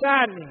from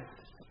sadness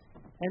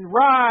and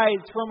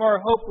rise from our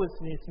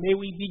hopelessness. May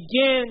we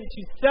begin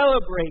to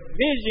celebrate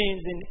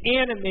visions and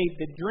animate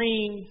the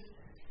dreams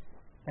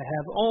that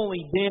have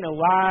only been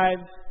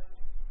alive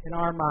in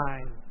our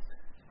minds.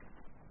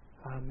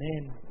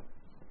 Amen.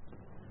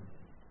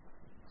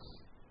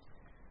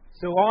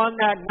 So on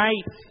that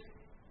night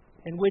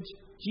in which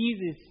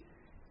Jesus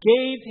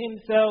gave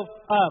himself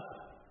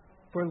up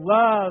for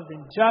love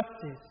and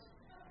justice,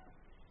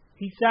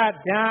 he sat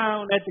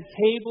down at the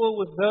table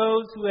with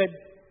those who had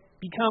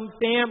become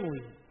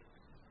family.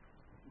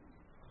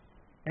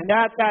 And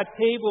at that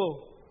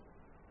table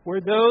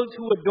were those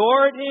who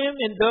adored him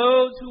and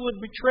those who would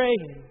betray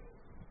him.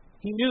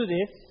 He knew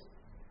this,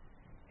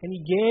 and he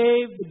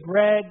gave the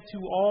bread to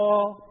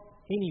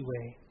all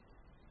anyway.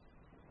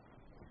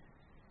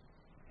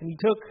 And he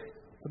took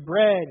the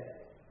bread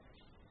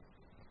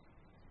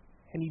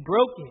and he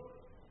broke it.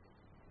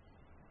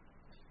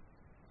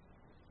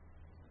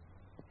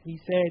 He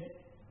said,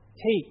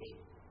 "Take,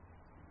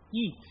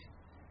 eat.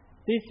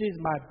 This is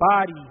my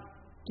body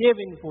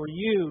given for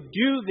you.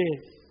 Do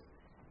this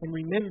in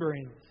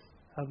remembrance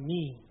of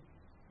me."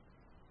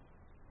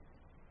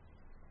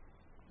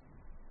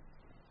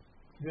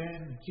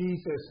 Then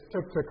Jesus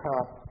took the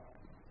cup,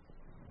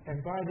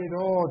 invited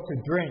all to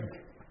drink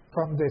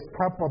from this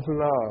cup of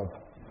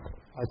love,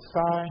 a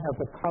sign of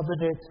the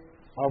covenant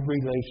of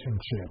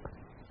relationship.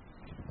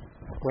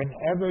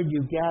 Whenever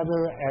you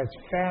gather as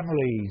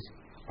families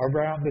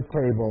around the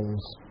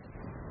tables,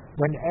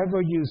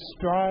 whenever you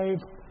strive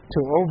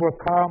to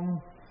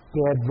overcome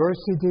the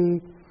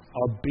adversity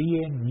of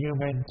being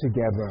human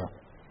together,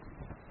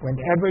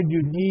 whenever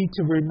you need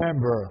to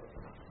remember,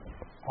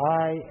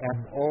 I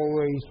am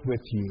always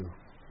with you,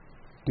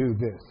 do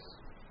this.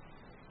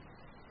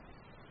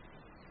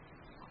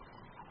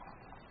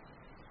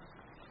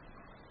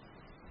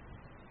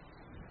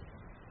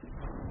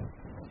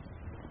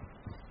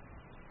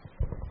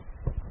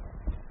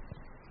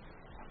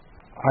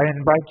 I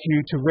invite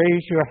you to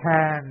raise your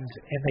hands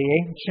in the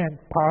ancient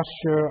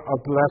posture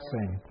of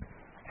blessing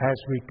as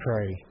we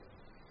pray.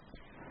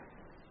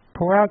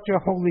 Pour out your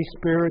Holy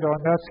Spirit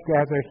on us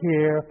gathered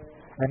here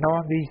and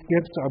on these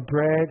gifts of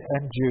bread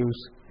and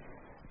juice.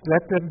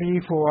 Let them be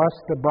for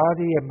us the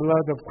body and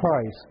blood of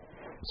Christ,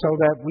 so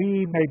that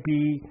we may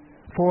be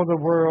for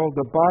the world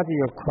the body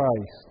of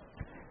Christ,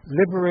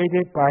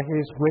 liberated by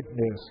his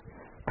witness,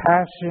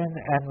 passion,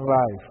 and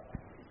life.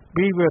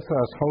 Be with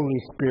us, Holy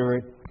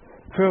Spirit.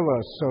 Fill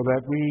us so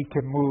that we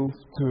can move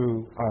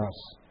through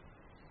us.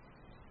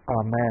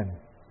 Amen.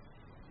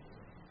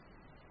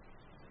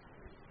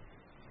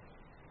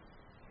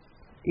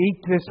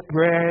 Eat this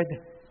bread,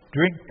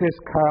 drink this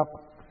cup.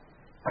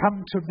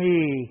 Come to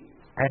me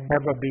and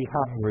never be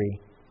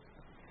hungry.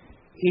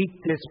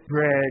 Eat this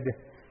bread,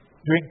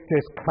 drink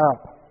this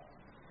cup.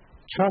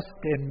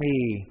 Trust in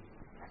me,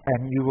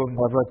 and you will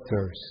never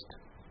thirst.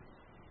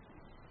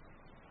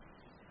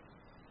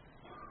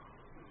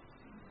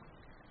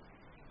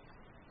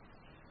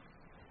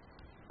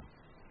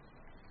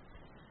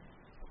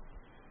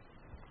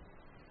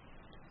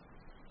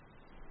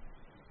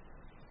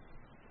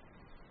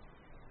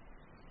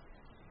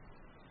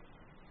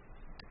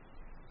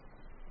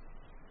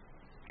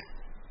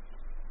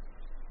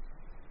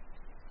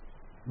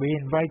 We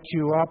invite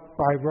you up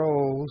by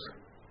rows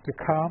to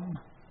come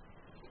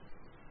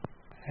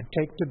and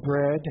take the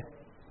bread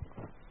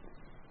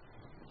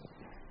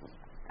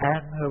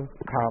and the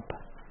cup,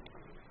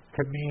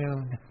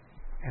 commune,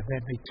 and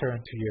then return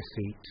to your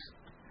seats.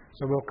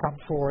 So we'll come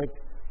forward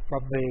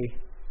from the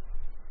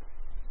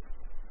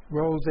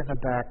rows in the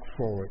back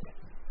forward.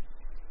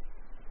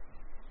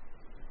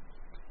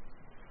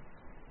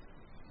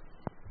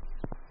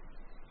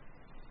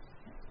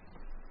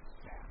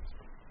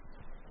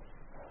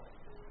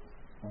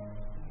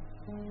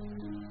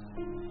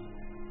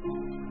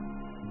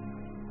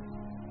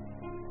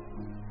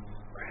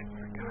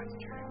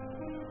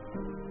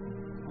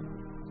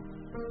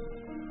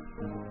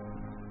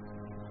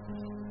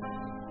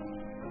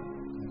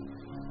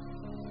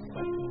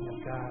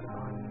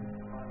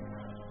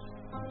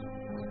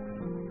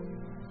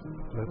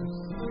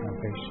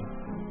 Salvation.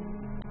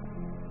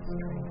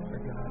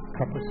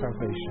 Cup of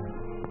salvation.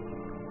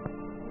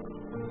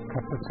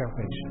 Cup of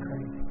salvation.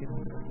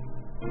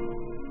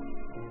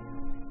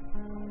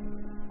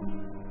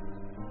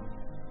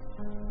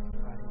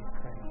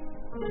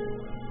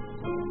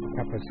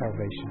 Cup of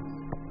salvation.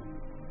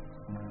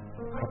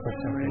 Cup of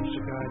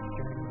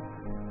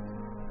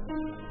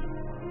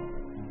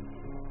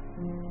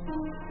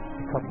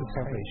salvation. Cup of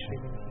salvation.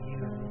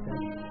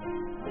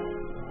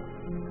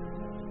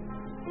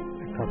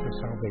 Cup of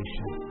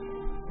salvation.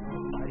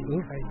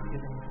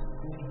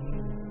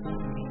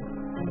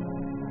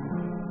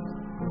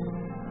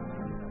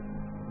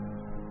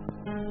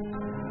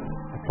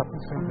 A cup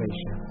of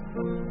salvation.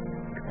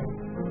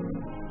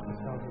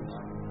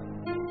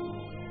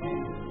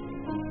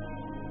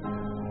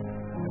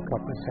 A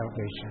cup of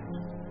salvation.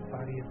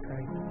 Body of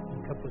Christ. A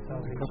cup of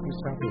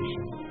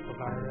salvation. A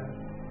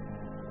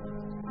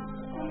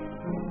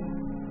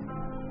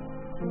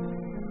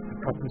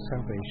cup of salvation. A cup of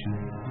salvation.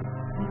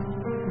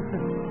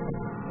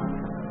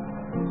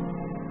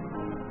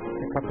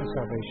 A cup of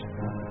salvation.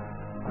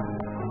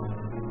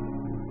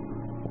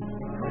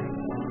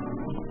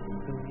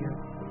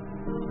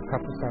 A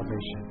cup of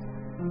salvation.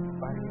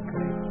 Body of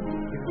Christ,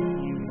 give it to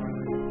you,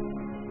 Marlon.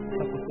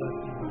 Help us bless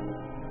you.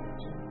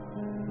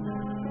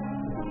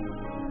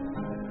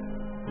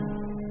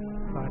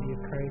 Body of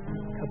Christ,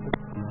 help us.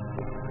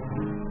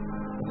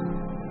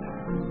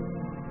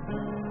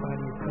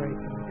 Body of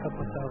Christ, help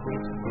us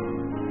salvation.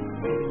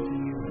 Give it to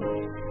you.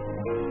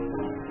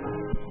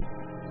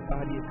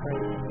 Body of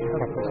Christ,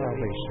 help us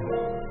salvation.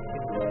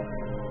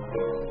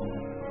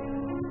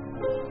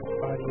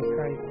 Body of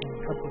Christ,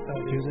 help us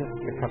salvation.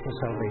 Your cup of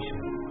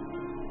salvation.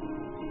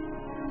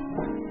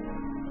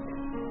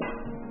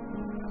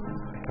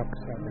 The cup of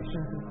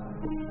salvation.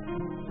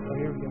 Oh,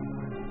 here we go.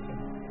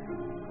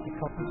 The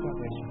cup of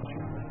salvation,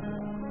 Charlie.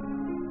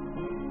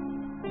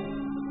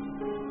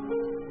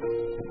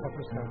 The cup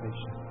of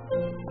salvation.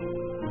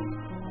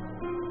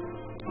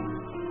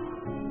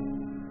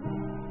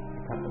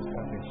 The cup of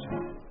salvation.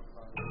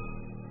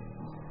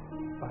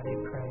 Body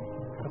of Christ,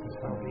 cup of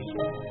salvation.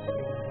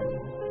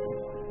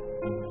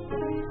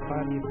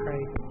 Body of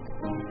Christ,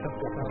 cup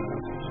of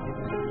salvation.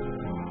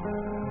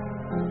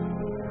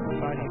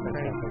 Body of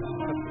Christ,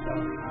 cup of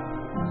salvation.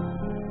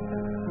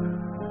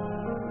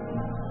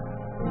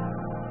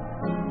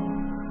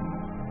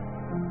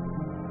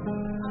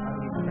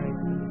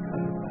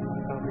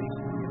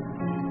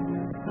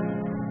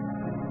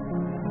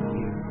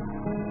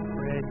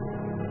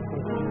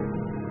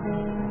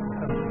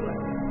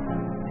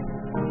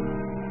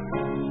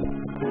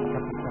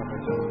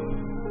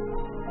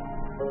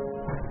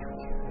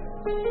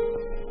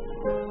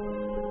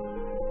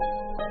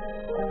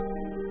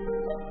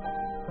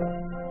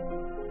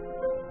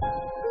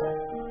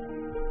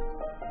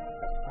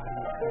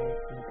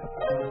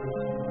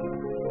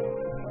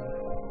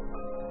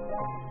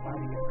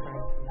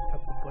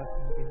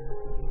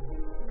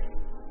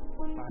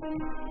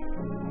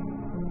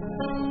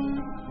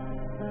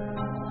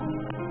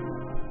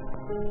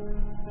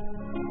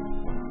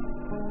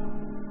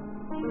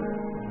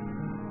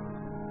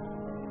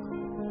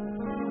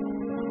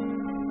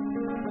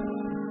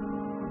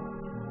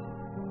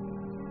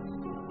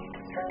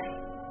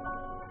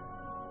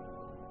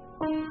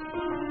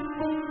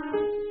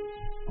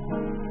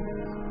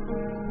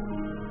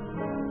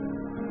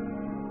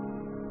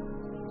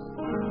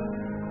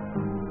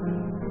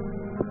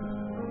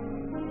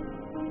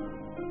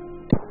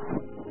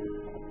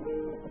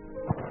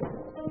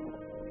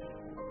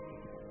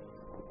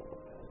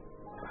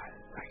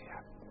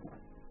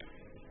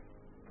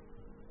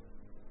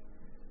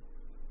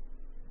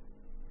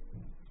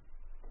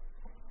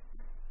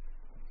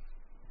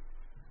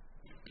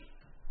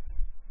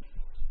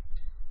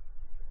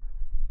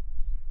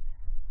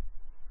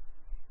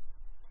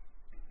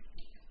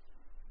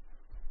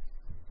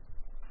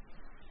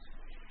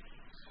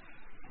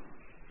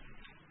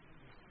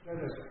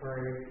 Let us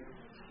pray.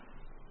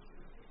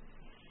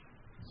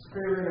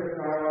 Spirit of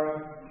God,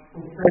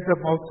 who fed the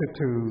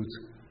multitudes,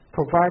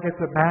 provided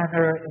the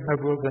manna in the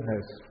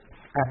wilderness,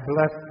 and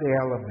blessed the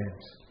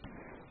elements,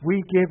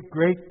 we give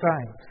great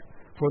thanks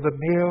for the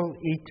meal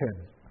eaten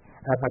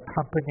and the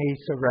company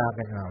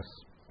surrounding us.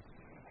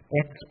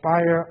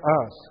 Inspire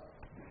us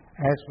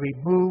as we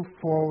move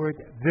forward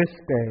this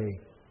day,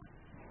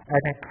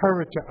 and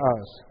encourage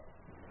us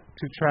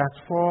to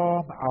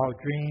transform our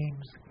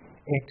dreams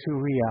into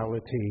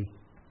reality.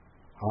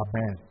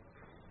 Amen.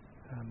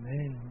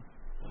 Amen.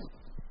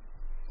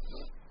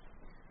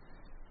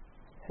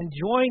 And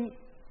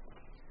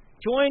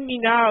join me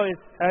now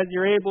as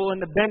you're able in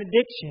the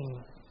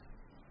benediction.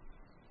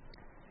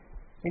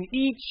 In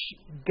each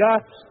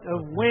gust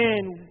of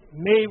wind,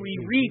 may we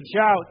reach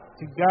out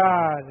to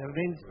God of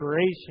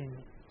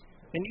inspiration.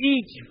 In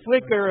each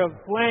flicker of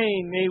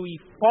flame, may we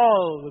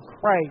follow the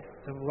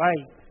Christ of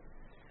light.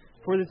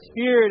 For the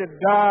Spirit of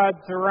God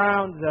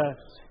surrounds us,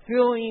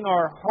 filling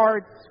our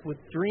hearts with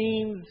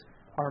dreams,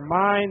 our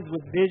minds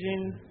with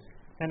visions,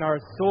 and our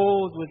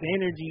souls with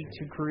energy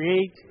to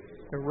create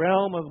the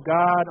realm of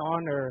God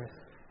on earth.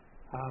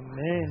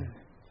 Amen.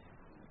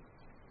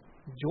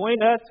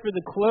 Join us for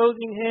the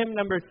closing hymn,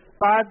 number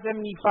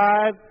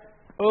 575,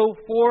 "Oh,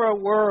 for a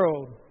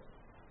World."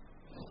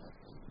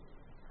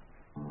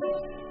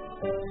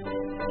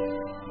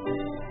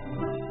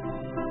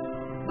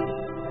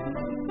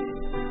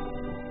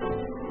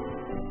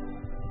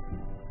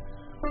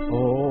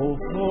 Oh,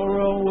 for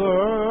a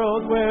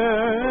world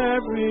where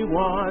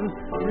everyone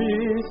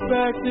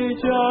respects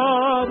each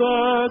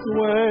other's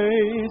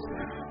ways,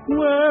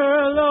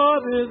 where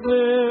love is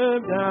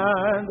lived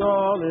and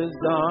all is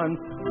done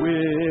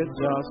with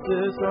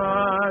justice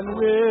and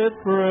with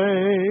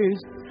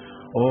praise.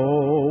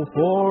 Oh,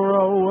 for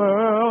a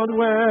world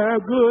where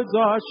goods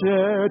are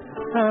shared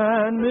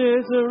and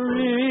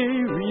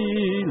misery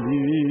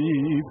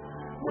relieved,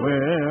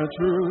 where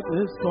truth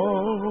is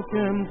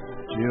spoken,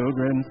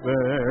 children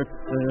spared,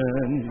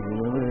 and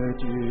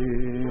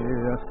unity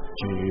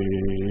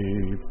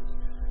achieved.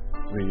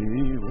 We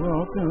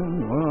welcome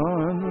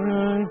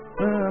one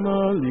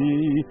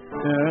family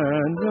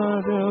and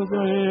love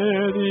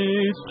with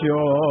its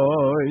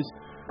joys,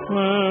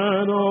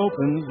 that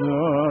opens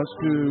us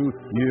to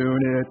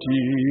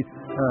unity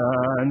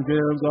and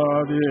gives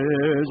our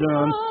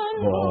vision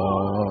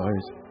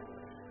voice.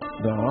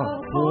 The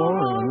poor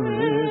and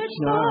rich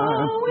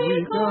and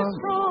weak and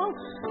strong,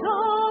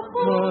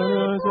 the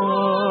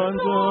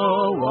sons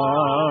of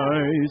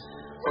wise,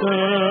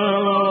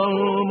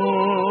 still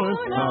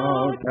most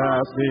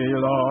outcast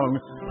belong,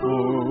 who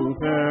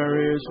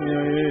perish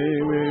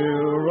they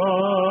will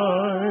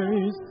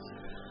rise.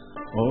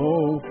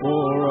 Oh,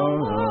 for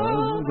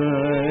our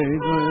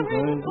days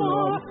with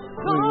love,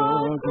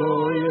 the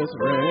glorious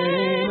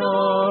reign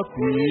of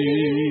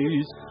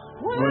peace,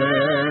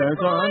 where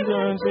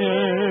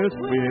consciences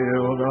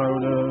will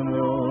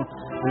know,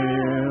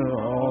 will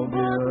all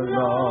be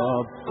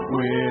loved,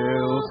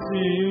 will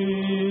see.